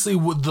honestly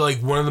like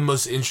one of the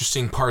most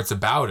interesting parts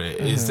about it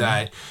is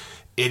that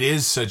it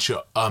is such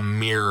a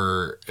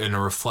mirror and a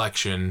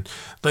reflection.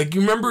 Like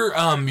you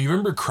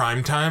remember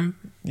Crime Time?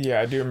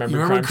 Yeah, I do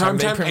remember Crime Time.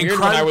 They premiered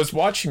when I was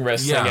watching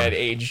wrestling at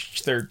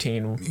age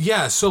 13.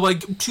 Yeah, so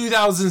like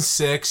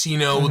 2006, you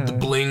know, the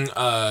bling,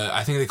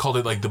 I think they called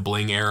it like the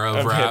bling era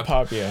of rap.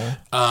 Hip-hop, yeah.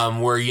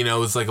 Where, you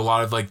know, it's like a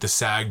lot of like the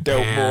SAG Dope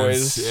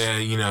bands, Boys.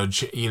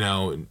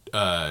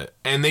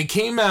 And they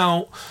came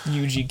out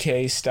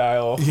UGK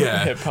style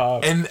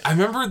hip-hop. And I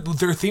remember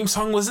their theme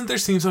song, wasn't their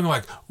theme song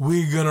like,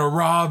 "We gonna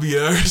rob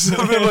you" or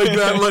something like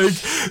that? Like,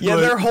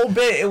 their whole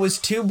bit, it was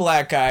two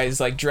black guys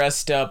like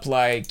dressed up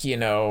like, you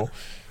know,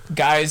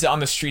 guys on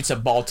the streets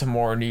of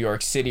Baltimore, New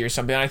York City, or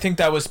something. I think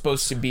that was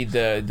supposed to be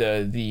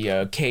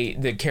the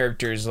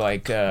character's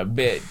like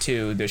bit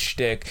to the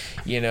shtick.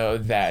 You know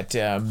that.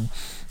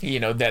 You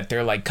know that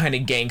they're like kind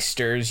of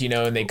gangsters, you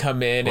know, and they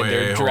come in and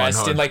they're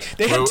dressed in like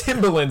they had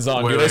Timberlands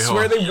on, dude. I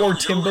swear they wore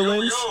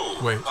Timberlands.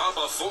 Wait,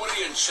 Papa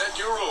 40 and check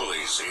your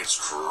rollies. It's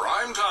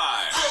crime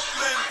time.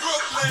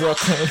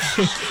 Brooklyn.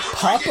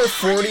 Papa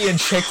 40 and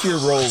check your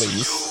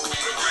rollies.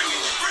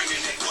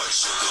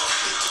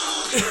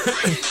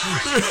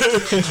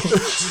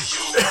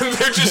 And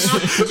they're just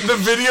the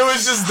video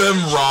is just them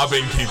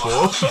robbing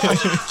people.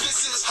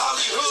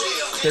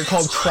 They're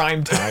called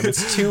Crime Time.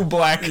 It's two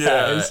black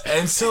guys.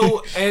 And so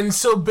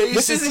basically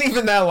this isn't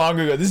even that long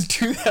ago. This is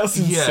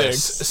 2006.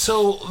 Yes.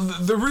 So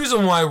the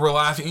reason why we're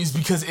laughing is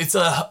because it's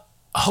a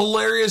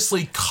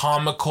hilariously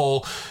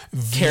comical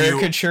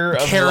caricature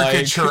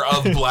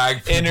of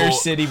black people, inner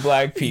city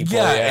black people.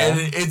 Yeah, and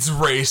it's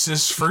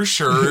racist for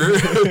sure.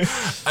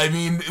 I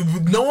mean,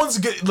 no one's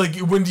like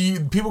when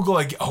people go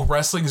like, "Oh,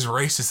 wrestling is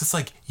racist." It's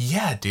like,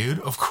 yeah, dude,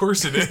 of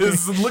course it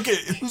is. Look at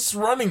who's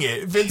running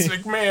it, Vince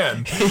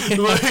McMahon.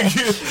 Like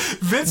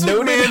Vince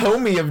noted McMahon,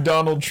 homie of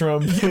Donald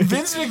Trump.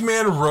 Vince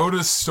McMahon wrote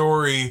a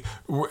story,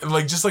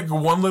 like just like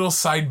one little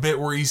side bit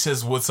where he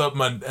says, "What's up,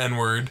 my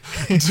N-word,"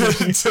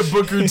 to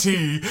Booker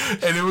T.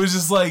 And it was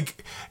just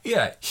like,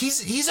 yeah,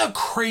 he's a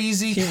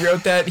crazy. He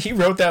wrote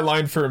that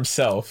line for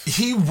himself.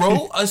 He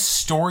wrote a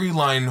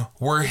storyline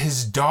where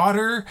his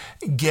daughter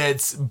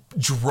gets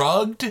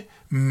drugged,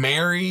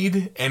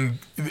 married, and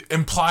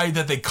implied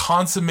that they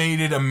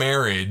consummated a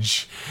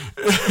marriage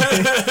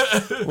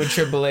with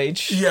Triple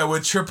H. Yeah,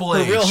 with Triple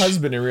H, her real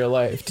husband in real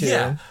life too.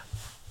 Yeah,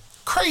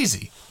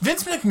 crazy.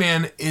 Vince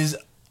McMahon is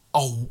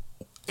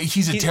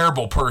he's a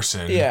terrible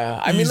person. Yeah,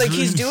 I mean, like,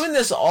 he's doing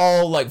this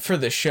all, like, for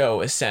the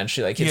show,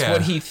 essentially. Like, it's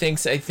what he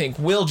thinks, I think,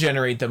 will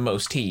generate the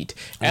most heat.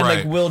 And,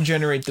 like, will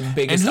generate the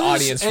biggest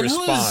audience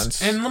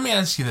response. And let me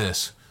ask you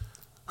this.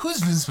 Who's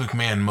Vince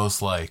McMahon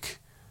most like?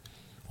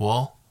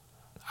 Well,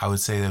 I would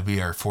say that'd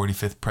be our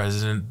 45th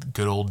president,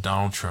 good old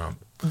Donald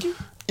Trump.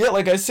 Yeah,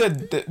 like I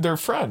said, they're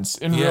friends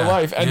in real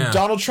life. And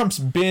Donald Trump's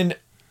been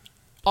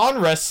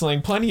on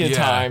wrestling plenty of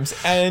times,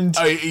 and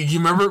you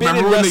remember when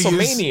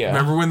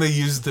they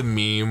used the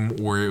meme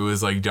where it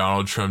was like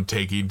Donald Trump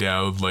taking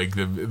down like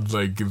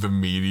the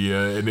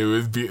media, and it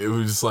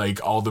was like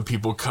all the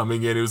people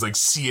coming in, it was like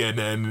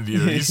CNN, you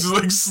know, he's just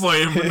like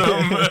slamming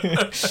them.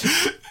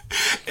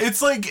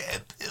 It's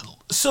like,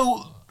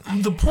 so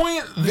the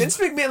point, Vince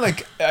McMahon,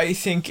 like, I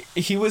think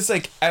he was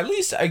like, at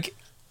least like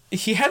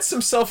he had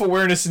some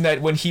self-awareness in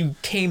that when he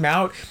came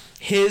out,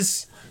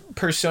 his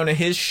persona,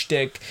 his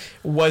shtick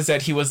was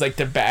that he was like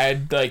the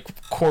bad, like,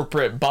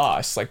 corporate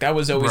boss. Like, that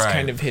was always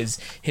kind of his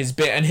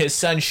bit. And his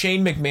son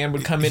Shane McMahon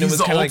would come in and was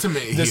kind of like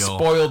the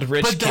spoiled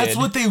rich kid. But that's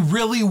what they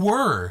really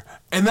were,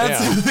 and that's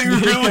what they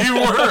really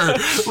were.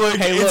 Like,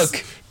 hey,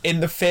 look, in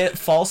the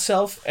false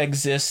self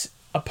exists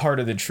a part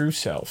of the true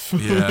self.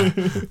 Yeah.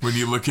 When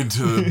you look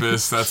into the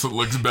abyss, that's what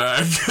looks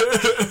back.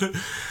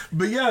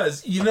 But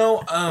yes,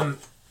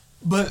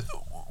 but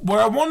what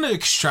I want to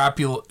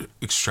extrapolate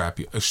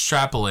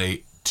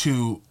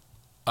to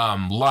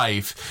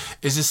life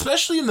is,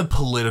 especially in the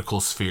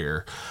political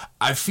sphere,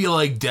 I feel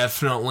like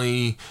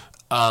definitely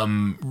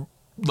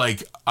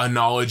like a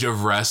knowledge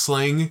of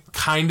wrestling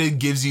kind of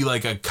gives you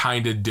like a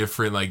kind of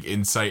different like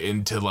insight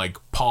into like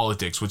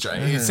politics, which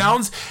it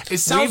sounds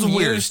We've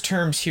weird. used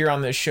terms here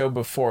on this show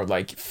before,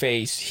 like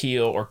face,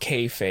 heel, or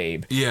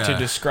kayfabe, to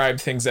describe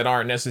things that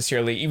aren't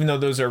necessarily, even though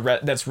those are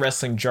that's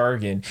wrestling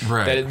jargon.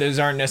 Right. That those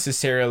aren't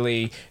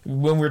necessarily,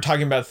 when we're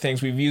talking about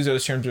things, we've used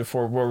those terms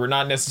before where we're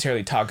not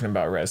necessarily talking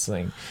about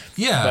wrestling.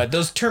 Yeah. But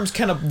those terms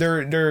kind of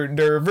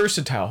they're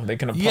versatile. They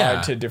can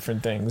apply to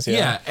different things.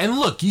 Yeah. And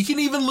look, you can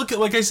even look at,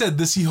 like I said,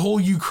 this whole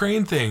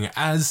Ukraine thing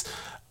as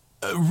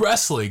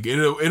wrestling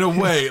in a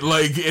way,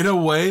 like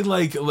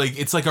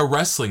it's like a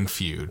wrestling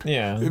feud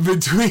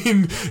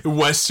between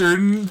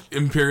Western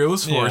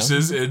imperialist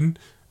forces and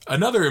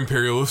another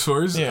imperialist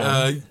force,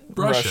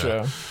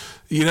 Russia.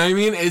 You know what I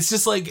mean? It's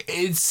just like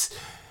it's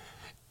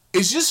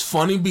just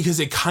funny because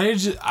it kind of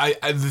just,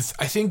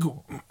 I think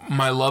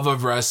my love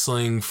of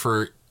wrestling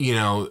for,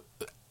 I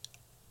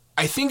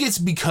think it's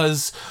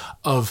because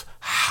of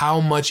how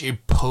much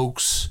it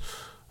pokes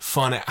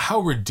fun at how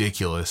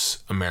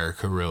ridiculous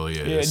America really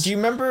is. Yeah. Do you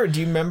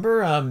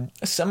remember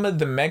some of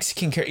the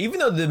Mexican characters? Even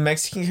though the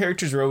Mexican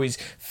characters were always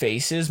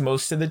faces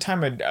most of the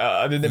time,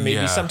 other than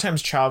maybe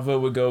sometimes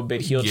Chavo would go a bit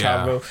heel,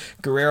 Chavo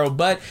Guerrero,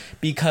 but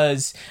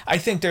because I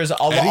think there's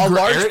a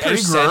large percentage.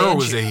 Eddie Guerrero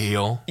was a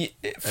heel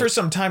for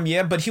some time,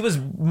 but he was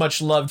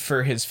much loved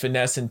for his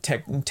finesse and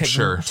technical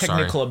abilities.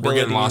 We're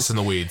getting lost in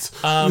the weeds.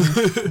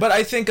 But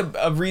I think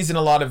a reason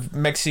a lot of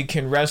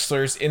Mexican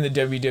wrestlers in the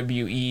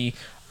WWE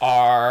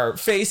are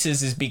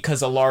faces is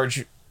because a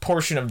large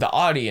portion of the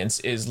audience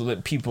is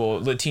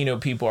Latino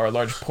people are a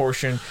large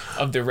portion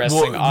of the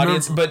wrestling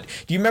audience. But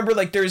do you remember,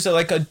 like, there's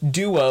a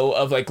duo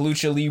of like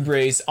lucha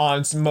libres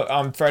on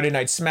Friday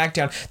Night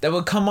SmackDown that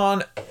would come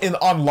on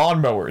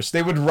lawnmowers.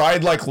 They would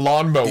ride like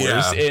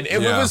lawnmowers, and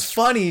it was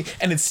funny,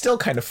 and it's still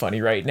kind of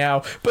funny right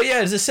now. But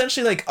yeah, it's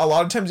essentially like a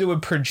lot of times it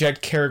would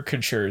project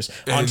caricatures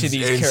onto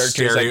these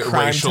characters, like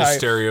Crime Time,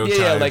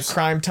 stereotypes. like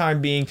Crime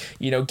Time being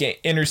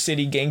inner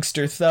city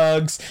gangster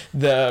thugs.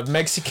 The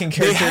Mexican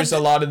characters, a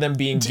lot of them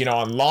being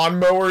on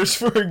lawnmowers,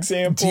 for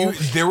example.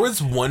 There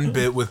was one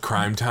bit with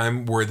Crime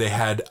Time where they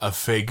had a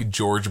fake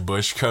George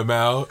Bush come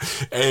out,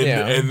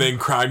 and then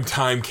Crime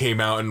Time came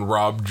out and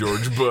robbed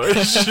George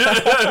Bush.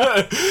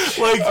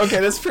 Okay,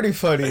 that's pretty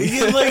funny.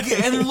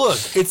 And look,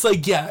 it's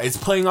like, it's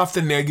playing off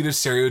the negative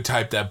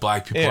stereotype that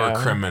black people are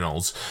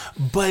criminals,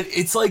 but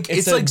it's like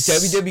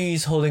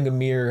WWE's holding a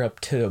mirror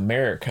up to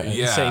America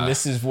and saying,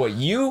 this is what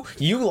you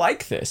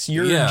like this,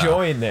 you're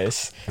enjoying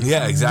this.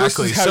 Yeah,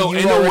 exactly. This is how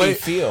you already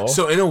feel.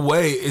 So in a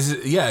way,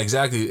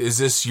 exactly. Is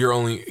this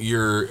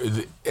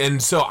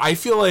and so I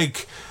feel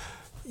like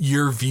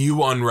your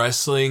view on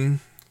wrestling,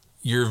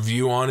 your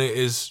view on it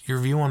is your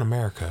view on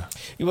America.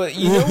 Well,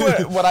 you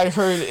know what I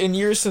heard in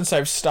years since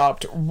I've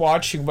stopped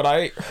watching, what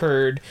I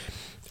heard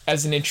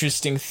as an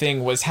interesting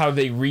thing was how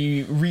they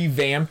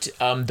revamped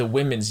the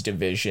women's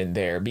division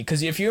there.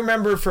 Because if you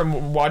remember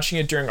from watching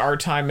it during our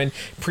time and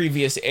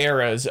previous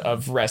eras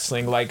of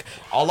wrestling, like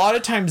a lot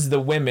of times the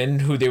women,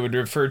 who they would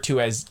refer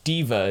to as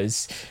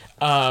divas,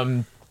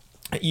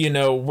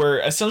 were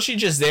essentially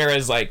just there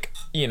as like,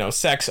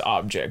 sex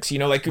objects.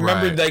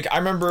 Remember, like I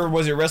remember,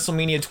 was it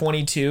WrestleMania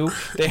 22?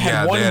 They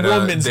had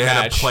women's match.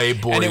 Had a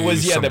Playboy, and it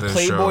was the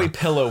Playboy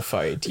pillow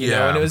fight.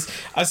 And it was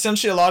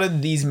essentially a lot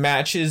of these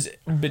matches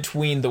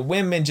between the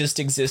women just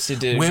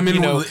existed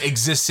to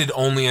existed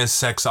only as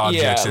sex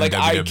objects. Like in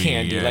WWE. eye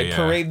candy,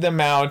 parade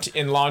them out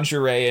in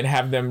lingerie and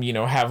have them,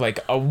 have like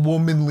a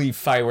womanly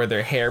fight where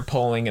they're hair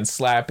pulling and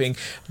slapping.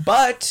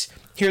 But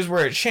here's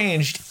where it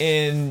changed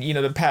in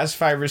the past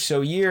 5 or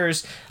so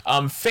years.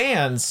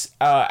 Fans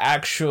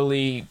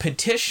actually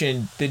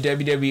petitioned the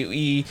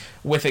WWE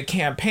with a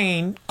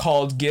campaign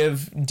called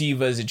 "Give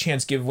Divas a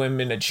Chance, Give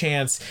Women a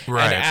Chance,"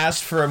 and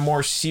asked for a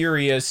more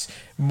serious,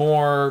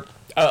 more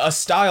a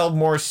style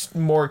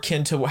more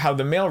akin to how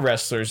the male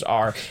wrestlers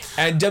are.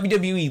 And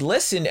WWE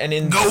listened,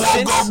 and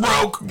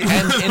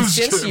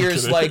since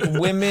years, like,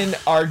 women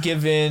are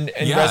given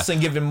and wrestling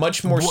given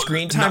much more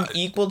screen time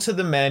equal to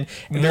the men.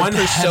 And their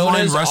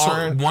personas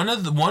aren't.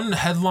 One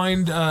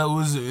headlined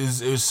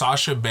was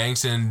Sasha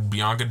Banks and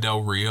Bianca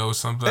Del Rio,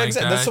 something like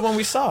that. That's the one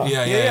we saw.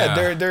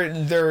 Yeah.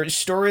 Their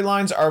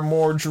storylines are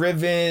more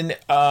driven,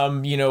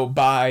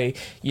 by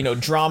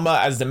drama,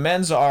 as the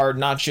men's are,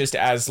 not just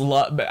as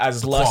love,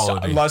 as lust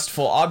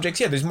lustful objects.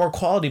 Yeah, there's more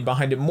quality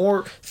behind it.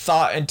 More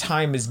thought and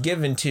time is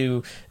given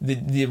to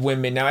the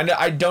women now. And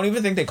I don't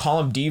even think they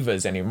call them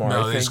divas anymore.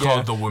 No, I they think, call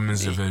it the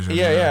women's division.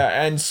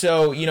 Yeah. And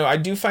so, I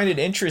do find it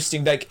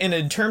interesting. Like,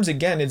 in terms,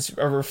 again, it's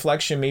a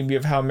reflection maybe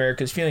of how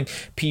America's feeling.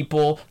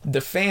 People,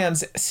 the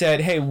fans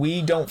said, hey,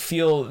 we don't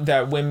feel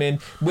that women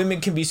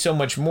can be so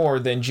much more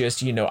than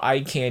just,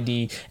 eye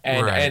candy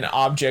and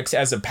objects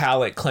as a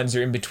palate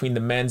cleanser in between the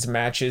men's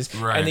matches.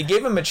 Right. And they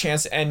gave them a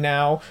chance, and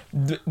now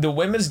the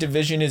women's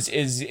division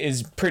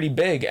is pretty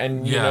big,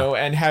 and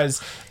and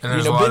has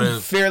been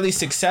fairly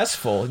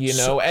successful,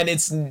 and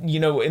it's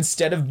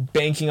instead of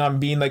banking on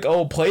being like,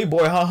 oh,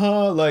 Playboy,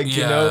 haha, like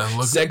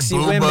sexy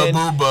women,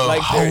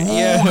 like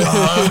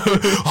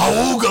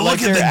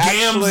look at the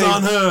gams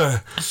on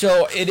her.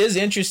 So it is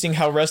interesting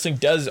how wrestling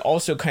does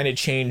also kind of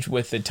change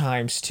with the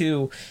times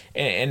too,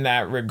 in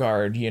that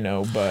regard,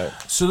 but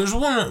so there's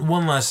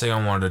one last thing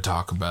I wanted to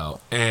talk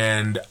about,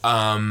 and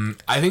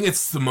I think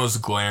it's the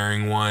most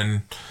glaring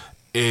one,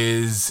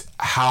 is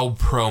how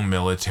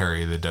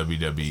pro-military the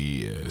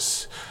WWE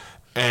is.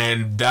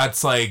 And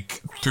that's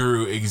like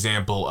through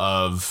example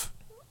of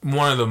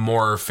one of the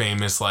more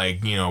famous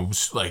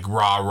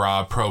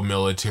rah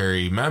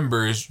pro-military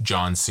members,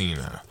 John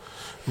Cena,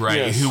 right?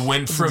 Yes, who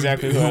went from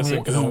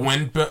who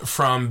went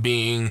from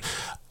being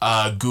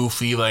a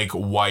goofy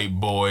white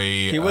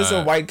boy. He was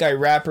a white guy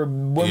rapper.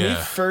 When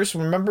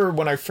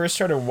I first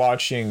started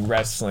watching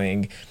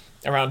wrestling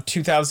around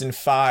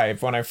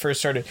 2005, when I first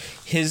started,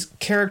 his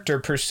character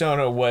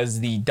persona was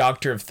the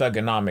Doctor of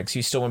Thugonomics.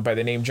 He still went by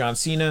the name John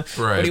Cena,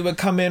 but he would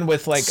come in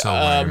with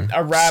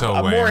a rap,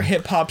 more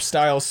hip hop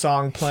style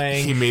song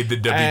playing. He made the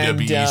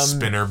WWE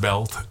spinner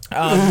belt.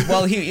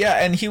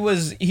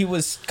 He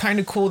was kind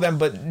of cool then,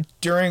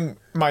 but during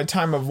my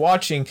time of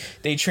watching,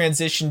 they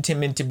transitioned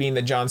him into being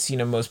the John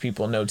Cena most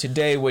people know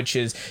today, which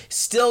is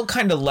still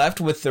kind of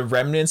left with the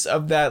remnants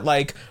of that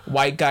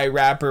white guy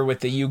rapper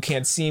with the "You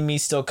Can't See Me"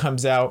 still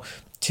comes out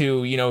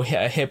to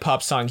a hip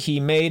hop song he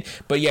made,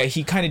 but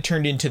he kind of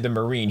turned into the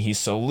Marine. He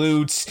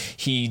salutes,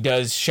 he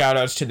does shout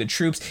outs to the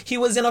troops. He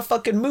was in a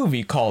fucking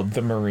movie called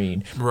The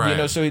Marine,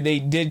 right? So they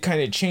did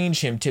kind of change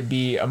him to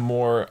be a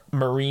more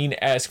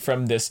Marine-esque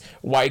from this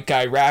white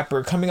guy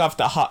rapper coming off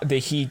the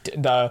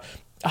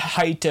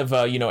height of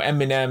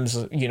Eminem's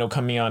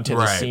coming onto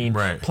the scene,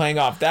 playing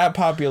off that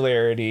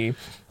popularity.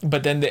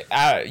 But then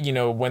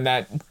when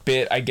that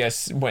bit, I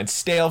guess, went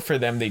stale for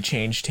them, they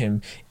changed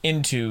him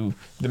into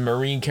the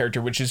Marine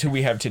character, which is who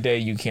we have today.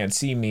 You Can't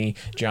See Me,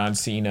 John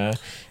Cena,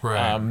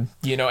 and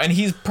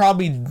he's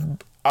probably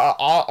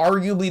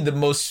arguably the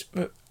most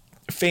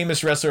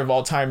famous wrestler of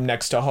all time,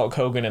 next to Hulk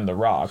Hogan and The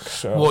Rock.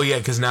 So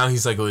because now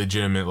he's a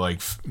legitimate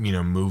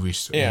movie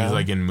star. He's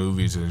in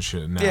movies and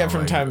shit now.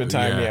 From time to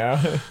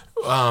time.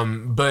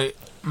 But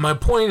my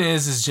point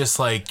is just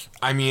I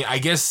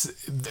guess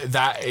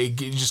that it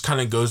just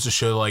kind of goes to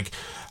show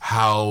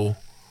how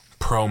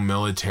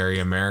pro-military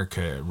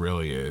America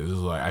really is.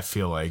 I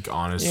feel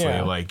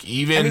honestly,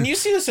 even you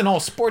see this in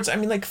all sports.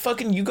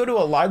 Fucking you go to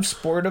a live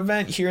sport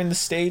event here in the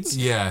States,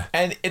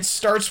 and it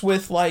starts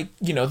with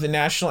the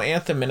national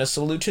anthem and a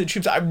salute to the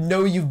troops. I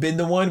know you've been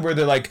the one where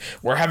they're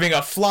we're having a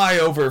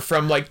flyover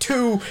from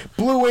 2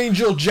 Blue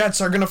Angel jets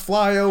are gonna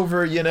fly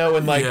over,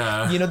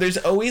 and there's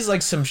always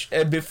some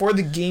before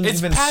the game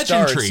even starts.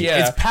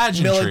 It's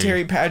pageantry.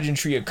 Military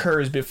pageantry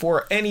occurs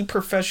before any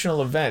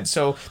professional event.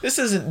 So this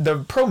isn't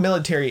the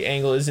pro-military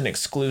angle isn't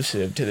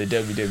exclusive to the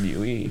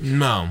WWE.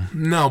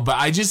 No, but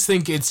I just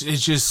think it's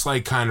just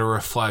kind of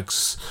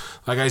reflects,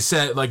 like I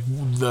said,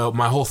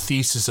 my whole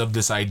thesis of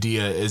this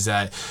idea is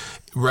that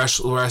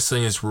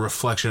wrestling is a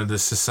reflection of the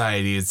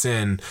society it's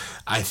in.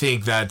 I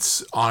think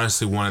that's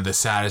honestly one of the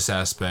saddest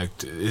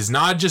aspect is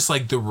not just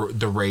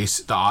the race,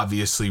 the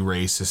obviously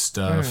racist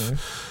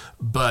stuff,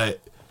 but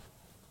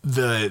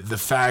the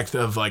fact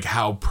of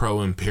how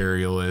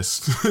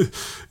pro-imperialist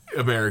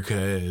America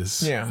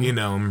is.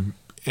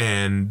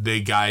 And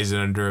they guise it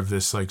under of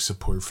this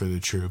support for the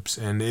troops,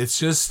 and it's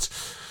just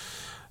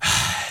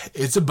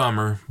it's a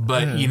bummer.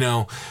 But what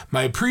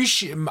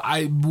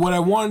I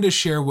wanted to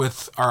share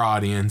with our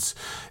audience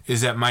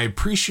is that my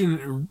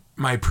appreciation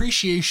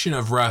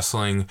of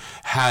wrestling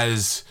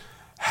has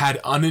had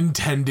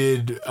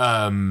unintended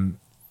had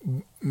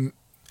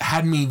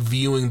me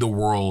viewing the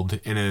world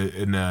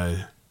in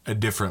a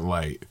different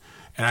light.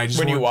 And I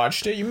just you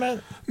watched it, you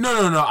meant?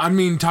 No. I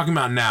mean, talking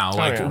about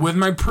now, with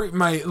my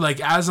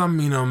as I'm,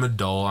 I'm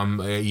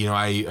adult,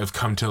 I've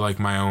come to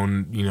my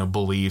own,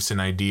 beliefs and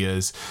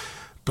ideas.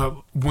 But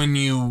when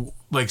you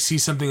see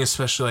something,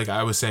 especially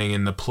I was saying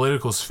in the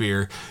political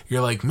sphere,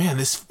 you're man,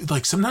 this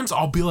sometimes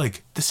I'll be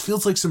this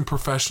feels like some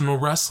professional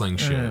wrestling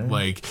shit.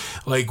 Like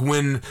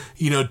when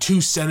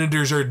 2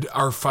 senators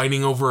are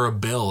fighting over a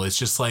bill, it's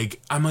just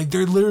I'm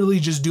they're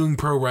literally just doing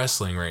pro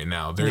wrestling right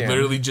now. They're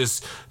literally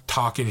just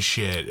talking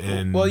shit.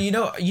 And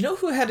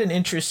who had an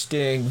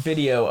interesting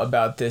video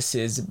about this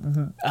is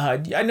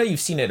I know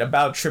you've seen it,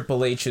 about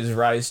Triple H's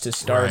rise to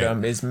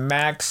stardom, is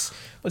Max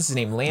what's his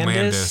name,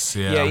 Landis? Landis,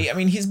 yeah. I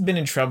mean, he's been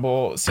in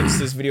trouble since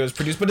this video was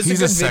produced, but it's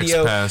He's a a good sex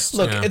video. pest,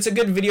 Look, yeah. it's a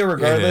good video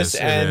regardless,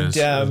 It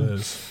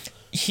is.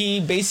 he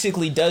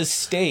basically does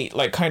state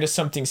like kind of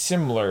something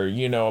similar,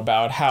 you know,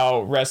 about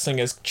how wrestling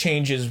has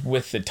changes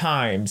with the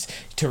times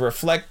to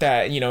reflect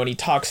that, you know, and he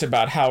talks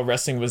about how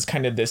wrestling was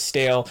kind of this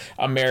stale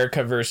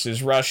America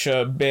versus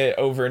Russia bit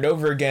over and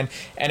over again.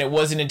 And it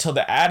wasn't until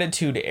the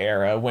Attitude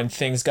Era when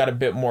things got a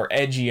bit more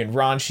edgy and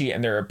raunchy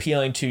and they're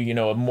appealing to, you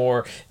know, a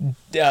more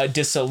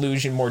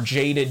disillusioned, more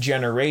jaded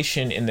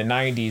generation in the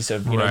 90s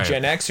of, you know, Right.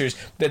 Gen Xers,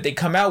 that they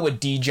come out with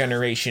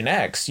D-Generation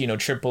X, you know,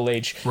 Triple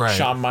H, Right.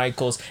 Shawn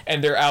Michaels,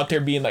 and they're out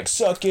there being like,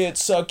 suck it,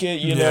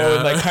 you know,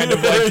 and like kind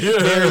of like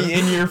very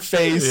in your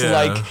face, Yeah.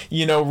 like,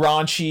 you know,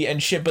 raunchy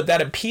and shit. But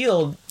that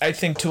appealed, I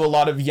think, to a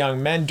lot of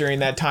young men during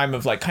that time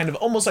of like kind of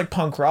almost like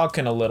punk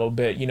rocking a little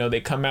bit. You know, they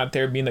come out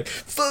there being like,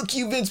 fuck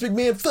you, Vince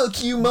McMahon,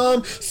 fuck you,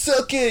 mom,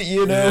 suck it,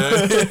 you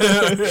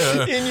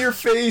know, in your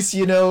face,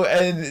 you know,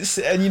 and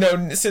you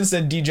know, since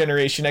then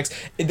D-Generation X,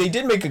 they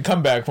did make a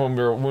comeback when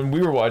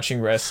we were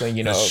watching wrestling,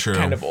 you know, That's true.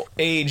 kind of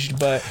aged,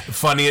 but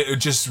Funny,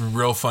 just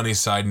real funny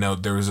side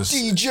note. There was a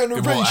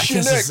D-Generation well, I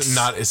guess X. it's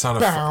not a It's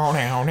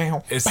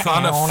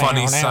not a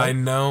funny side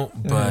note,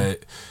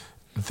 but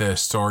the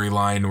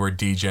storyline where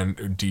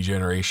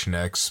D-Generation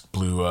X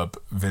blew up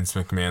Vince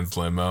McMahon's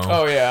limo.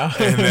 Oh yeah.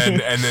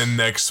 and then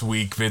next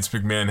week Vince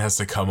McMahon has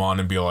to come on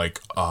and be like,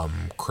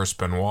 Chris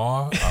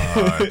Benoit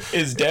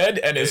is dead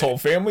and his whole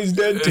family's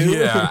dead too.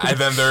 yeah, and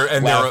then they're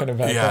Laughing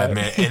about yeah, that.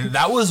 man, and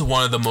that was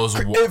one of the most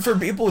And for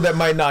people that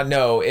might not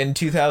know, in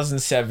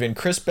 2007,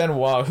 Chris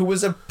Benoit, who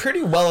was a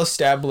pretty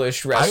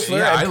well-established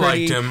wrestler, I and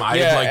liked him. I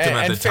liked him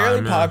at and the fairly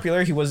time, yeah.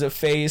 popular. He was a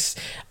face.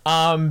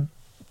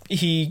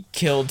 He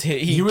killed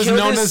he was killed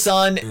known his as-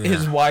 son, yeah.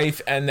 his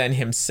wife, and then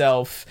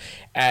himself.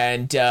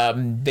 And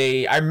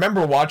I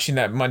remember watching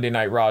that Monday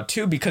Night Raw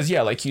too, because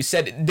yeah, like you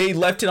said, they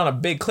left it on a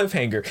big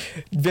cliffhanger.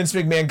 Vince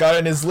McMahon got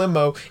in his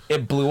limo,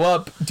 it blew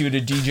up due to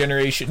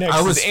D-Generation X.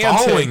 I was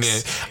following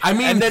it. I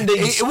mean, and then they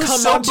it was come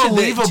so out to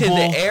believable.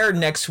 the air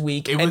next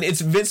week, and it's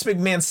Vince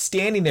McMahon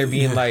standing there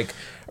being Yeah. like,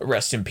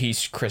 rest in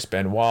peace, Chris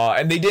Benoit.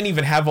 And they didn't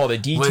even have all the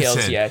details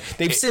Listen, yet.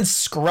 They've since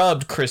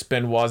scrubbed Chris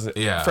Benoit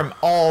Yeah. from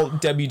all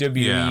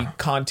WWE Yeah.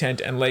 content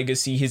and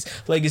legacy. His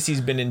legacy's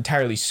been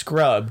entirely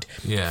scrubbed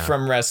Yeah.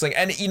 from wrestling.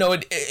 And, you know,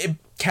 it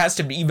cast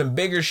an even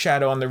bigger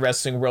shadow on the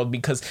wrestling world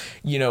because,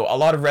 you know, a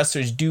lot of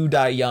wrestlers do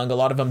die young. A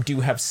lot of them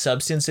do have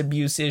substance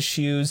abuse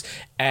issues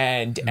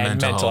and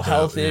mental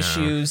health yeah.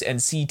 issues and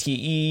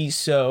CTE.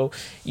 So,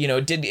 you know,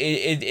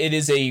 it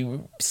is a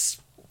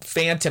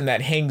phantom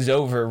that hangs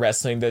over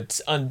wrestling, that's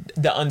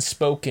the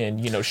unspoken,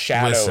 you know,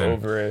 shadow Listen,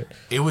 over it.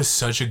 It was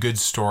such a good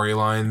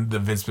storyline, the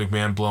Vince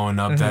McMahon blowing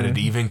up, that it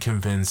even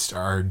convinced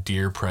our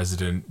dear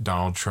president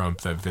Donald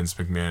Trump that Vince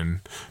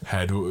McMahon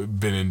had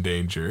been in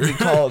danger. He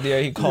called.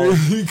 he called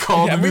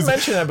Yeah, him we his-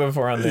 mentioned that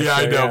before on this Yeah,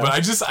 show, I know,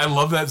 but I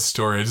love that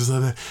story. I just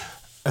love that.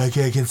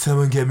 Okay, can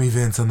someone get me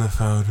Vince on the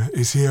phone?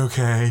 Is he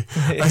okay?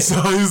 I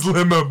saw his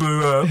limo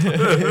blew up. and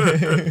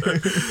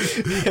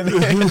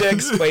they had to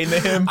explain to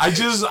him, I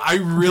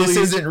really. this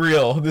isn't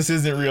real. This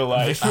isn't real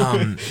life.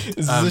 This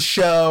is a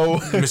show.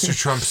 Mr.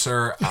 Trump,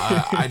 sir,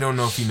 I don't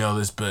know if you know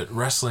this, but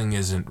wrestling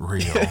isn't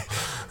real.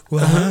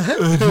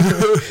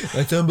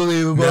 That's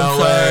unbelievable. No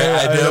way,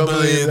 I don't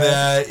believe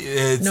that.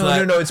 It's No,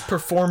 it's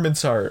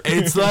performance art.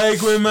 It's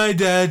like when my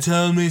dad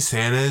told me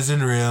Santa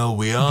isn't real.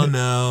 We all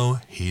know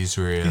he's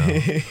real.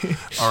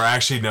 Or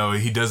actually, no,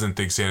 he doesn't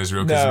think Santa's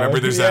real. Because No, remember,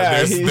 there's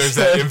yeah, there's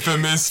that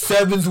infamous.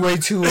 Seven's way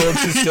too old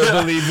to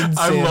still believe in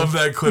I Santa. love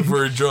that clip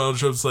where Donald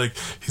Trump's like,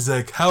 he's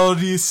like, "How old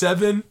are you?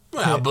 7?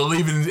 Well,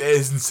 believing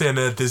in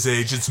Santa at this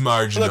age, it's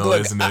marginal,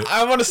 Look, isn't it?"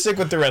 I want to stick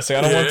with the wrestling.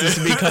 I don't want this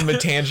to become a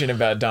tangent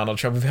about Donald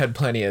Trump. We've had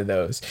plenty of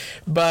those.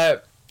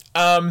 But,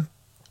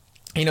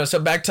 you know, so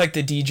back to like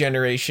the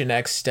D-Generation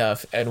X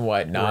stuff and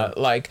whatnot. Right.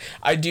 Like,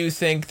 I do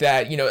think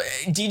that, you know,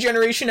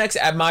 D-Generation X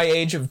at my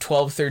age of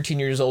 12, 13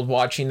 years old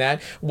watching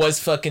that was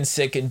fucking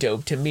sick and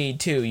dope to me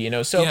too, you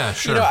know? So, Yeah,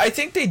 sure. you know, I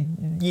think they,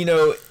 you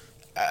know,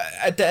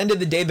 at the end of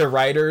the day, the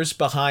writers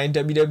behind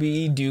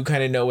WWE do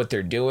kind of know what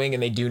they're doing,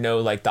 and they do know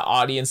like the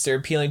audience they're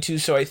appealing to.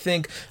 So I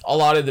think a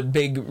lot of the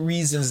big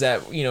reasons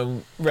that, you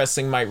know,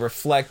 wrestling might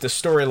reflect the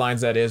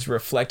storylines, that is,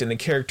 reflect, and the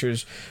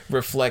characters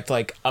reflect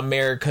like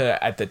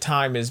America at the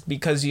time, is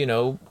because, you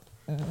know,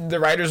 the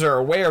writers are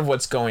aware of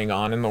what's going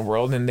on in the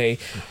world, and they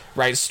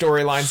write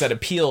storylines that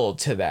appeal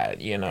to that,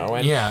 you know.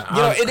 And Yeah,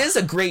 you know, it is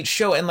a great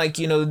show, and like,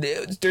 you know,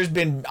 there's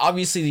been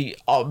obviously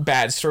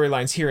bad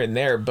storylines here and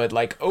there, but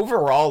like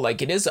overall,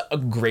 like, it is a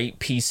great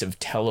piece of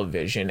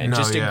television and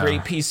just a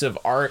great piece of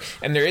art,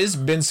 and there has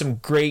been some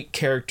great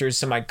characters,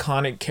 some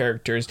iconic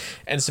characters,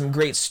 and some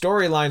great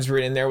storylines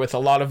written there with a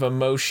lot of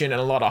emotion and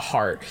a lot of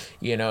heart,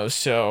 you know.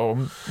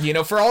 So, you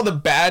know, for all the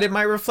bad it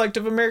might reflect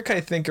of America,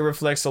 I think it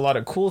reflects a lot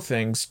of cool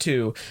things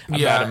too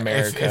about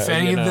America. If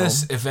any you of know?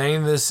 this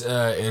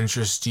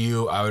interests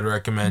you, I would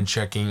recommend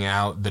checking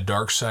out The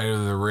Dark Side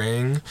of the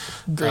Ring.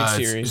 Great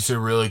series. It's a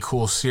really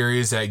cool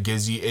series that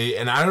gives you,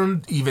 and I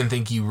don't even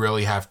think you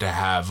really have to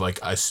have like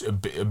a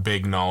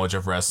big knowledge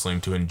of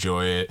wrestling to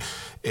enjoy it.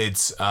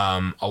 It's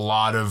a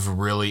lot of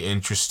really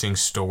interesting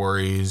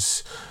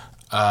stories.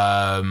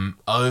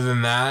 Other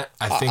than that,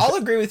 I think I'll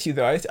agree with you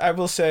though. I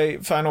will say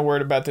final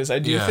word about this. I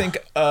do think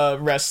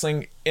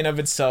wrestling in of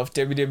itself,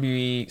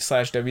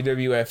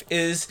 WWE/WWF,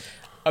 is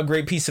a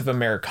great piece of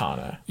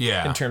Americana.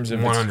 Yeah, in terms of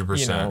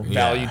 100%, its,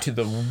 value to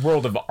the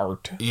world of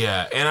art.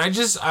 Yeah, and I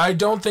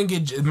don't think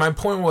it. My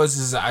point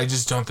was I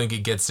just don't think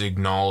it gets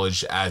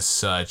acknowledged as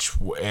such,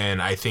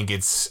 and I think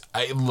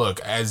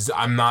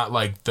I'm not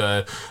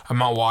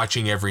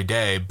watching every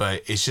day,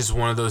 but it's just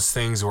one of those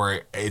things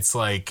where it's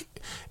like.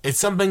 It's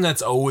something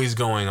that's always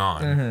going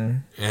on.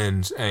 Mm-hmm.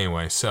 And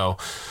anyway, so.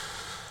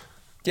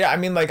 Yeah, I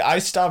mean, like, I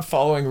stopped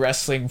following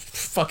wrestling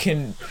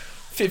fucking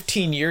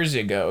 15 years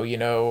ago,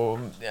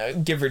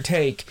 give or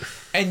take.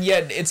 And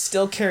yet it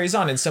still carries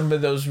on. And some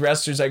of those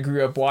wrestlers I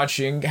grew up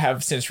watching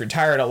have since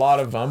retired, a lot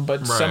of them.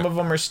 But some of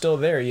them are still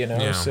there,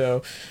 Yeah.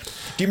 So.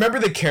 Do you remember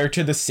the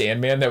character, the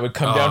Sandman, that would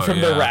come down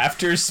from the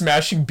rafters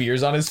smashing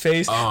beers on his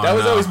face? That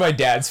was always my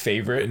dad's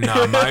favorite.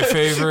 No, my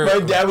favorite... my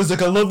dad was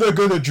like, I love that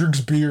guy that drinks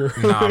beer.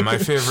 No, my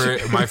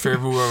favorite one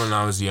when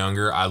I was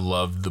younger, I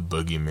loved the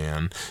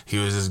Boogeyman. He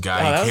was this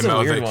guy. That was a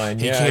weird one.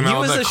 He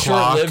was a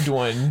short-lived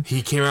one.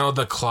 He came out with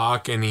a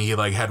clock and he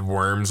like had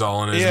worms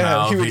all in his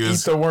mouth. He would eat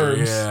the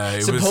worms. Yeah,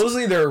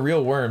 supposedly there are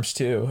real worms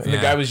too. And the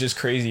guy was just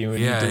crazy and would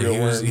eat the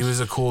real worms. He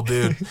was a cool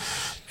dude.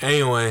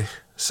 Anyway...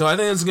 So I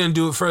think that's going to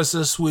do it for us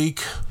this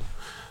week.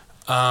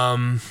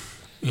 Plug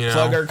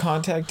our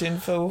contact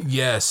info.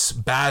 Yes,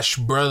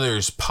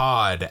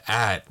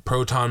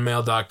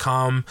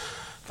 bashbrotherspod@protonmail.com.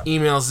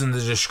 Emails in the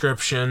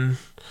description.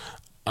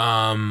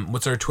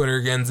 What's our Twitter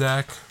again,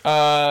 Zach?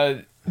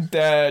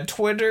 The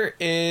Twitter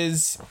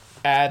is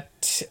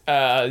at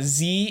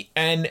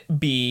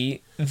ZNB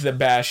the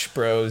Bash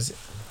Bros.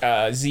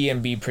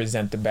 ZMB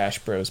present the Bash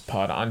Bros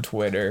pod on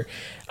Twitter.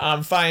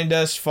 Find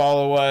us,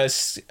 follow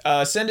us,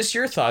 send us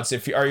your thoughts.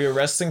 Are you a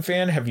wrestling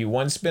fan? Have you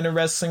once been a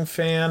wrestling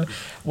fan?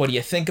 What do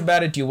you think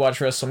about it? Do you watch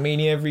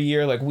WrestleMania every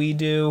year like we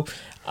do?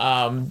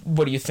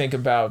 What do you think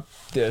about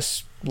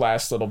this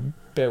last little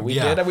bit we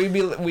did?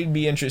 We'd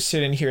be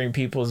interested in hearing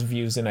people's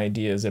views and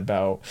ideas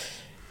about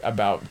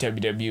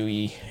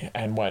WWE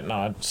and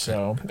whatnot,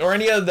 or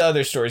any of the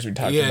other stories we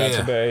talked about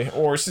today,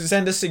 or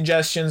send us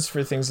suggestions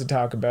for things to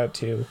talk about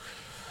too.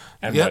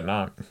 And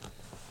whatnot.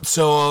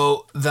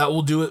 So that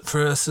will do it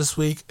for us this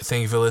week.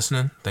 Thank you for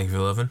listening. Thank you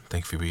for living.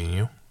 Thank you for being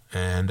you.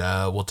 And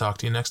we'll talk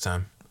to you next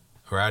time.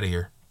 We're out of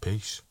here.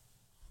 Peace.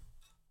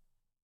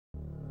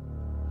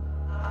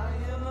 I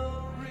am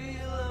a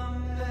real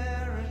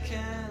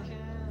American.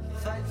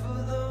 Fight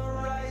for the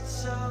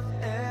rights of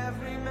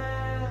every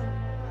man.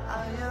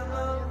 I am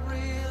a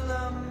real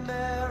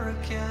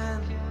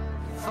American.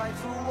 Fight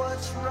for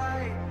what's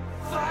right.